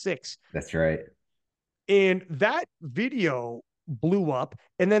 906. that's right. And that video blew up.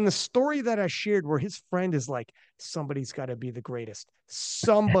 And then the story that I shared where his friend is like, somebody's got to be the greatest.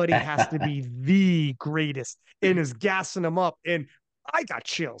 Somebody has to be the greatest, and is gassing him up. And I got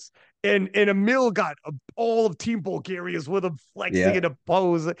chills. And Emil got all of Team Bulgaria's with him flexing Yeah, in a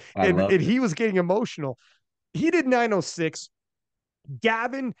pose. I And loved it. he was getting emotional. He did 906.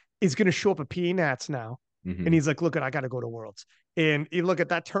 Gavin is going to show up at PA Nats now. And Hmm he's like, look, I got to go to Worlds. And you look at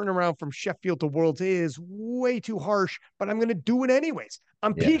that turnaround from Sheffield to Worlds is way too harsh, but I'm going to do it anyways.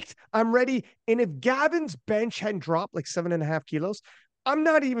 I'm Yeah, peaked. I'm ready. And if Gavin's bench hadn't dropped like 7.5 kilos, I'm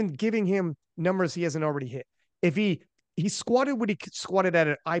not even giving him numbers he hasn't already hit. If he squatted what he squatted at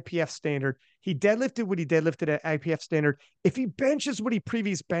an IPF standard, he deadlifted what he deadlifted at IPF standard. If he benches what he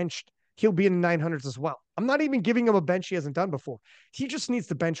previous benched, he'll be in the 900s as well. I'm not even giving him a bench he hasn't done before. He just needs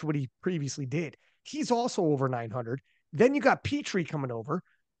to bench what he previously did. He's also over 900. Then you got Petrie coming over.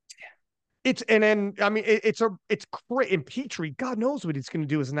 And then I mean it's great. And Petrie, God knows what he's going to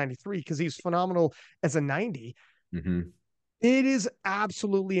do as a 93 because he's phenomenal as a 90. hmm It is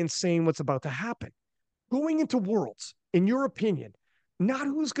absolutely insane what's about to happen. Going into Worlds, in your opinion, not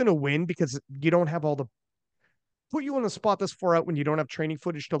who's going to win because you don't have all the put you on the spot this far out when you don't have training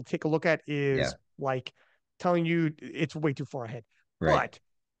footage to take a look at yeah, is like telling you it's way too far ahead. right. But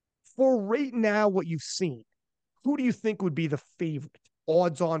for right now, what you've seen, who do you think would be the favorite,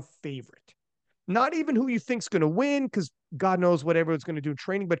 odds on favorite? Not even who you think's going to win, because God knows what everyone's going to do in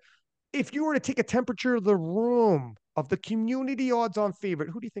training. But if you were to take a temperature of the room of the community odds on favorite,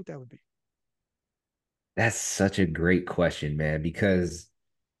 who do you think that would be? That's such a great question, man, because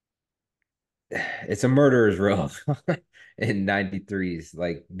it's a murderer's row in 93s,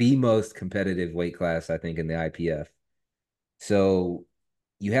 like the most competitive weight class, I think, in the IPF. So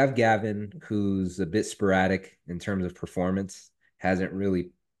you have Gavin, who's a bit sporadic in terms of performance, hasn't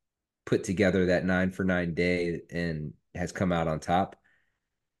really put together that 9 for 9 day and has come out on top.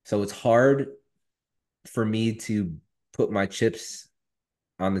 So it's hard for me to put my chips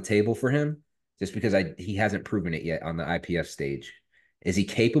on the table for him just because he hasn't proven it yet on the IPF stage. Is he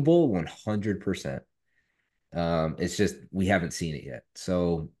capable? 100%. It's just we haven't seen it yet.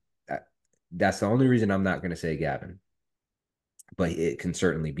 So that's the only reason I'm not going to say Gavin. but it can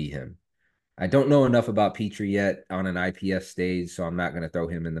certainly be him. I don't know enough about Petrie yet on an IPF stage, so I'm not going to throw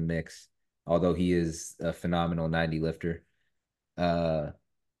him in the mix, although he is a phenomenal 90 lifter. Uh,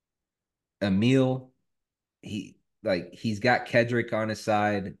 Emil, he's got Kedrick on his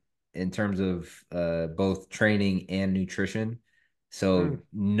side in terms of both training and nutrition. So Mm,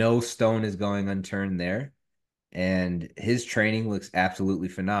 no stone is going unturned there. And his training looks absolutely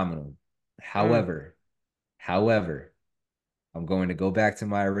phenomenal. mm. However, I'm going to go back to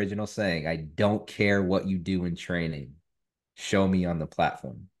my original saying. I don't care what you do in training. Show me on the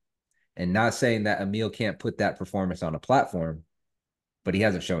platform. And not saying that Emil can't put that performance on a platform, but he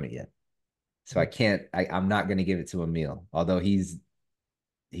hasn't shown it yet. So I Mm. can't, I'm not going to give it to Emil, although he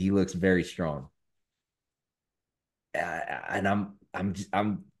looks very strong. And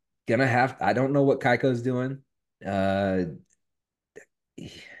I'm gonna have, I don't know what Kaiko's doing. Uh,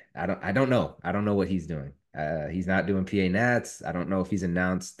 I don't know what he's doing. He's not doing PA Nats. I don't know if he's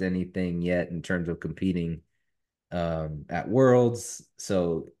announced anything yet in terms of competing at Worlds.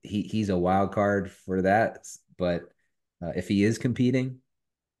 So he's a wild card for that. But if he is competing,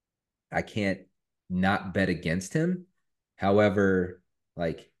 I can't not bet against him. However,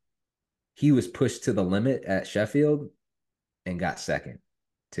 like he was pushed to the limit at Sheffield and got second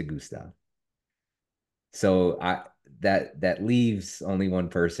to Gustav. So that leaves only one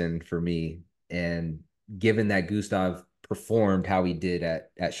person for me. And given that Gustav performed how he did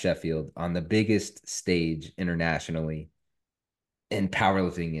at Sheffield on the biggest stage internationally in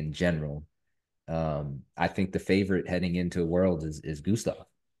powerlifting in general, I think the favorite heading into Worlds is Gustav.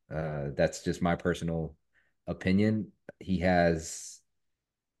 That's just my personal opinion. He has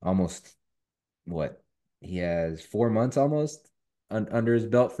almost what he has 4 months almost under his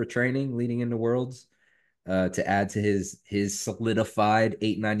belt for training leading into Worlds to add to his solidified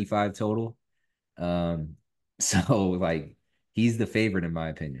 895 total. Um, so like he's the favorite in my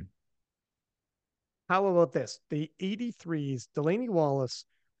opinion. How about this? The 83s, Delaney Wallace,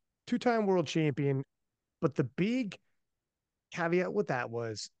 two-time world champion, but the big caveat with that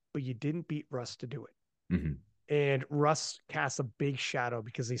was, but you didn't beat Russ to do it. Mm-hmm. And Russ casts a big shadow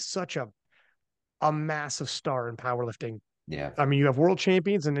because he's such a massive star in powerlifting. Yeah, I mean, you have world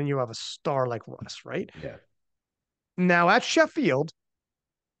champions and then you have a star like Russ, right? yeah. Now at Sheffield,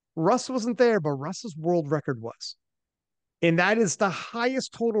 Russ wasn't there, but Russ's world record was. And that is the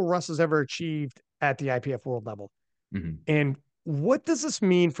highest total Russ has ever achieved at the IPF world level. Mm-hmm. And what does this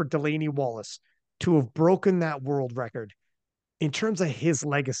mean for Delaney Wallace to have broken that world record in terms of his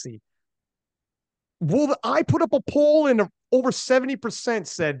legacy? Well, I put up a poll and over 70%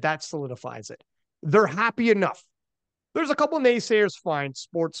 said that solidifies it. They're happy enough. There's a couple of naysayers, fine.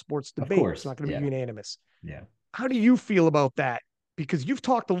 Sports Of debate. It's course. not going to be Yeah. unanimous. Yeah. How do you feel about that? Because you've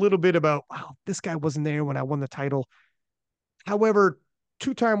talked a little bit about, wow, this guy wasn't there when I won the title. However,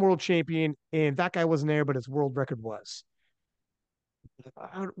 two-time world champion, and that guy wasn't there, but his world record was.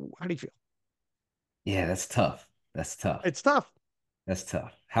 How do you feel? Yeah, that's tough. That's tough. It's tough. That's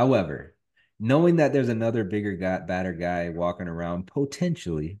tough. However, knowing that there's another bigger guy, badder guy walking around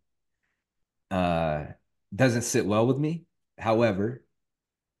potentially uh doesn't sit well with me. However,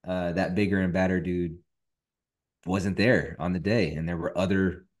 that bigger and badder dude wasn't there on the day, and there were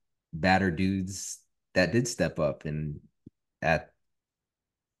other badder dudes that did step up, and at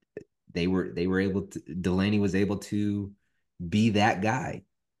they were able to. Delaney was able to be that guy,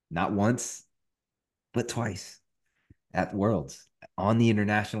 not once but twice at Worlds on the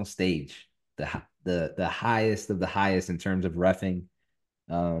international stage, the highest of the highest in terms of reffing,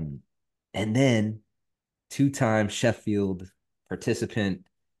 um, and then two-time Sheffield participant,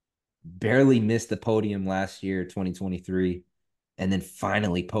 barely missed the podium last year, 2023, and then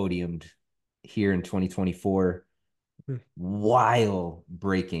finally podiumed here in 2024 while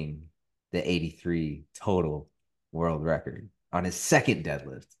breaking the 83 total world record on his second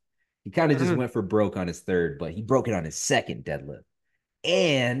deadlift. He kind of just Mm-hmm. went for broke on his third, but he broke it on his second deadlift.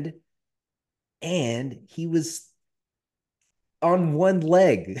 And he was on one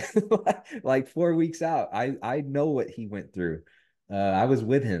leg like 4 weeks out. I know what he went through. I was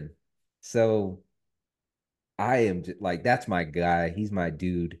with him. So I am just, like, that's my guy. He's my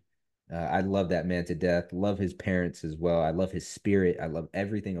dude. I love that man to death. Love his parents as well. I love his spirit. I love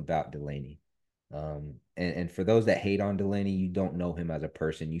everything about Delaney. And for those that hate on Delaney, you don't know him as a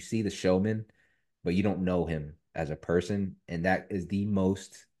person. You see the showman, but you don't know him as a person. And that is the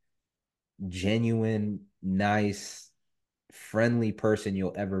most genuine, nice, friendly person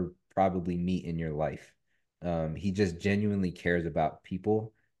you'll ever probably meet in your life. He just genuinely cares about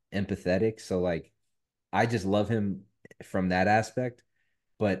people, empathetic. So like I just love him from that aspect.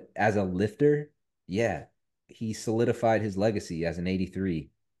 But as a lifter, yeah, he solidified his legacy as an 83.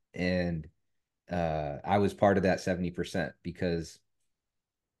 And I was part of that 70% because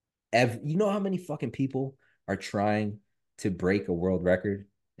you know how many fucking people are trying to break a world record,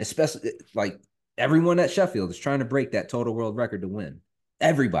 especially like everyone at Sheffield is trying to break that total world record to win.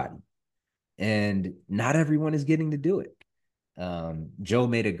 Everybody, and not everyone is getting to do it. Joe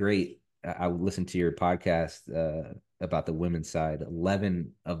made a great. I would listen to your podcast about the women's side.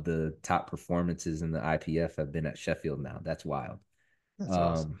 11 of the top performances in the IPF have been at Sheffield now. That's wild. That's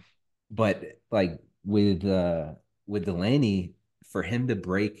awesome. Um, but like with Delaney, for him to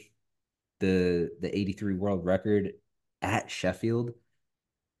break the 83 world record at Sheffield,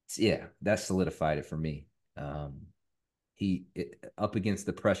 yeah, that solidified it for me. Up against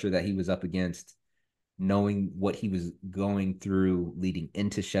the pressure that he was up against, knowing what he was going through leading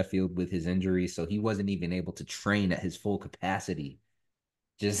into Sheffield with his injury, so he wasn't even able to train at his full capacity.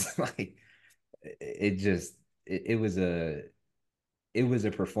 Just like it just it was a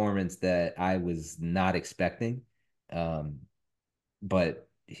performance that I was not expecting. Um, but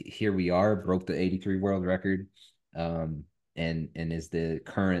here we are, broke the 83 world record, and is the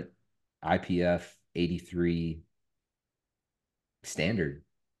current IPF 83 standard.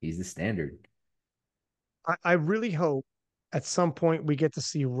 He's the standard. I really hope at some point we get to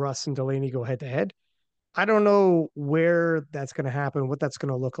see Russ and Delaney go head to head. I don't know where that's going to happen, what that's going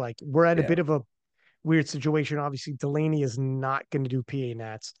to look like. We're at a Yeah. bit of a weird situation. Obviously, Delaney is not going to do PA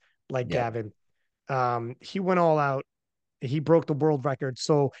Nats like Yep. Gavin. He went all out. He broke the world record.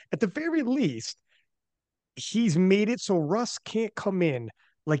 So at the very least, he's made it so Russ can't come in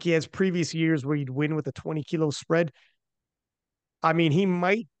like he has previous years where he'd win with a 20-kilo spread. I mean, he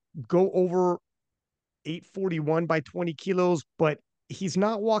might go over 841 by 20 kilos, but he's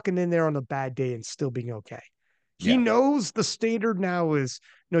not walking in there on a bad day and still being okay. He Yeah. knows the standard now is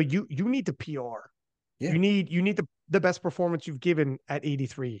no, you need the PR. Yeah. You need the best performance you've given at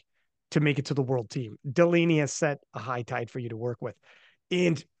 83 to make it to the world team. Delaney has set a high tide for you to work with.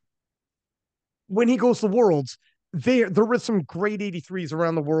 And when he goes to Worlds, there were some great 83s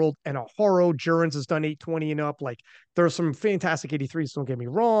around the world, and Aharo Jurens has done 820 and up. Like there's some fantastic 83s, don't get me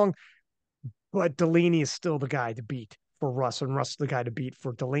wrong, but Delaney is still the guy to beat for Russ, and Russ is the guy to beat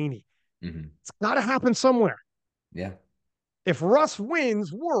for Delaney. Mm-hmm. It's got to happen somewhere. Yeah. If Russ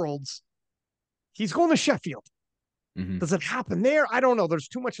wins Worlds, he's going to Sheffield. Mm-hmm. Does it happen there? I don't know. There's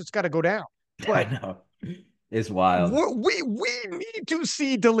too much that's got to go down. I But know. It's wild. we need to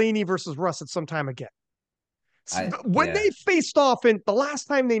see Delaney versus Russ at some time again. When Yeah. they faced off, and the last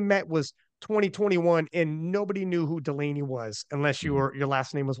time they met was 2021, and nobody knew who Delaney was unless Mm-hmm. your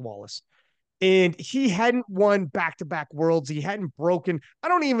last name was Wallace. And he hadn't won back-to-back worlds. He hadn't broken. I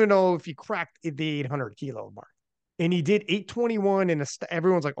don't even know if he cracked the 800-kilo mark. And he did 821, and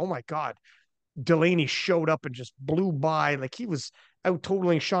everyone's like, "Oh my god!" Delaney showed up and just blew by. Like he was out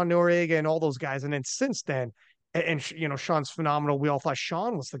totaling Sean Noriega and all those guys. And then since then, Sean's phenomenal. We all thought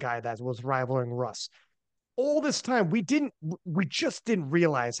Sean was the guy that was rivaling Russ. All this time, we just didn't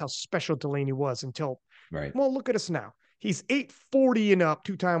realize how special Delaney was until, Right. well, look at us now. He's 840 and up,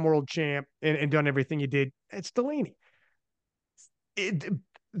 two-time world champ, and done everything he did. It's Delaney. It,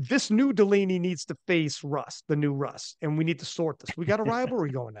 this new Delaney needs to face Russ, the new Russ, and we need to sort this. We got a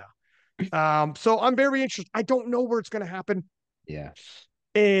rivalry going now. So I'm very interested. I don't know where it's going to happen. Yeah.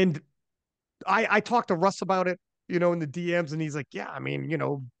 And I talked to Russ about it, in the DMs, and he's like, yeah, I mean,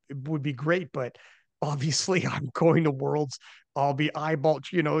 it would be great, but obviously I'm going to Worlds. I'll be eyeballed,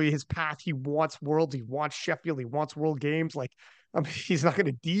 his path. He wants Worlds. He wants Sheffield. He wants World Games. Like, I mean, he's not going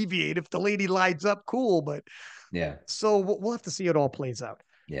to deviate if the lady lines up. Cool. But Yeah. so we'll have to see how it all plays out.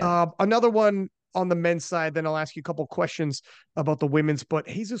 Yeah. Another one on the men's side, then I'll ask you a couple questions about the women's, but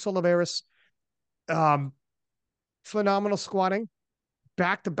Jesus Oliveras, um, phenomenal squatting,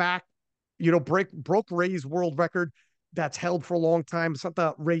 back to back. Broke Ray's world record that's held for a long time. It's not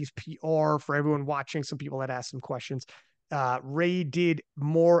the Ray's PR for everyone watching. Some people had asked some questions. Ray did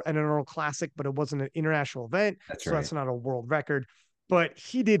more at an Arnold Classic, but it wasn't an international event, That's so right. that's not a world record. But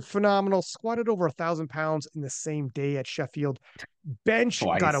he did phenomenal. Squatted over 1,000 pounds in the same day at Sheffield. Bench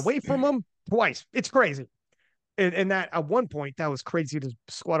got Twice. away from him twice. It's crazy. And that at one point that was crazy to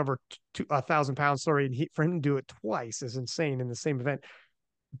squat over 1,000 pounds. Sorry, and for him to do it twice is insane in the same event.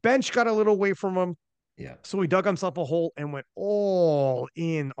 Bench got a little away from him, Yeah. so he dug himself a hole and went all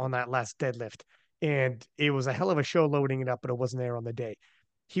in on that last deadlift. And it was a hell of a show loading it up, but it wasn't there on the day.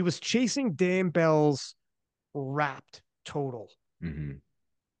 He was chasing Dan Bell's wrapped total. Mm-hmm.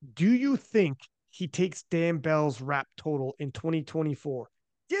 Do you think he takes Dan Bell's wrapped total in 2024?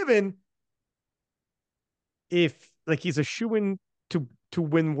 Given if like he's a shoe in to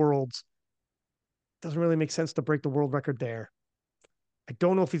win worlds, Doesn't really make sense to break the world record there. I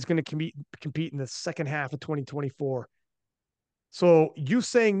don't know if he's going to compete in the second half of 2024. So you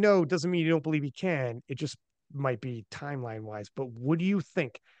saying no doesn't mean you don't believe he can. It just might be timeline wise. But what do you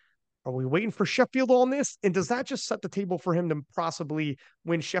think? Are we waiting for Sheffield on this? And does that just set the table for him to possibly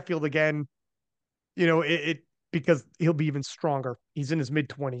win Sheffield again? It because he'll be even stronger. He's in his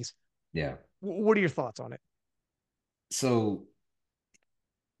mid-20s. Yeah. What are your thoughts on it? So,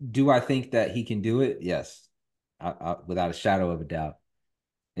 do I think that he can do it? Yes, without a shadow of a doubt.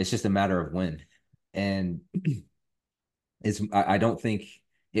 It's just a matter of when, and I don't think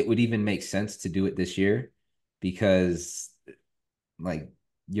it would even make sense to do it this year because, like,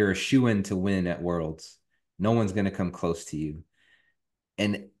 you're a shoe-in to win at Worlds. No one's going to come close to you,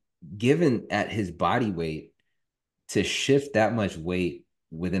 and given at his body weight, to shift that much weight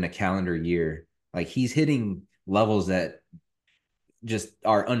within a calendar year, like he's hitting levels that just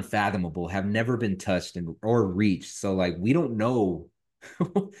are unfathomable, have never been touched or reached. So like we don't know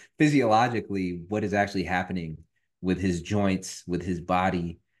physiologically what is actually happening with his joints, with his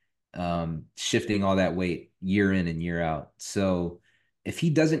body, shifting all that weight year in and year out. So if he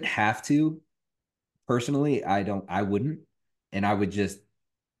doesn't have to, personally, I wouldn't, and I would just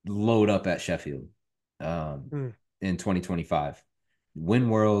load up at Sheffield Hmm. in 2025. Win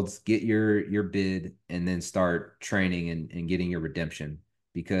worlds, get your bid, and then start training and getting your redemption.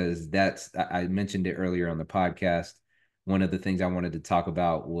 Because I mentioned it earlier on the podcast. One of the things I wanted to talk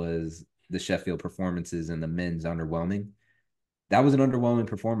about was the Sheffield performances and the men's underwhelming. That was an underwhelming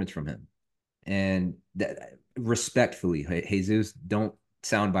performance from him. And that respectfully, Jesus, don't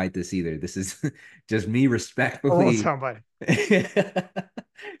soundbite this either. This is just me I won't respectfully. sound bad.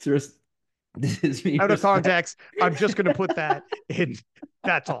 This is me Out of respect. context, I'm just going to put that in.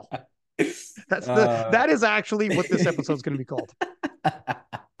 That's all. uh, That is actually what this episode is going to be called.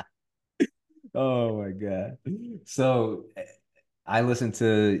 oh my god. So I listened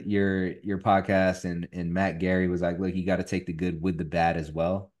to your podcast, and Matt Gary was like, look, you got to take the good with the bad as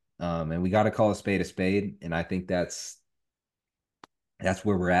well. And we got to call a spade a spade. And I think that's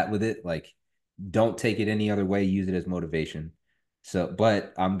where we're at with it. Like, don't take it any other way, use it as motivation. So,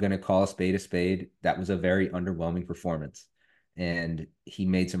 but I'm going to call a spade a spade. That was a very underwhelming performance. And he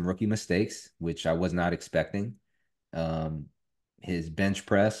made some rookie mistakes, which I was not expecting. Um, his bench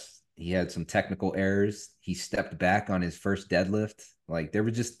press, he had some technical errors. He stepped back on his first deadlift. Like, there were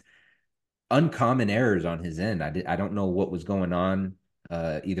just uncommon errors on his end. I don't know what was going on,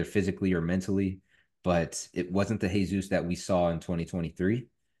 either physically or mentally, but it wasn't the Jesus that we saw in 2023.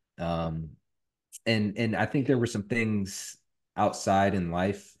 Um, and I think there were some things outside in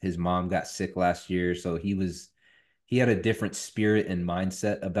life. His mom got sick last year, so he had a different spirit and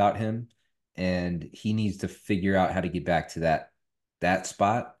mindset about him, and he needs to figure out how to get back to that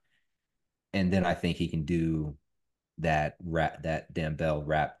spot. And then I think he can do that Dambell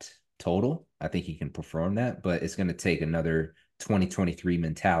wrapped total. I think he can perform that, but it's going to take another 2023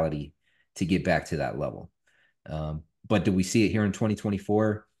 mentality to get back to that level. But do we see it here in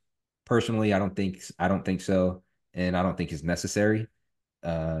 2024? Personally, I don't think so, and I don't think it's necessary.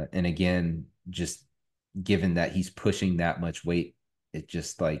 And again, just given that he's pushing that much weight, it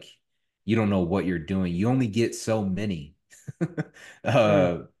just like you don't know what you're doing. You only get so many Hmm.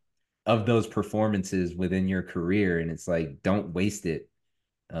 uh, of those performances within your career, and it's like don't waste it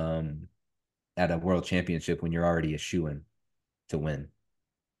um, at a world championship when you're already a shoe-in to win.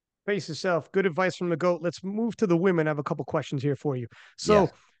 Pace yourself. Good advice from the GOAT. Let's move to the women. I have a couple questions here for you. Yeah. So,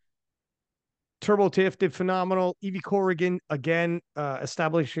 Turbo Tiff did phenomenal. Evie Corrigan, again,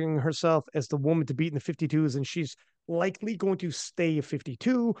 establishing herself as the woman to beat in the 52s, and she's likely going to stay a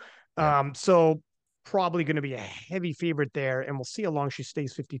 52. Yeah. So, probably going to be a heavy favorite there, and we'll see how long she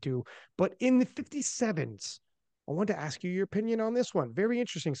stays 52. But in the 57s, I want to ask you your opinion on this one. Very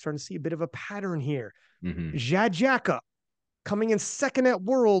interesting. Starting to see a bit of a pattern here. Mm-hmm. Jajaka coming in second at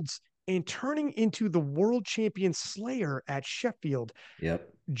Worlds and turning into the world champion slayer at Sheffield. Yep.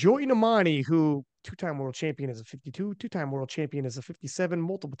 Joey Namani, who two-time world champion as a 52, two-time world champion as a 57,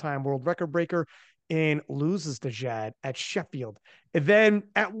 multiple-time world record breaker, and loses to Jad at Sheffield. And then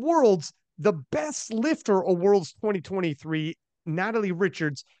at Worlds, the best lifter of Worlds 2023, Natalie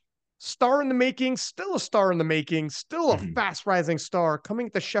Richards, star in the making, still a star in the making, still a Mm-hmm. fast rising star, coming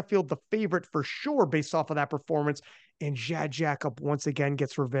to Sheffield, the favorite for sure based off of that performance. And Jad Jacob once again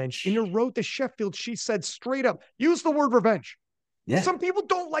gets revenge. In her road to Sheffield, she said straight up, use the word revenge. Yeah. Some people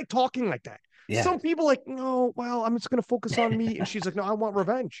don't like talking like that. Yeah. Some people like, no, well, I'm just going to focus on me. And she's like, no, I want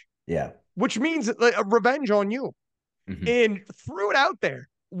revenge, Yeah. which means like, a revenge on you. Mm-hmm. And threw it out there,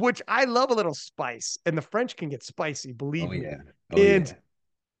 which I love a little spice. And the French can get spicy, Oh believe me. yeah. Oh And yeah.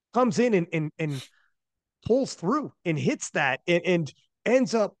 comes in and pulls through and hits that and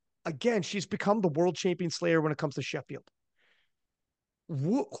ends up again. She's become the world champion slayer when it comes to Sheffield.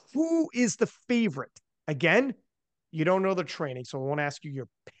 Who is the favorite? Again, you don't know the training, so I won't ask you your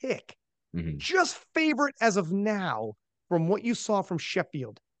pick. Mhm. Just favorite as of now from what you saw from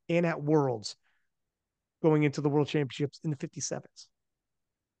Sheffield and at Worlds going into the World Championships in the 57s.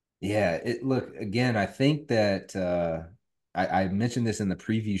 Yeah, look again. I think that I mentioned this in the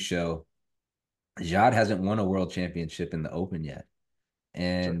preview show. Jade hasn't won a world championship in the Open yet,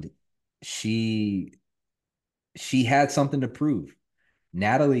 Sure. and she she had something to prove.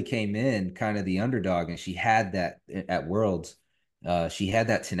 Natalie came in kind of the underdog, and she had that at Worlds. She had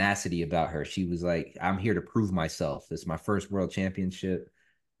that tenacity about her. She was like, "I'm here to prove myself. This is my first world championship."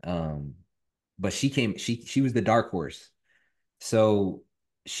 Um, but she was the dark horse, so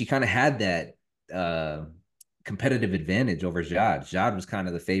she kind of had that uh, competitive advantage over Jade. Jade was kind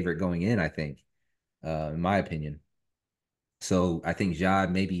of the favorite going in, I think, in my opinion. So I think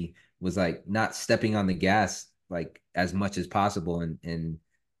Jade maybe was like not stepping on the gas like as much as possible, and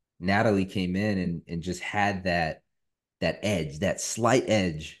Natalie came in and just had that edge, that slight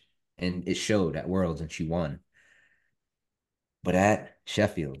edge, and it showed at Worlds, and she won. But at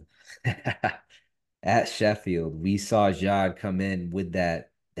Sheffield, at Sheffield, we saw Jade come in with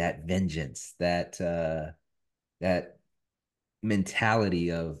that vengeance, that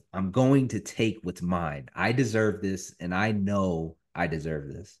mentality of I'm going to take what's mine. I deserve this, and I know I deserve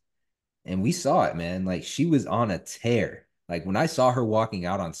this. And we saw it, man. Like she was on a tear. Like when I saw her walking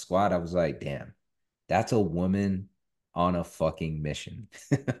out on squad, I was like, damn, that's a woman on a fucking mission.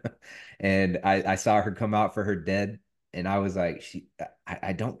 And I saw her come out for her dead, and I was like,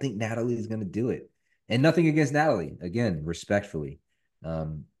 I don't think Natalie is gonna do it. And nothing against Natalie, again, respectfully.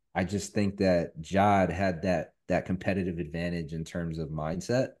 Um, I just think that Jade had that competitive advantage in terms of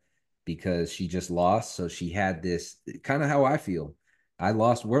mindset because she just lost. So she had this kind of how I feel. I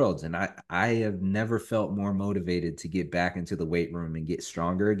lost worlds, and I have never felt more motivated to get back into the weight room and get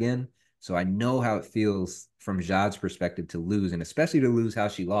stronger again. So I know how it feels from Jade's perspective to lose, and especially to lose how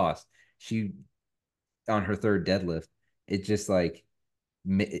she lost. She on her third deadlift, it just like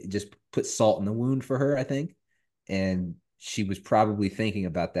it just put salt in the wound for her, I think. And she was probably thinking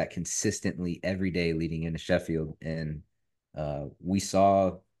about that consistently every day leading into Sheffield. And we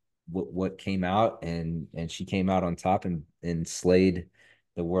saw what came out, and she came out on top and slayed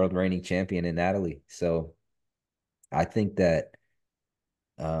the world reigning champion in Natalie. So I think that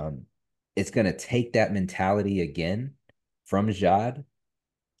um, it's going to take that mentality again from Jade,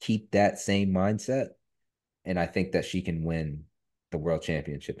 keep that same mindset, and I think that she can win the world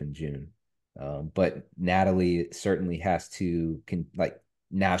championship in June. But Natalie certainly has to like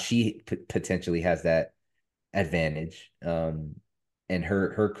now she potentially has that advantage. And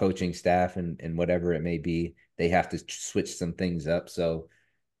her coaching staff and whatever it may be, they have to switch some things up. So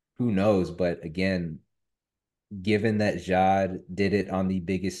who knows? But again, given that Jade did it on the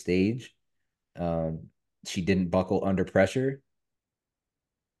biggest stage, um, she didn't buckle under pressure.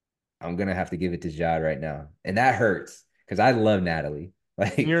 I'm gonna have to give it to Jade right now, and that hurts because I love Natalie. You're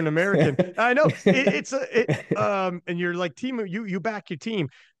Like, an American. I know it's and you're like team. You back your team,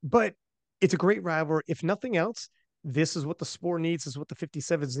 but it's a great rivalry. If nothing else, this is what the sport needs. This is what the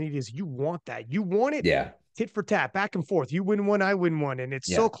 57s need. Is you want that. You want it yeah, tit for tat, back and forth. You win one, I win one, and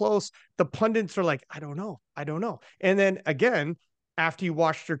it's so yeah, close. The pundits are like, I don't know. And then again, after you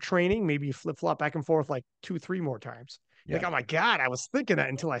watched your training, maybe you flip flop back and forth like 2, 3 more times. Like, yeah. oh my God, I was thinking that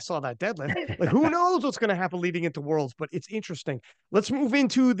until I saw that deadlift. Like, who knows what's going to happen leading into Worlds, but it's interesting. Let's move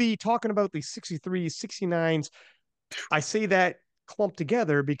into the talking about the 63s, 69s. I say that clumped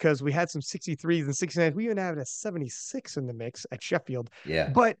together because we had some 63s and 69s. We even had a 76 in the mix at Sheffield. Yeah,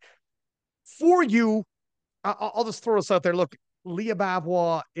 But for you, I'll just throw this out there. Look, Leah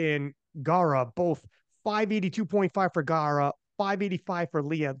Bavois and Gara, both 582.5 for Gara, 585 for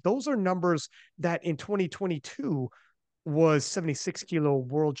Leah. Those are numbers that in 2022 was 76 kilo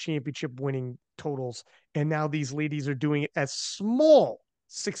world championship winning totals. And now these ladies are doing it as small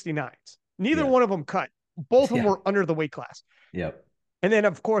 69s. Neither yeah, one of them cut. Both of them yeah, were under the weight class. yep, And then,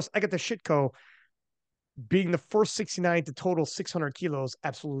 of course, I got the Shitco being the first 69 to total 600 kilos.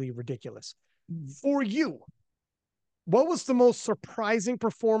 Absolutely ridiculous. For you, what was the most surprising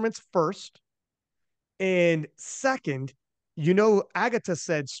performance first? And second, Agatha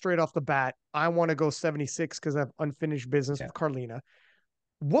said straight off the bat, I want to go 76 because I have unfinished business yeah. with Carlina.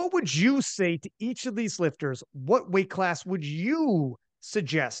 What would you say to each of these lifters? What weight class would you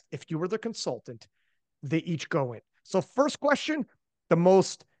suggest if you were the consultant they each go in? So, first question, the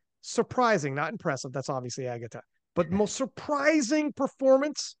most surprising, not impressive, that's obviously Agatha, but the most surprising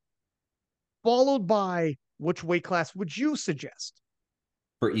performance followed by which weight class would you suggest?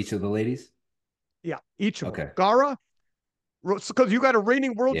 For each of the ladies. Yeah, each of them. Okay. Gara, because you got a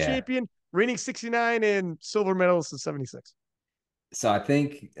reigning world Yeah. champion, reigning 69, and silver medalist in 76. So I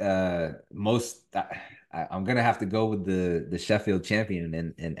think I'm gonna have to go with the Sheffield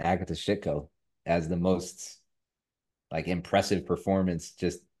champion and Agatha Shitko as the most like impressive performance.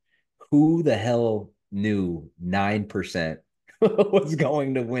 Just who the hell knew 9% was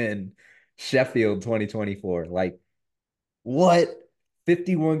going to win Sheffield 2024? Like what?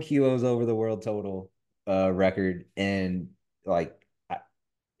 51 kilos over the world total record, and like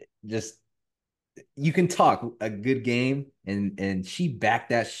just you can talk a good game, and she backed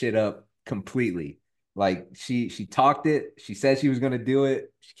that shit up completely. Like she talked it, she said she was gonna do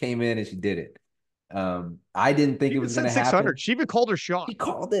it, she came in and she did it. I didn't think She it even was said gonna 600. happen. She even called her shot. She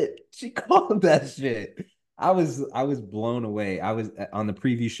called it. She called that shit. I was blown away. I was on the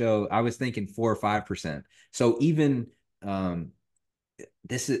preview show. I was thinking 4 or 5%. So even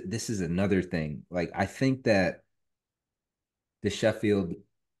this is another thing. Like I think that the Sheffield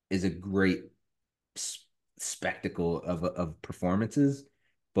is a great spectacle of performances,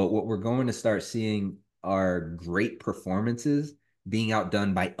 but what we're going to start seeing are great performances being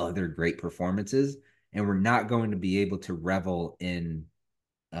outdone by other great performances, and we're not going to be able to revel in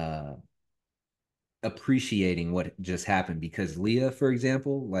uh appreciating what just happened because Leah, for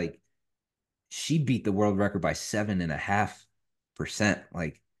example, like she beat the world record by 7.5%.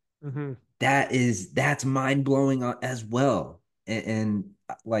 Like Mm-hmm. that's mind blowing as well. And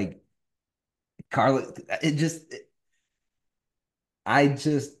like Carla, I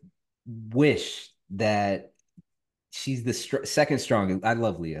just wish that she's the second strongest. I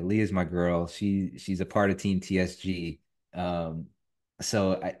love Leah. Leah's my girl. She's a part of Team TSG. Um,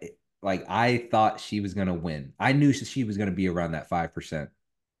 so I thought she was gonna win. I knew she was gonna be around that 5%,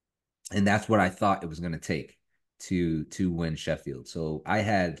 and that's what I thought it was gonna take to win Sheffield. So I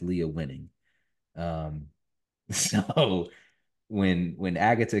had Leah winning. Um, so when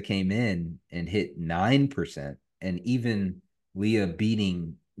Agatha came in and hit 9%, and even Leah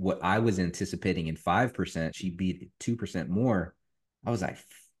beating what I was anticipating in 5%, she beat 2% more. I was like,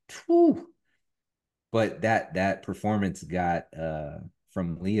 whew. But that performance got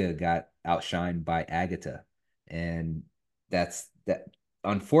from Leah got outshined by Agatha. And that's that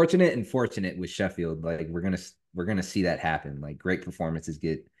unfortunate and fortunate with Sheffield. Like we're gonna see that happen. Like great performances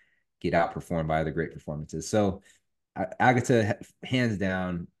get outperformed by other great performances. So Agatha, hands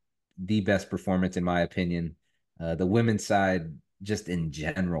down, the best performance in my opinion. The women's side, just in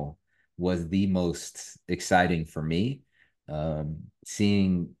general, was the most exciting for me.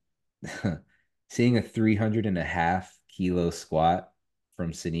 Seeing seeing a 300.5 kilo squat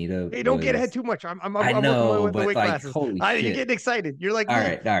from Sunita Hey, don't get ahead was, too much. I I'm working my way know, with the but weight like, classes. holy You're shit. getting excited. You're like me. All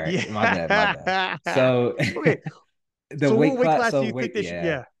right, my bad, my bad. Yeah. So Okay. the So what weight weight class, class do so you think wait, they should? yeah.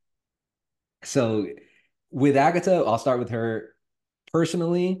 Yeah. So with Agatha, I'll start with her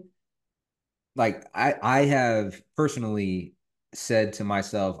personally. Like I have personally said to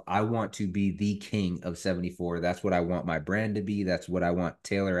myself, I want to be the king of 74. That's what I want my brand to be. That's what I want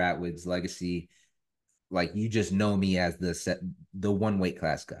Taylor Atwood's legacy. Like you just know me as the one weight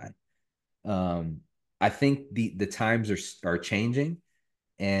class guy. Um, I think the times are changing,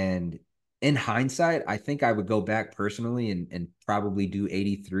 and in hindsight, I think I would go back personally and probably do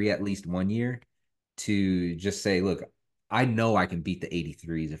 83 at least 1 year to just say, look, I know I can beat the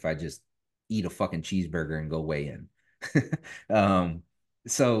 83s if I just eat a fucking cheeseburger and go weigh in. um,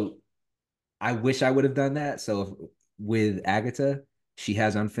 so I wish I would have done that. So with Agatha, she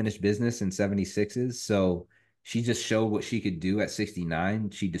has unfinished business in 76s. So she just showed what she could do at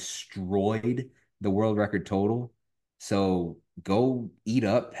 69. She destroyed the world record total. So go eat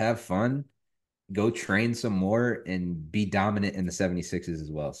up, have fun, go train some more, and be dominant in the 76s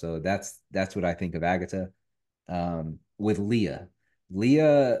as well. So that's what I think of Agatha. With Leah,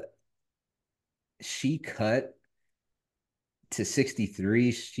 Leah, she cut to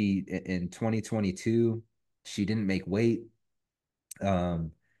 63. She in 2022, she didn't make weight.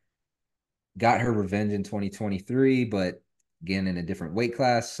 Um, got her revenge in 2023, but again in a different weight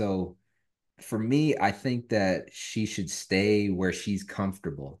class. So for me, I think that she should stay where she's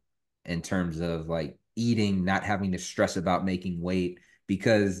comfortable in terms of like eating, not having to stress about making weight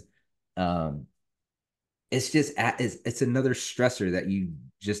because um it's another stressor that you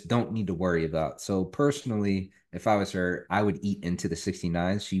just don't need to worry about. So personally, if I was her, I would eat into the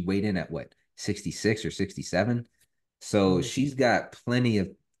 69s. She weighed in at what, 66 or 67. So Mhm. she's got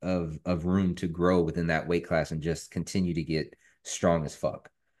plenty of room to grow within that weight class and just continue to get strong as fuck.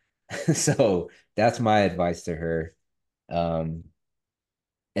 So that's my advice to her. Um,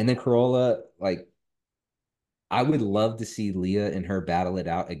 And then Corolla, like I would love to see Leah and her battle it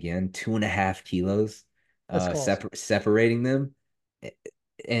out again, 2.5 kilos, That's close. separating them.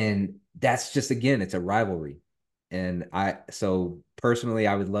 And that's just again, it's a rivalry. And so personally,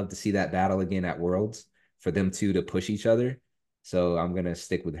 I would love to see that battle again at Worlds for them two to push each other. So I'm gonna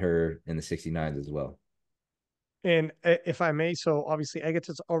stick with her in the 69s as well. And if I may, so obviously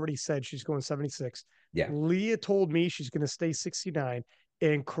Agata's already said she's going 76. Yeah, Leah told me she's going to stay 69,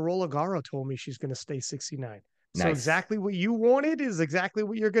 and Corolla Garo told me she's going to stay 69. So nice. exactly what you wanted is exactly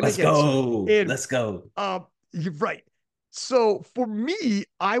what you're going to Let's get, sir. go. And Let's go. you're right. So for me,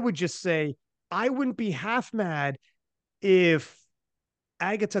 I would just say I wouldn't be half mad if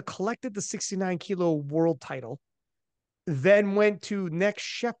Agata collected the 69 kilo world title, then went to next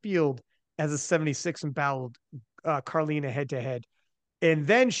Sheffield as a 76 and battled Carlina head to head, and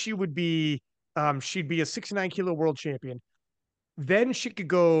then she'd be a 69 kilo world champion. Then she could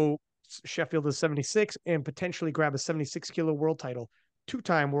go Sheffield as 76 and potentially grab a 76 kilo world title,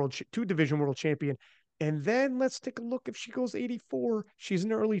 two-time world, two division world champion. And then let's take a look. If she goes 84, she's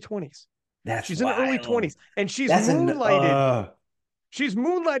in her early 20s. That's She's in her early wild. 20s, and she's That's an moonlighted. She's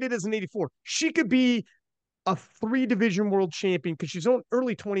moonlighted as an 84. She could be a three division world champion because she's on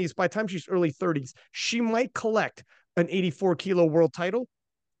early 20s. By the time she's early 30s, she might collect an 84 kilo world title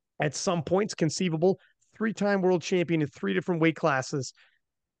at some points, conceivable. Three-time world champion in three different weight classes.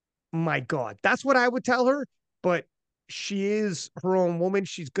 My God, that's what I would tell her. But she is her own woman.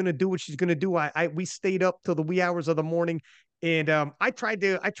 She's gonna do what she's gonna do. We stayed up till the wee hours of the morning, and I tried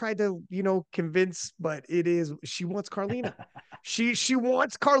to convince, but it is she wants Carlina. She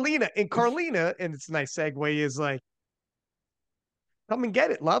wants Carlina, and Carlina, and it's a nice segue, is like, come and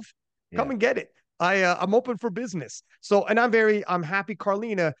get it, love. Come Yeah. and get it. I'm open for business. So, and I'm happy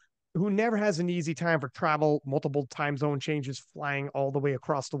Carlina, who never has an easy time for travel, multiple time zone changes, flying all the way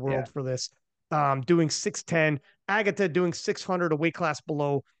across the Yeah. world for this. Doing 610, Agatha doing 600, a weight class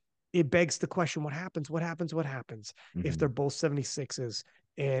below. It begs the question: what happens? What happens? What happens if they're Mm-hmm. both 76s?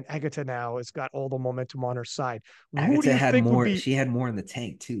 And Agatha now has got all the momentum on her side. Who do Agatha you had think would more. be She had more in the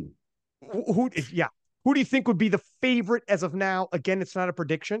tank too. yeah? Who do you think would be the favorite as of now? Again, it's not a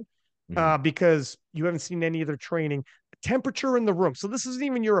prediction, Mm-hmm. because you haven't seen any of their training. Temperature in the room. So this isn't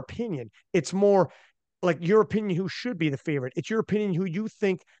even your opinion. It's more like your opinion who should be the favorite. It's your opinion who you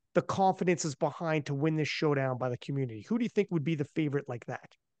think the confidence is behind to win this showdown by the community. Who do you think would be the favorite like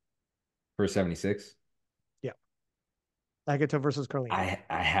that? For 76. Yeah. Agata versus Carlina.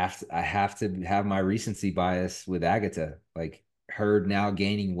 I have to have my recency bias with Agatha. Like her now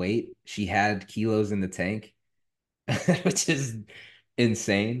gaining weight. She had kilos in the tank, which is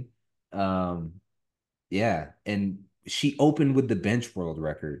insane. Um, yeah. And she opened with the bench world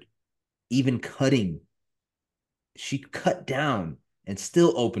record, even cutting. She cut down and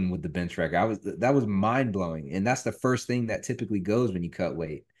still opened with the bench record. That was mind blowing. And that's the first thing that typically goes when you cut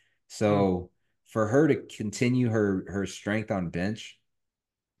weight. Mm. So for her to continue her strength on bench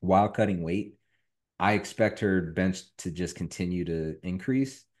while cutting weight, I expect her bench to just continue to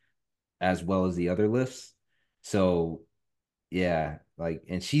increase as well as the other lifts. So yeah, like,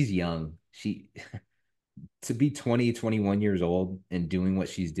 and she's young. She to be 20, 21 years old and doing what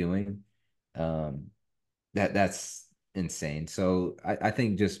she's doing, um, that's insane. So I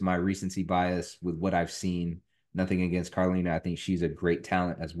think just my recency bias with what I've seen, nothing against Carlina. I think she's a great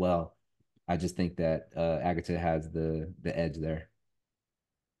talent as well. I just think that Agatha has the edge there.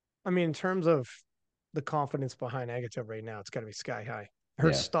 I mean, in terms of the confidence behind Agata right now, it's got to be sky high.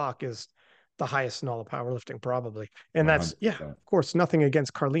 Her Yeah, stock is the highest in all of powerlifting, probably. And that's, yeah, 100%. of course, nothing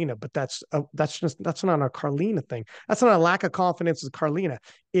against Carlina, but that's not a Carlina thing. That's not a lack of confidence in Carlina.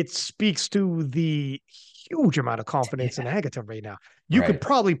 It speaks to the huge amount of confidence in Yeah, Agata right now. You could right.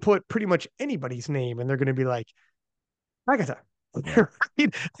 probably put pretty much anybody's name, and they're going to be like, Agata. Yeah, I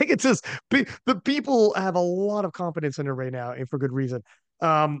think it's just the people have a lot of confidence in her right now, and for good reason.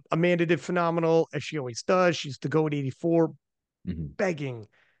 Amanda did phenomenal as she always does. She's to go at 84, hmm begging,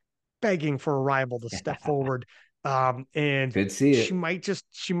 begging for a rival to step forward. And could see it she might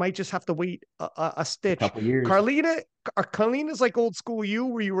just have to wait a a stitch. couple years. Carlina's like old school you,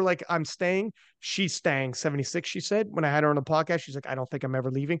 where you were like, I'm staying. She's staying 76. She said when I had her on the podcast, she's like, I don't think I'm ever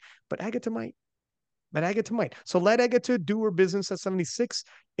leaving. But Agatha might. But Agatha might. So let Agatha do her business at 76.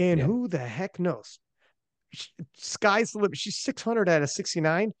 And Yeah. who the heck knows? Sky's the limit. She's 600 out of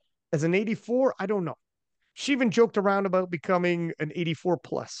 69. As an 84, I don't know. She even joked around about becoming an 84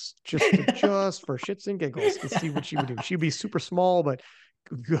 plus, just for shits and giggles, to see what she would do. She'd be super small, but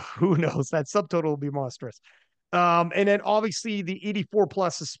who knows? That subtotal will be monstrous. And then obviously the 84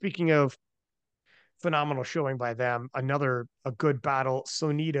 plus is, speaking of phenomenal showing by them. Another a good battle.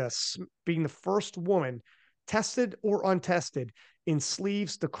 Sonita being the first woman, tested or untested, in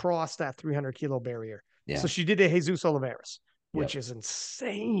sleeves to cross that 300 kilo barrier. So Yeah. she did a Jesus Oliveras, which Yep. is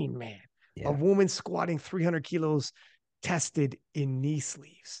insane, man. A Yeah. woman squatting 300 kilos tested in knee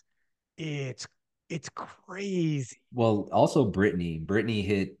sleeves. It's it's crazy. Well, also Brittany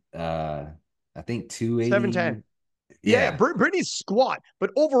hit I think 710. 280. Yeah, Yeah. Brittany's squat,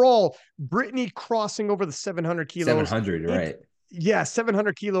 but overall, Brittany crossing over the 700 kilos. 700, It, right. yeah,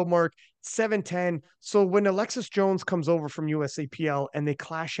 700 kilo mark, 710. So when Alexis Jones comes over from USAPL and they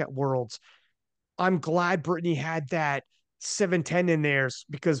clash at Worlds, I'm glad Brittany had that 710 in theirs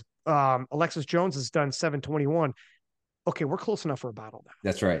because Alexis Jones has done 721. Okay, we're close enough for a battle now.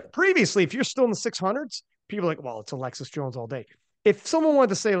 That's right. Previously, if you're still in the 600s, people are like, well, it's Alexis Jones all day. If someone wanted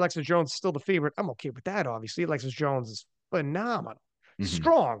to say Alexis Jones is still the favorite, I'm okay with that, obviously. Alexis Jones is phenomenal. Hmm.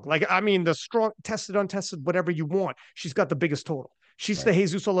 Strong. Like, I mean, the strong, tested, untested, whatever you want. She's got the biggest total. She's the Right.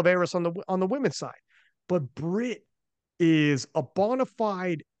 Jesus Oliveras on the women's side. But Britt is a bona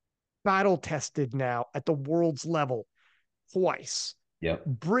fide battle tested now at the world's level twice. Yep.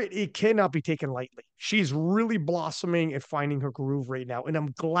 Brittany cannot be taken lightly. She's really blossoming and finding her groove right now. And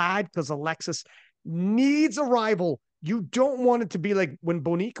I'm glad because Alexis needs a rival. You don't want it to be like when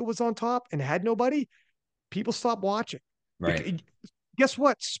Bonica was on top and had nobody, people stopped watching. Right. Because guess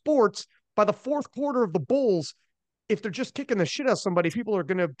what? Sports, by the fourth quarter of the Bulls, if they're just kicking the shit out of somebody, people are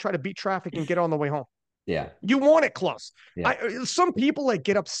going to try to beat traffic and get on the way home. Yeah. You want it close. Yeah. Some people like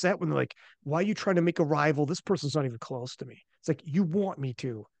get upset when they're like, why are you trying to make a rival? This person's not even close to me. It's like, you want me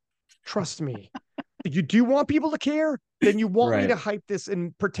to. Trust me. You do want people to care? Then you want me to Right. hype this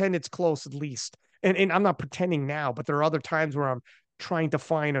and pretend it's close at least. And I'm not pretending now, but there are other times where I'm trying to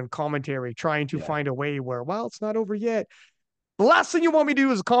find on commentary, trying to Yeah. find a way where, well, it's not over yet. The last thing you want me to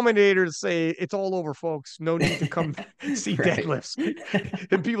do as a commentator to say it's all over, folks. No need to come see Right. deadlifts.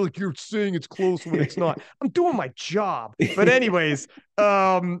 And people like, you're saying it's close when it's not. I'm doing my job. But anyways,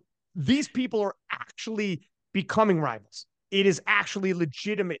 these people are actually becoming rivals. It is actually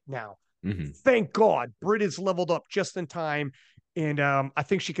legitimate now. Hmm. Thank God. Britt is leveled up just in time. And I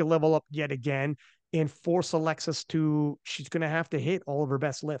think she can level up yet again and force Alexis to, she's going to have to hit all of her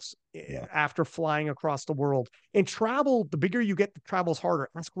best lifts Yeah. after flying across the world. And travel, the bigger you get, the travel's harder.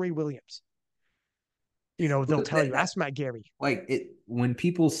 Ask Ray Williams. You know, they'll Well, tell you. Ask Matt Gary. like it when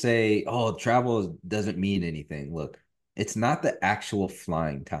people say, "Oh, travel doesn't mean anything." Look, it's not the actual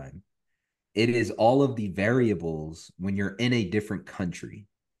flying time. It is all of the variables when you're in a different country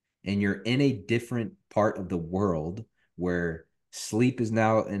and you're in a different part of the world where sleep is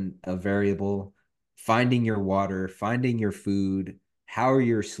now a variable, finding your water, finding your food, how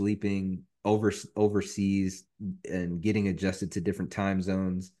you're sleeping overseas and getting adjusted to different time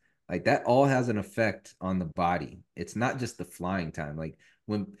zones. Like that all has an effect on the body. It's not just the flying time. Like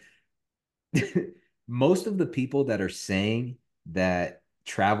when most of the people that are saying that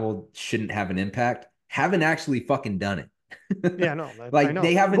travel shouldn't have an impact haven't actually fucking done it. Yeah, no, I Like know.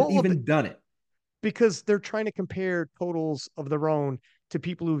 they haven't Well, even done it. because they're trying to compare totals of their own to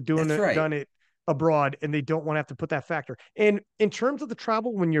people who've That's right. done it abroad, and they don't want to have to put that factor. And in terms of the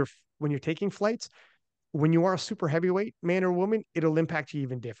travel, when you're taking flights, when you are a super heavyweight man or woman, it'll impact you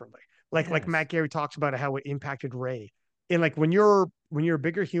even differently. Like Yes. Matt Gary talks about how it impacted Ray. And like when you're a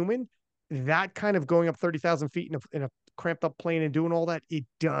bigger human, that kind of going up 30,000 feet in a cramped up plane and doing all that,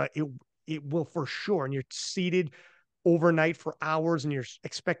 it will for sure. And you're seated overnight for hours and you're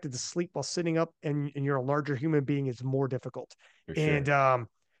expected to sleep while sitting up and you're a larger human being is more difficult. For And sure.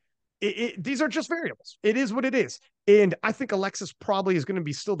 these are just variables. It is what it is. And I think Alexis probably is going to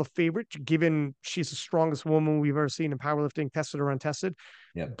be still the favorite, given she's the strongest woman we've ever seen in powerlifting, tested or untested.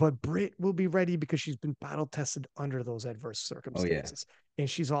 Yep. But Britt will be ready because she's been battle tested under those adverse Oh yeah. circumstances. And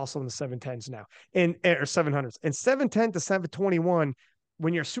she's also in the 710s now, and or 700s. And 710 to 721,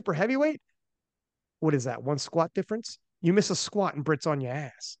 when you're super heavyweight, what is that? One squat difference? You miss a squat and Britt's on your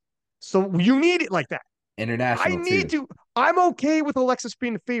ass. So you need it like that. I International need too. to. I'm okay with Alexis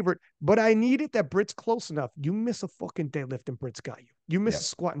being the favorite, but I need it that Britt's close enough. You miss a fucking deadlift and Britt's got you. You miss a Yep.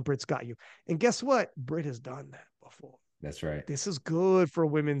 squat and Britt's got you. And guess what? Britt has done that before. That's right. This is good for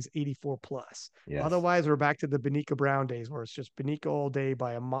women's 84 plus. Yes. Otherwise, we're back to the Benika Brown days where it's just Benika all day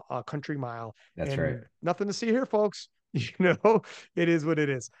by a country mile That's right. and nothing to see here, folks. You know, it is what it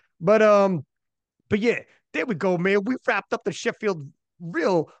is. But but yeah, there we go, man. We wrapped up the Sheffield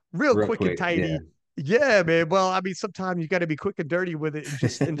real Real quick and quick. Yeah. tidy. Yeah, man. Well, I mean, sometimes you got to be quick and dirty with it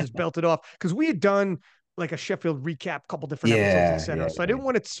and just belt it off because we had done like a Sheffield recap, couple different episodes, Yeah. etc. Yeah. So I Yeah. didn't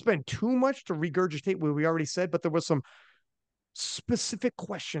want to spend too much to regurgitate what we already said, but there was some specific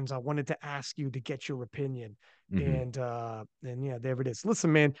questions I wanted to ask you to get your opinion. Mm-hmm. And yeah, there it is.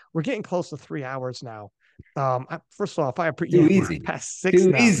 Listen, man, we're getting close to 3 hours now. First off, I appreciate Too yeah, we're easy. past six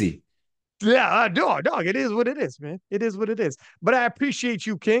Too now. easy. Yeah, dog. It is what it is, man. It is what it is. But I appreciate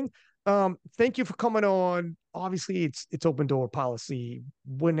you, King. Thank you for coming on. Obviously, it's open door policy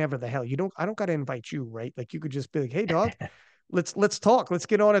whenever the hell. I don't gotta invite you, right? Like you could just be like, hey dog, let's talk. Let's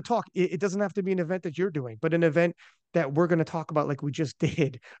get on a talk. It doesn't have to be an event that you're doing, but an event that we're gonna talk about like we just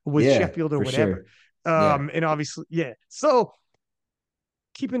did with Yeah, Sheffield or for whatever. sure. Yeah. And obviously, yeah. So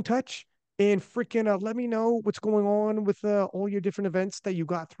keep in touch and freaking let me know what's going on with all your different events that you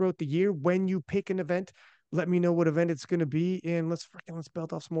got throughout the year. When you pick an event, let me know what event it's going to be, and let's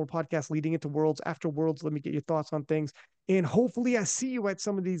build off some more podcasts leading into Worlds. After Worlds, let me get your thoughts on things, and hopefully I see you at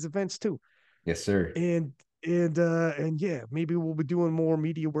some of these events too. Yes, sir. And and yeah, maybe we'll be doing more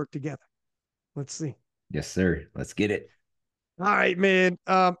media work together. Let's see. Yes, sir. Let's get it. All right, man.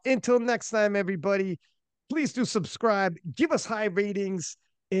 Until next time, everybody, please do subscribe, give us high ratings,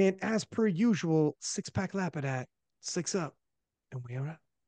 and as per usual, Pack Lapadat, 6 up, and we are out.